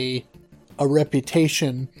has a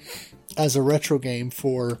reputation as a retro game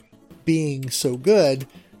for being so good,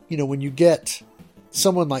 you know, when you get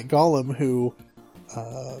someone like Gollum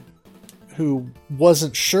who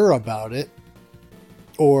wasn't sure about it,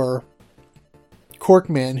 or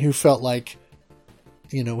Corkman who felt like,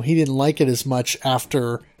 you know, he didn't like it as much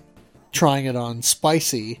after trying it on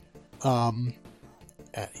spicy,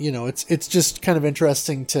 you know, it's just kind of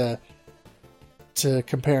interesting to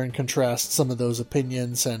compare and contrast some of those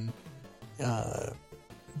opinions and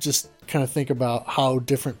just kind of think about how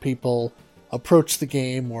different people approach the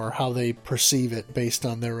game or how they perceive it based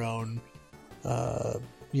on their own,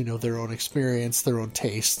 you know, their own experience, their own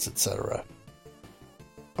tastes, etc.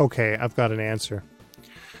 Okay, I've got an answer.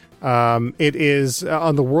 It is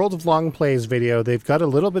on the World of Long Plays video. They've got a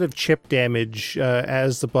little bit of chip damage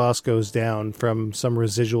as the boss goes down from some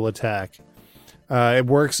residual attack. It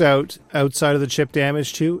works out outside of the chip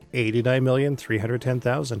damage to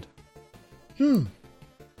 89,310,000.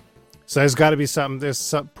 So there's got to be something.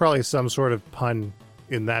 There's probably some sort of pun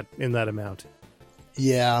in that amount.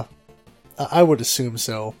 Yeah, I would assume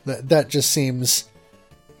so. That just seems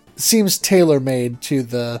tailor-made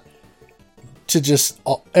to just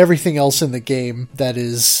everything else in the game that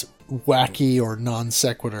is wacky or non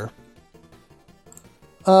sequitur.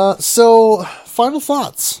 So, final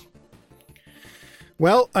thoughts.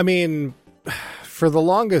 Well, I mean, for the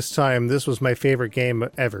longest time, this was my favorite game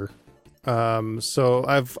ever. So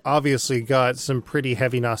I've obviously got some pretty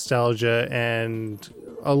heavy nostalgia and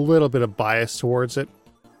a little bit of bias towards it.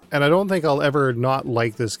 And I don't think I'll ever not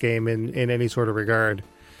like this game in any sort of regard.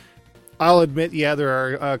 I'll admit, yeah, there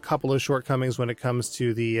are a couple of shortcomings when it comes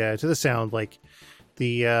to the sound, like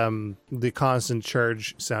the constant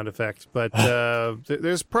charge sound effect. But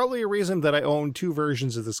there's probably a reason that I own 2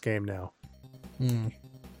 versions of this game now.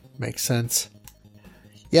 Makes sense.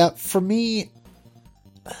 Yeah, for me,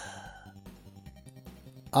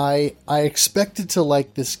 I expected to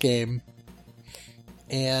like this game,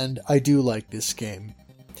 and I do like this game.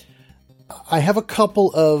 I have a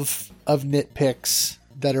couple of nitpicks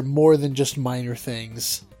that are more than just minor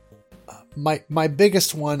things. My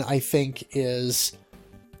biggest one, I think, is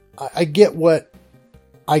I get what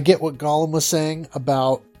Gollum was saying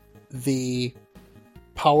about the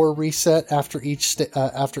power reset after each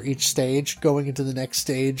stage, going into the next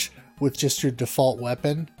stage with just your default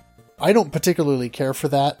weapon. I don't particularly care for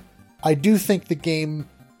that. I do think the game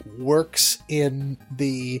works in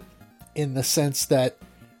the sense that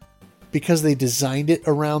because they designed it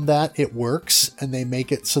around that, it works, and they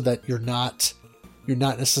make it so that you're not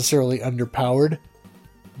necessarily underpowered.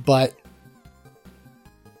 But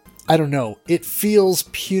I don't know, it feels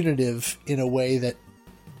punitive in a way that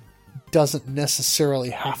doesn't necessarily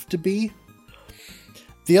have to be.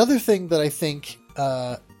 The other thing that I think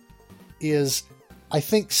is, I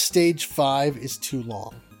think Stage 5 is too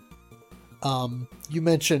long. You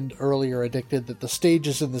mentioned earlier, Addicted, that the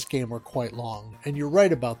stages in this game are quite long, and you're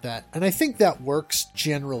right about that. And I think that works,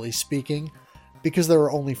 generally speaking, because there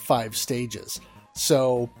are only 5 stages.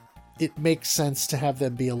 So it makes sense to have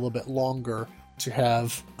them be a little bit longer to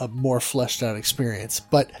have a more fleshed out experience.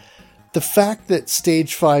 But the fact that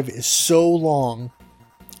Stage 5 is so long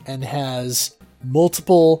and has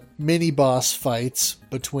multiple mini-boss fights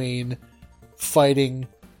between fighting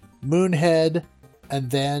Moonhead and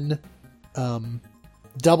then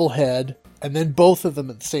Doublehead, and then both of them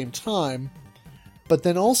at the same time, but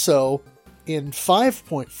then also in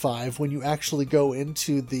 5.5, when you actually go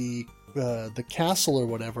into the castle or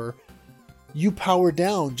whatever, you power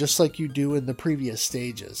down just like you do in the previous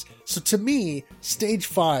stages. So to me, Stage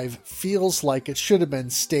 5 feels like it should have been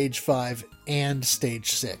Stage 5 and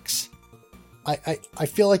Stage 6. I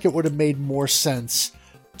feel like it would have made more sense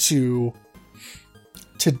to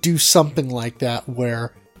do something like that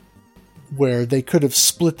where they could have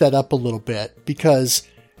split that up a little bit, because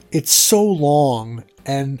it's so long,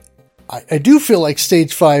 and I do feel like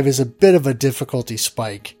Stage 5 is a bit of a difficulty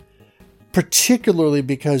spike, particularly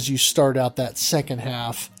because you start out that second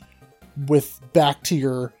half with back to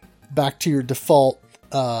your default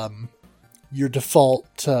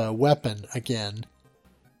weapon again,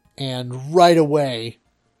 and right away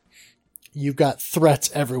you've got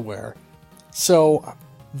threats everywhere. So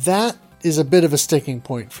that is a bit of a sticking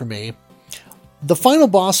point for me. The final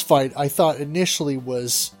boss fight, I thought initially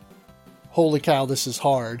was, holy cow, this is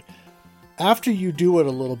hard. After you do it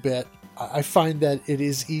a little bit, I find that it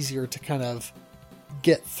is easier to kind of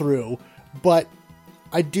get through. But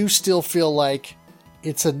I do still feel like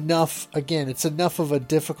it's enough of a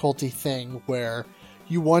difficulty thing where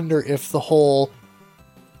you wonder if the whole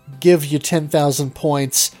give you 10,000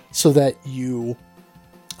 points so that your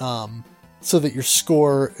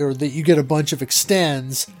score, or that you get a bunch of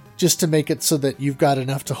extends just to make it so that you've got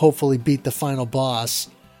enough to hopefully beat the final boss,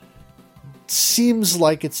 seems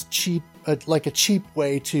like it's cheap, like a cheap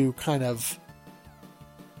way to kind of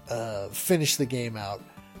finish the game out.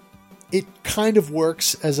 It kind of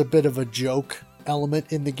works as a bit of a joke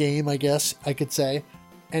element in the game, I guess I could say,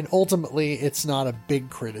 and ultimately it's not a big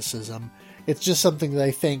criticism. It's just something that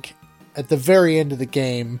I think at the very end of the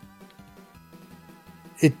game,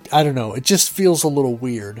 I don't know, it just feels a little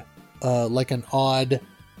weird, like an odd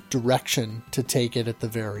direction to take it at the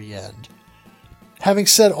very end. Having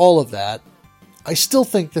said all of that, I still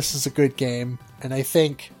think this is a good game, and I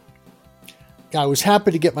think I was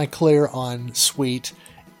happy to get my clear on Sweet,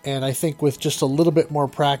 and I think with just a little bit more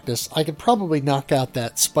practice, I could probably knock out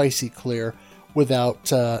that spicy clear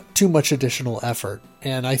without too much additional effort,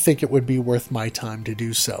 and I think it would be worth my time to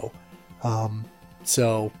do so.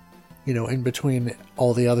 So, in between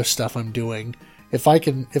all the other stuff I'm doing, if I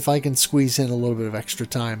can squeeze in a little bit of extra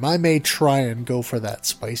time, I may try and go for that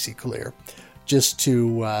spicy clear, just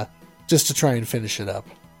to try and finish it up.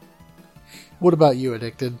 What about you,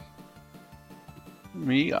 Addicted?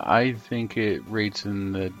 Me, I think it rates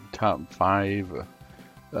in the top 5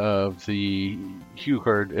 of the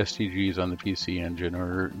HuCard STGs on the PC Engine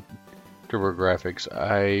or TurboGrafx.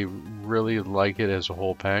 I really like it as a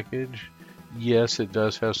whole package. Yes, it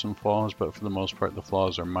does have some flaws, but for the most part, the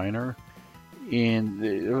flaws are minor. And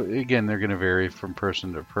again, they're going to vary from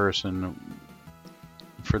person to person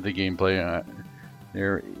for the gameplay.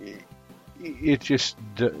 It just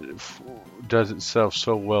does itself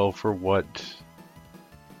so well for what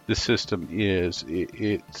the system is.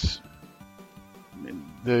 It's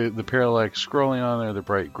the parallax scrolling on there, the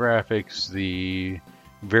bright graphics, the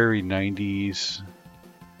very 90s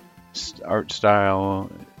art style.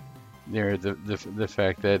 There, the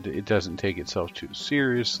fact that it doesn't take itself too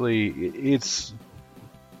seriously. It's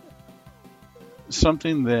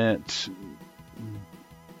something that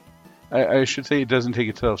I should say, it doesn't take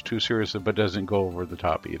itself too seriously, but doesn't go over the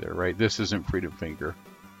top either, right? This isn't Freedom Finger.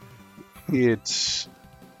 It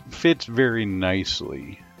fits very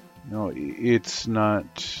nicely. It's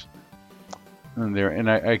not there,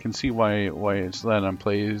 and I can see why it's let on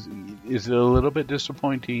play. Is it a little bit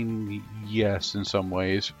disappointing? Yes, in some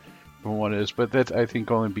ways. From what it is, but that's, I think,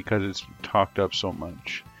 only because it's talked up so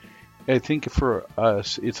much. I think for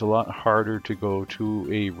us, it's a lot harder to go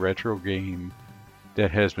to a retro game that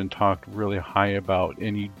has been talked really high about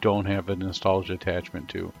and you don't have a nostalgia attachment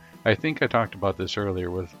to. I think I talked about this earlier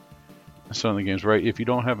with some of the games, right? If you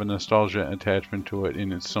don't have a nostalgia attachment to it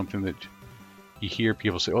and it's something that you hear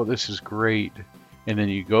people say, oh, this is great, and then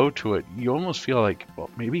you go to it, you almost feel like, well,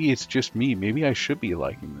 maybe it's just me. Maybe I should be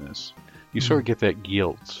liking this. You sort of get that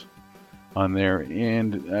guilt on there,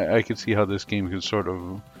 and I could see how this game could sort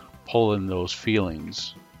of pull in those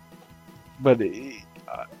feelings. But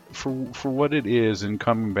for what it is, and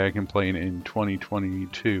coming back and playing it in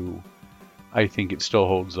 2022, I think it still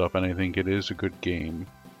holds up, and I think it is a good game.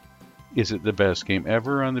 Is it the best game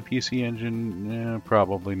ever on the PC Engine?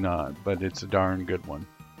 Probably not, but it's a darn good one.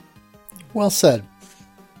 Well said.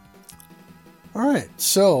 All right,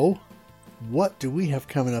 so what do we have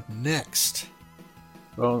coming up next?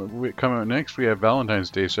 Well, coming up next, we have Valentine's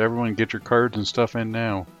Day, so everyone get your cards and stuff in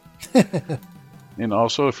now. And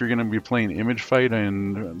also, if you're going to be playing Image Fight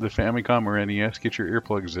on the Famicom or NES, get your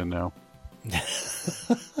earplugs in now.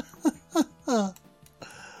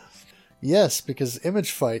 Yes, because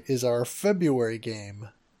Image Fight is our February game.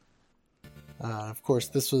 Of course,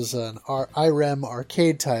 this was an IREM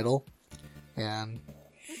arcade title and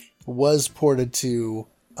was ported to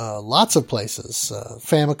lots of places.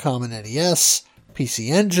 Famicom and NES, PC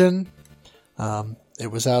Engine.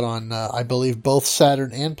 It was out on, I believe, both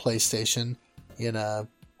Saturn and PlayStation in a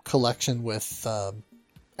collection with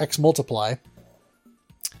X Multiply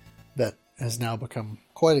that has now become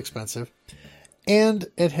quite expensive. And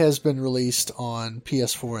it has been released on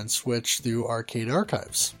PS4 and Switch through Arcade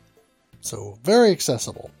Archives. So, very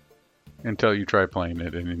accessible. Until you try playing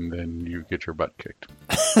it, and then you get your butt kicked.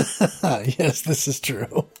 Yes, this is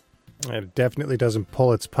true. It definitely doesn't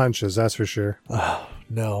pull its punches, that's for sure. Oh,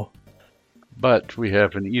 no. But we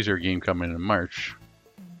have an easier game coming in March.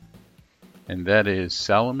 And that is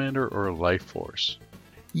Salamander or Life Force.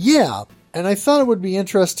 Yeah, and I thought it would be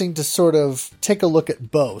interesting to sort of take a look at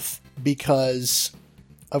both. Because,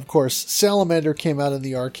 of course, Salamander came out in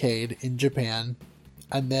the arcade in Japan.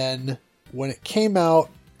 And then when it came out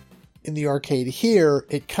in the arcade here,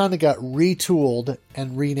 it kind of got retooled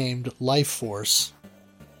and renamed Life Force.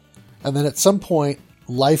 And then at some point,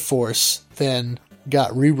 Life Force then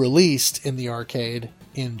got re-released in the arcade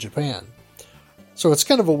in Japan. So it's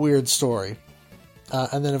kind of a weird story.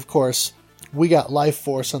 And then, of course, we got Life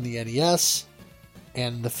Force on the NES,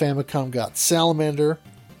 and the Famicom got Salamander,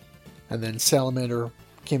 and then Salamander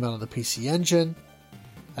came out on the PC Engine,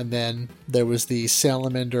 and then there was the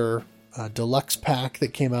Salamander Deluxe Pack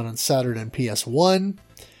that came out on Saturn and PS1,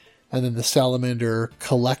 and then the Salamander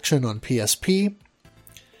Collection on PSP.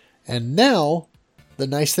 And now, the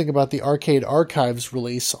nice thing about the Arcade Archives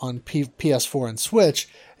release on PS4 and Switch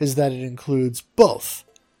is that it includes both.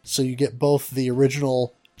 So you get both the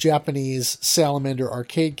original Japanese Salamander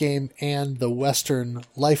arcade game and the Western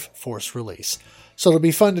Life Force release. So it'll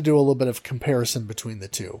be fun to do a little bit of comparison between the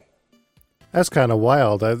two. That's kind of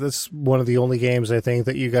wild. That's one of the only games I think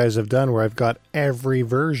that you guys have done where I've got every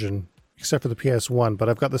version except for the PS1, but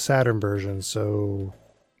I've got the Saturn version, so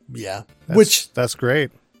yeah, that's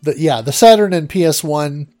great. The Saturn and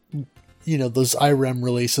PS1, those IREM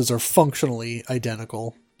releases are functionally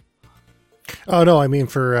identical. Oh no, I mean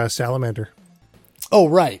for Salamander. Oh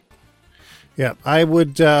right. Yeah, I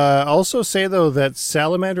would also say, though, that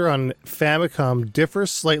Salamander on Famicom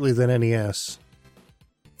differs slightly than NES.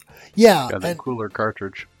 Yeah. Got a cooler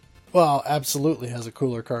cartridge. Well, absolutely has a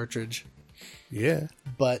cooler cartridge. Yeah.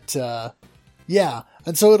 But, yeah.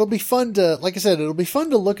 And so it'll be fun to, like I said, it'll be fun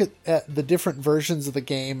to look at the different versions of the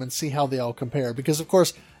game and see how they all compare. Because, of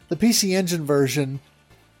course, the PC Engine version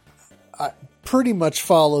pretty much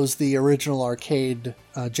follows the original arcade,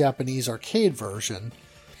 Japanese arcade version.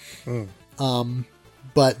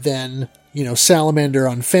 But then, Salamander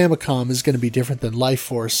on Famicom is going to be different than Life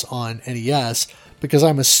Force on NES, because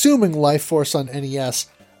I'm assuming Life Force on NES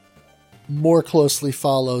more closely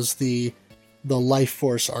follows the Life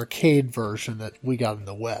Force arcade version that we got in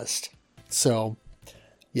the West. So,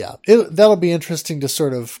 yeah, that'll be interesting to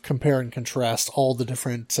sort of compare and contrast all the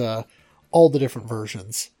different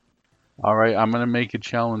versions. All right, I'm going to make a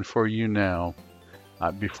challenge for you now.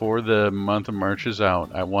 Before the month of March is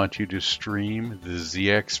out, I want you to stream the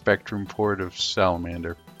ZX Spectrum port of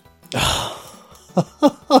Salamander. Have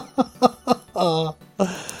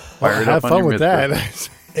fun with that.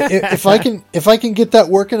 if I can get that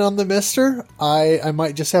working on the Mister, I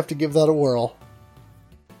might just have to give that a whirl.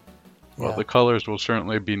 Well, the colors will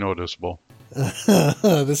certainly be noticeable.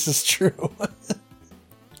 This is true.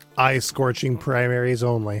 Eye-scorching primaries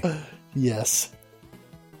only. Yes.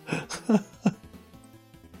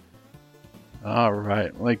 All right.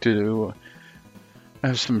 I'd like to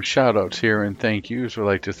have some shout-outs here and thank yous. I'd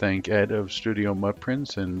like to thank Ed of Studio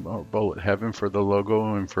Muttprints and Bullet Heaven for the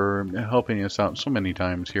logo and for helping us out so many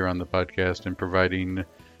times here on the podcast and providing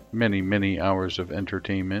many, many hours of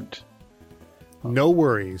entertainment. No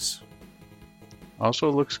worries.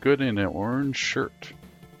 Also looks good in an orange shirt.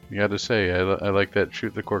 You got to say, I like that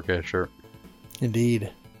Shoot the Corkcast shirt.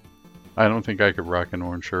 Indeed. I don't think I could rock an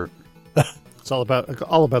orange shirt. It's all about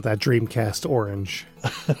that Dreamcast orange.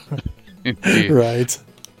 Indeed. Right.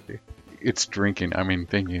 It's drinking. I mean,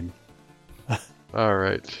 thinking. All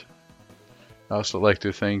right. I also like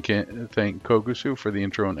to thank Kogusu for the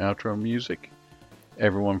intro and outro music.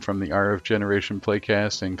 Everyone from the RF Generation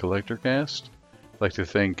Playcast and Collectorcast. I'd like to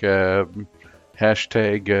thank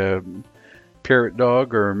hashtag Parrot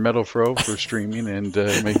Dog or Metal Fro for streaming and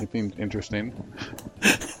making things interesting.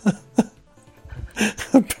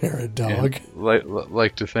 Parrot Dog.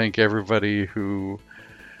 Like to thank everybody who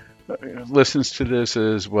listens to this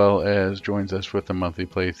as well as joins us with the monthly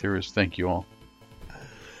playthroughs. Thank you all.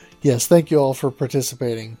 Yes, thank you all for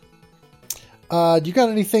participating. Do you got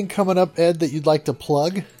anything coming up, Ed, that you'd like to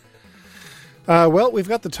plug? Well, we've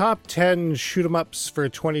got the top 10 shoot-em-ups for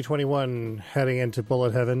 2021 heading into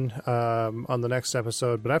Bullet Heaven on the next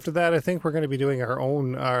episode. But after that, I think we're going to be doing our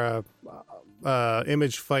own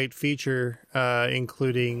Image Fight feature,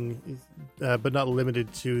 including, but not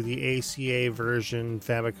limited to, the ACA version,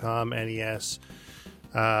 Famicom, NES,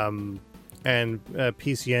 and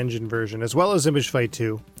PC Engine version, as well as Image Fight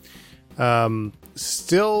 2.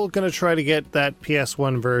 Still going to try to get that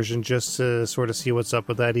PS1 version just to sort of see what's up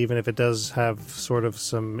with that, even if it does have sort of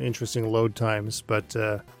some interesting load times. But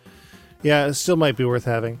yeah, it still might be worth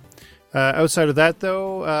having. Outside of that,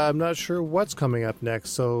 though, I'm not sure what's coming up next,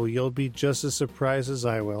 so you'll be just as surprised as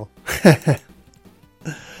I will.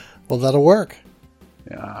 Well, that'll work.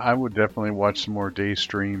 Yeah, I would definitely watch some more day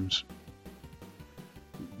streams.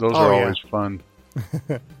 Those are always fun.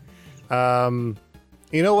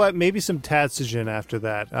 You know what? Maybe some Tatsugen after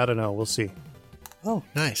that. I don't know. We'll see. Oh,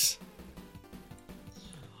 nice.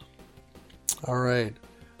 All right.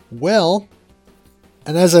 Well,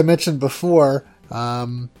 and as I mentioned before,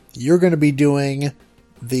 you're going to be doing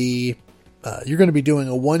a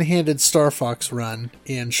one-handed Star Fox run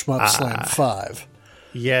in Shmup Slam 5.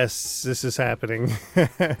 Yes, this is happening.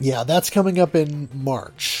 Yeah, that's coming up in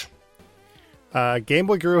March. Game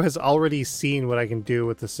Boy Guru has already seen what I can do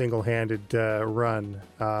with the single-handed run,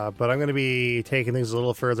 but I'm going to be taking things a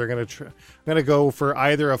little further. I'm going to go for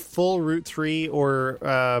either a full Route 3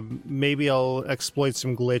 or maybe I'll exploit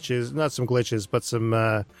some glitches. Not some glitches, but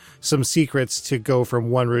some secrets to go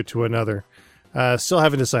from one route to another. Still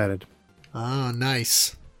haven't decided. Oh,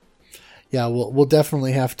 nice. Yeah, we'll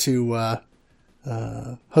definitely have to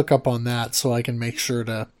hook up on that so I can make sure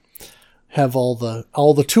to have all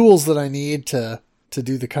the tools that I need to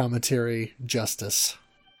do the commentary justice.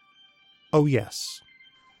 Oh, yes.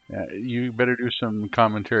 Yeah, you better do some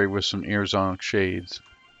commentary with some Airzonk shades.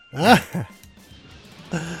 Well,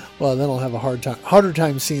 then I'll have a harder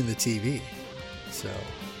time seeing the TV. So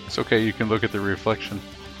it's okay. You can look at the reflection.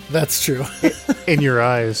 That's true. In your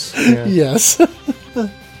eyes. Yeah. Yes.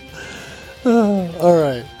 All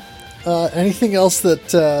right. Anything else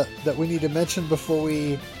that we need to mention before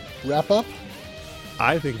we wrap up?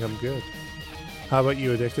 I think I'm good. How about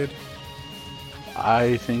you, Addicted?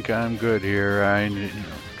 I think I'm good here. I'm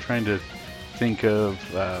trying to think of...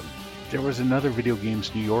 there was another Video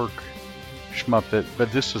Games New York shmup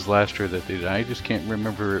but this was last year that they did. I just can't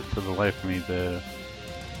remember it for the life of me. The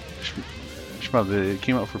shmup that it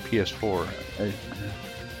came out for PS4.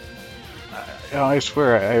 I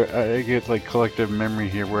swear, I get like collective memory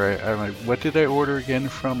here where I'm like, what did I order again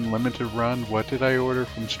from Limited Run? What did I order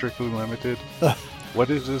from Strictly Limited? What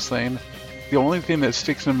is this thing? The only thing that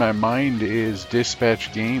sticks in my mind is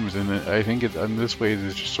Dispatch Games, and I think in this way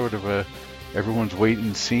it's just sort of everyone's waiting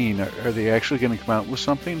and seeing. Are they actually going to come out with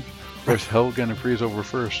something? Or is hell going to freeze over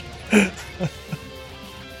first?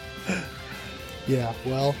 Yeah,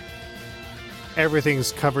 well...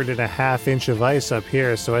 Everything's covered in a half-inch of ice up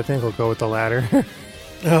here, so I think we'll go with the latter.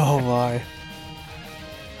 Oh, my.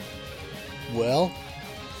 Well,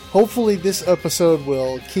 hopefully this episode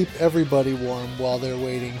will keep everybody warm while they're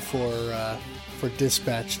waiting for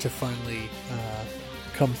Dispatch to finally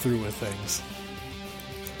come through with things.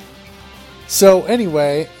 So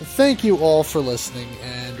anyway, thank you all for listening,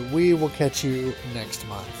 and we will catch you next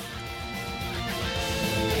month.